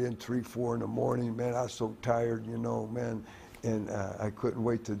we got in 3, 4 in the morning. Man, I was so tired, you know, man, and I couldn't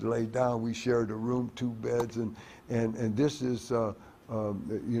wait to lay down. We shared a room, 2 beds, and this is,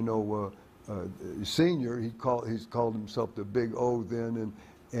 you know, Senior. He's called himself the Big O then,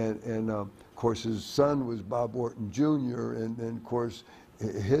 and of course his son was Bob Orton Jr., and then of course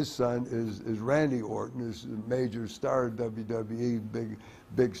his son is Randy Orton, is a major star of WWE,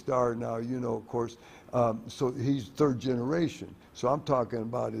 big star now, you know, of course. So he's 3rd generation. So I'm talking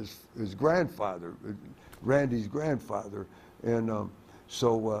about his grandfather, Randy's grandfather, and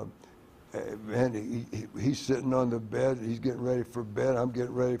so. Man, he's sitting on the bed. He's getting ready for bed. I'm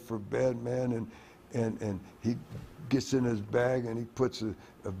getting ready for bed, man. And he gets in his bag, and he puts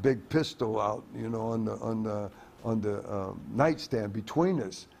a big pistol out, you know, on the nightstand between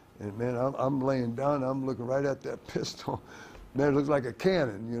us. And man, I'm laying down. I'm looking right at that pistol. Man, it looks like a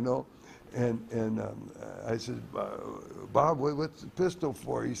cannon, you know. And I said, Bob, what's the pistol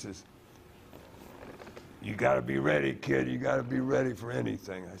for? He says, you got to be ready, kid. You got to be ready for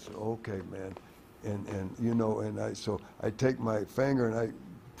anything. I said, okay, man. And you know, and so I take my finger and I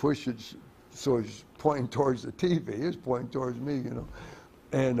push it so it's pointing towards the TV. It's pointing towards me, you know.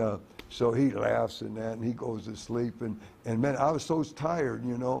 And so he laughs and that, and he goes to sleep. And man, I was so tired,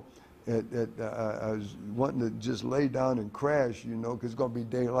 you know, I was wanting to just lay down and crash, you know, because it's going to be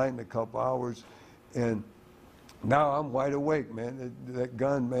daylight in a couple hours. And now I'm wide awake, man. That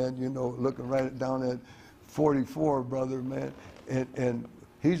gun, man, you know, looking right down at 44, brother, man, and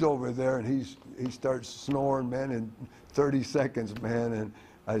he's over there, and he starts snoring, man, in 30 seconds, man, and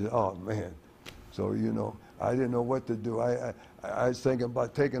I said, oh man. So, you know, I didn't know what to do. I was thinking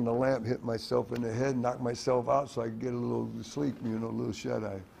about taking the lamp, hit myself in the head, knock myself out so I could get a little sleep, you know, a little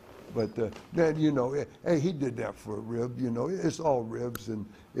shut-eye. But then, you know, hey, he did that for a rib, you know. It's all ribs, and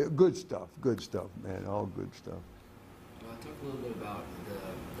good stuff, man, all good stuff. Well, talk a little bit about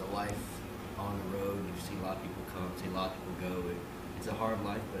the life on the road. You see a lot of people come, see a lot of people go. It's a hard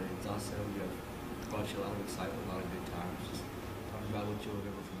life, but it's also, you have brought you a lot of excitement, a lot of good times. Just talk about what you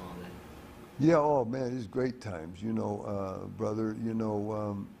remember from all that. Yeah, oh man, it's great times, you know, brother. You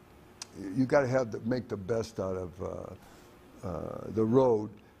know, you got to make the best out of the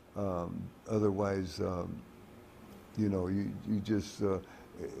road. Otherwise, you know, you just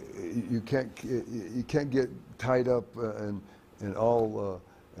you can't get tied up in all.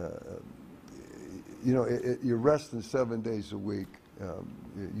 You know, you're resting 7 days a week.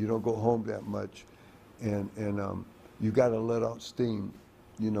 You don't go home that much, and you got to let out steam,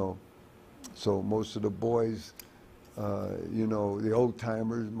 you know. So most of the boys, you know, the old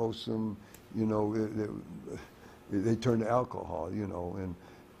timers, most of them, you know, they turned to alcohol, you know,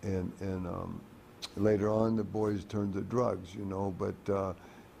 and later on the boys turned to drugs, you know. But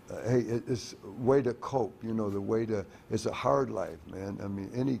hey, it's a way to cope, you know. The way to, it's a hard life, man. I mean,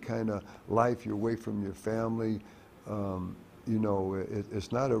 any kind of life you're away from your family, you know,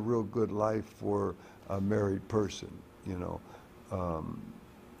 it's not a real good life for a married person, you know,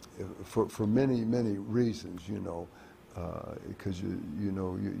 for many reasons, you know, because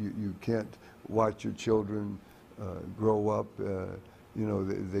you can't watch your children grow up. You know,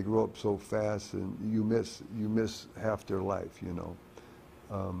 they grow up so fast, and you miss half their life, you know.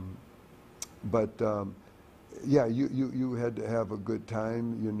 Yeah, you had to have a good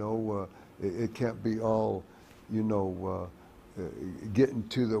time, you know. It can't be all, you know, getting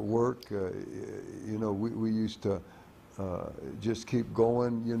to the work. You know, we used to just keep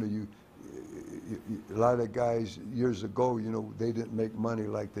going. You know, a lot of guys years ago, you know, they didn't make money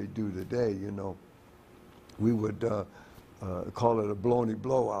like they do today. You know, we would call it a bologna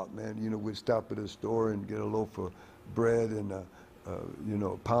blowout, man. You know, we'd stop at a store and get a loaf of bread and you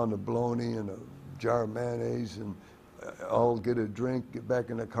know, a pound of bologna and a jar of mayonnaise, and all get a drink, get back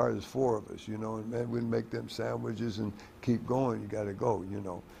in the car. There's 4 of us, you know, and man, we'd make them sandwiches and keep going. You got to go, you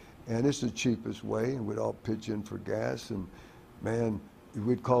know. And it's the cheapest way, and we'd all pitch in for gas, and man,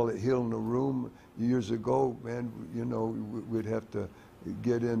 we'd call it healing the room. Years ago, man, you know, we'd have to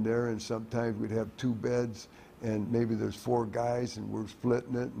get in there, and sometimes we'd have 2 beds, and maybe there's 4 guys, and we're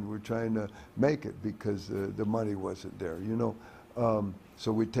splitting it, and we're trying to make it because the money wasn't there, you know.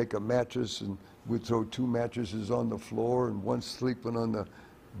 So we'd take a mattress, and we'd throw 2 mattresses on the floor, and one sleeping on the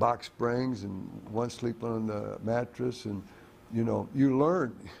box springs, and one sleeping on the mattress, and you know, you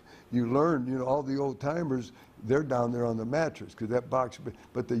learn, you know, all the old timers, they're down there on the mattress because that box.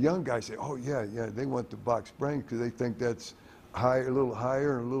 But the young guys say, oh yeah, they want the box spring because they think that's high, a little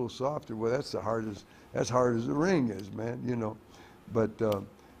higher and a little softer. Well, that's hard as the ring is, man, you know. But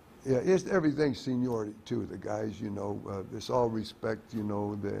yeah, it's everything seniority too. The guys, you know, it's all respect, you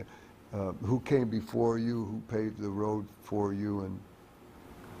know, the who came before you, who paved the road for you, and.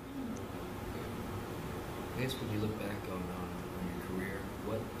 I guess when you look back on your career,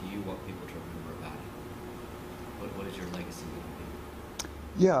 what do you want people to remember about it? What is your legacy going to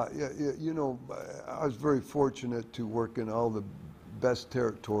be? Yeah, you know, I was very fortunate to work in all the best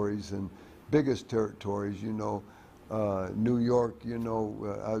territories and biggest territories, you know. New York, you know,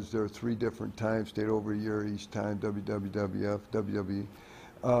 I was there 3 different times, stayed over a year each time, WWF, WWE.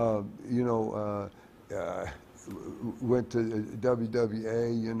 You know, went to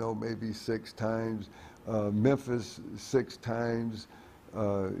WWA, you know, maybe 6 times. Memphis 6 times.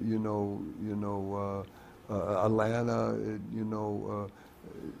 You know, Atlanta, you know,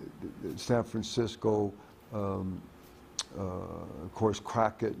 San Francisco. Of course,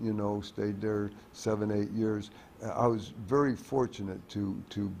 Crockett, you know, stayed there 7, 8 years. I was very fortunate to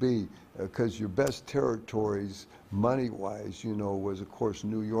be, because your best territories, money-wise, you know, was, of course,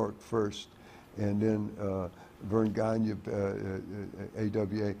 New York first, and then Vern Gagne,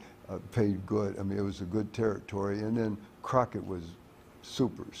 AWA, paid good. I mean, it was a good territory, and then Crockett was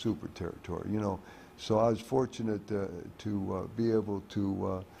super territory, you know. So I was fortunate to be able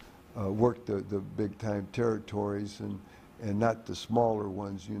to work the big-time territories and not the smaller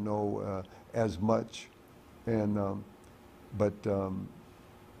ones, you know, as much. And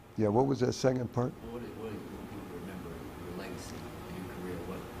yeah, what was that second part? What do people remember your legacy, your career?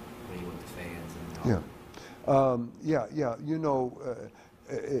 What do you want the fans and all? Yeah, you know,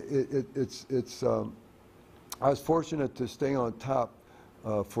 it's I was fortunate to stay on top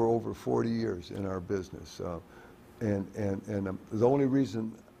for over 40 years in our business, and the only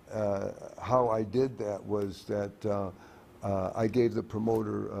reason how I did that was that I gave the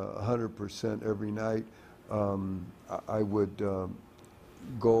promoter 100% every night. I would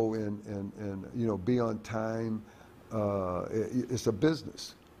go and you know, be on time. It's a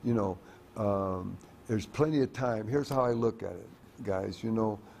business, you know. There's plenty of time. Here's how I look at it, guys. You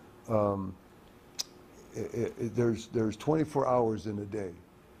know, there's 24 hours in a day.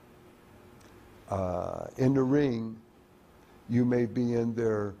 In the ring, you may be in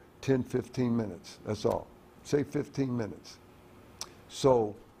there 10, 15 minutes. That's all. Say 15 minutes.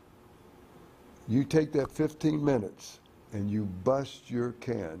 So you take that 15 minutes and you bust your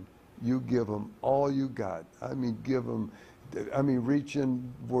can. You give them all you got. I mean, give them. I mean, reach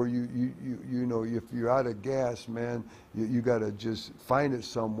in where you know, if you're out of gas, man, you got to just find it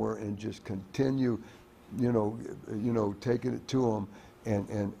somewhere and just continue, you know, taking it to them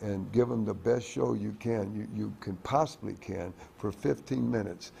and give them the best show you can possibly can for 15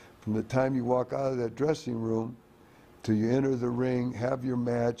 minutes. From the time you walk out of that dressing room till you enter the ring, have your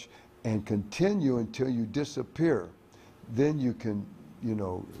match, and continue until you disappear. Then you can, you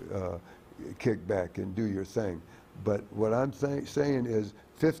know, kick back and do your thing. But what I'm saying is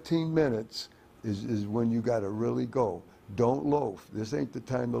 15 minutes is when you got to really go. Don't loaf. This ain't the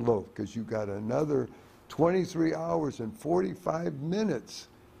time to loaf, because you got another 23 hours and 45 minutes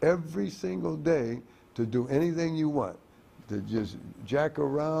every single day to do anything you want. To just jack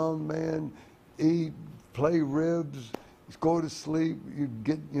around, man, eat, play ribs, go to sleep. You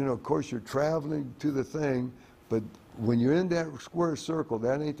get, you know, of course you're traveling to the thing, but when you're in that square circle,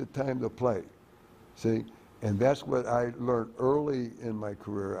 that ain't the time to play. See? And that's what I learned early in my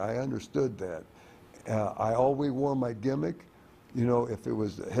career. I understood that. I always wore my gimmick. You know, if it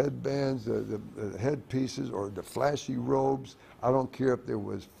was the headbands, the headpieces, or the flashy robes, I don't care if there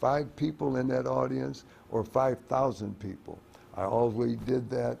was 5 people in that audience or 5,000 people. I always did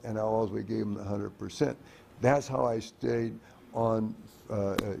that, and I always gave them 100%. That's how I stayed on,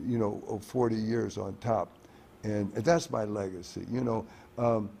 you know, 40 years on top. And that's my legacy. You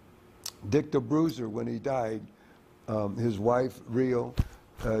know, Dick the Bruiser, when he died, his wife, Rio,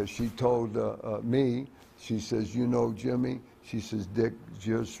 she told me, she says, you know, Jimmy, she says, Dick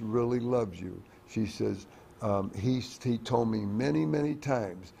just really loves you. She says, he told me many, many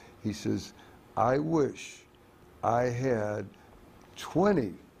times, he says, I wish I had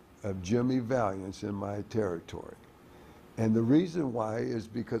 20 of Jimmy Valiants in my territory. And the reason why is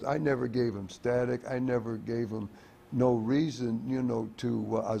because I never gave him static. I never gave him no reason, you know,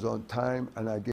 to, I was on time, and I gave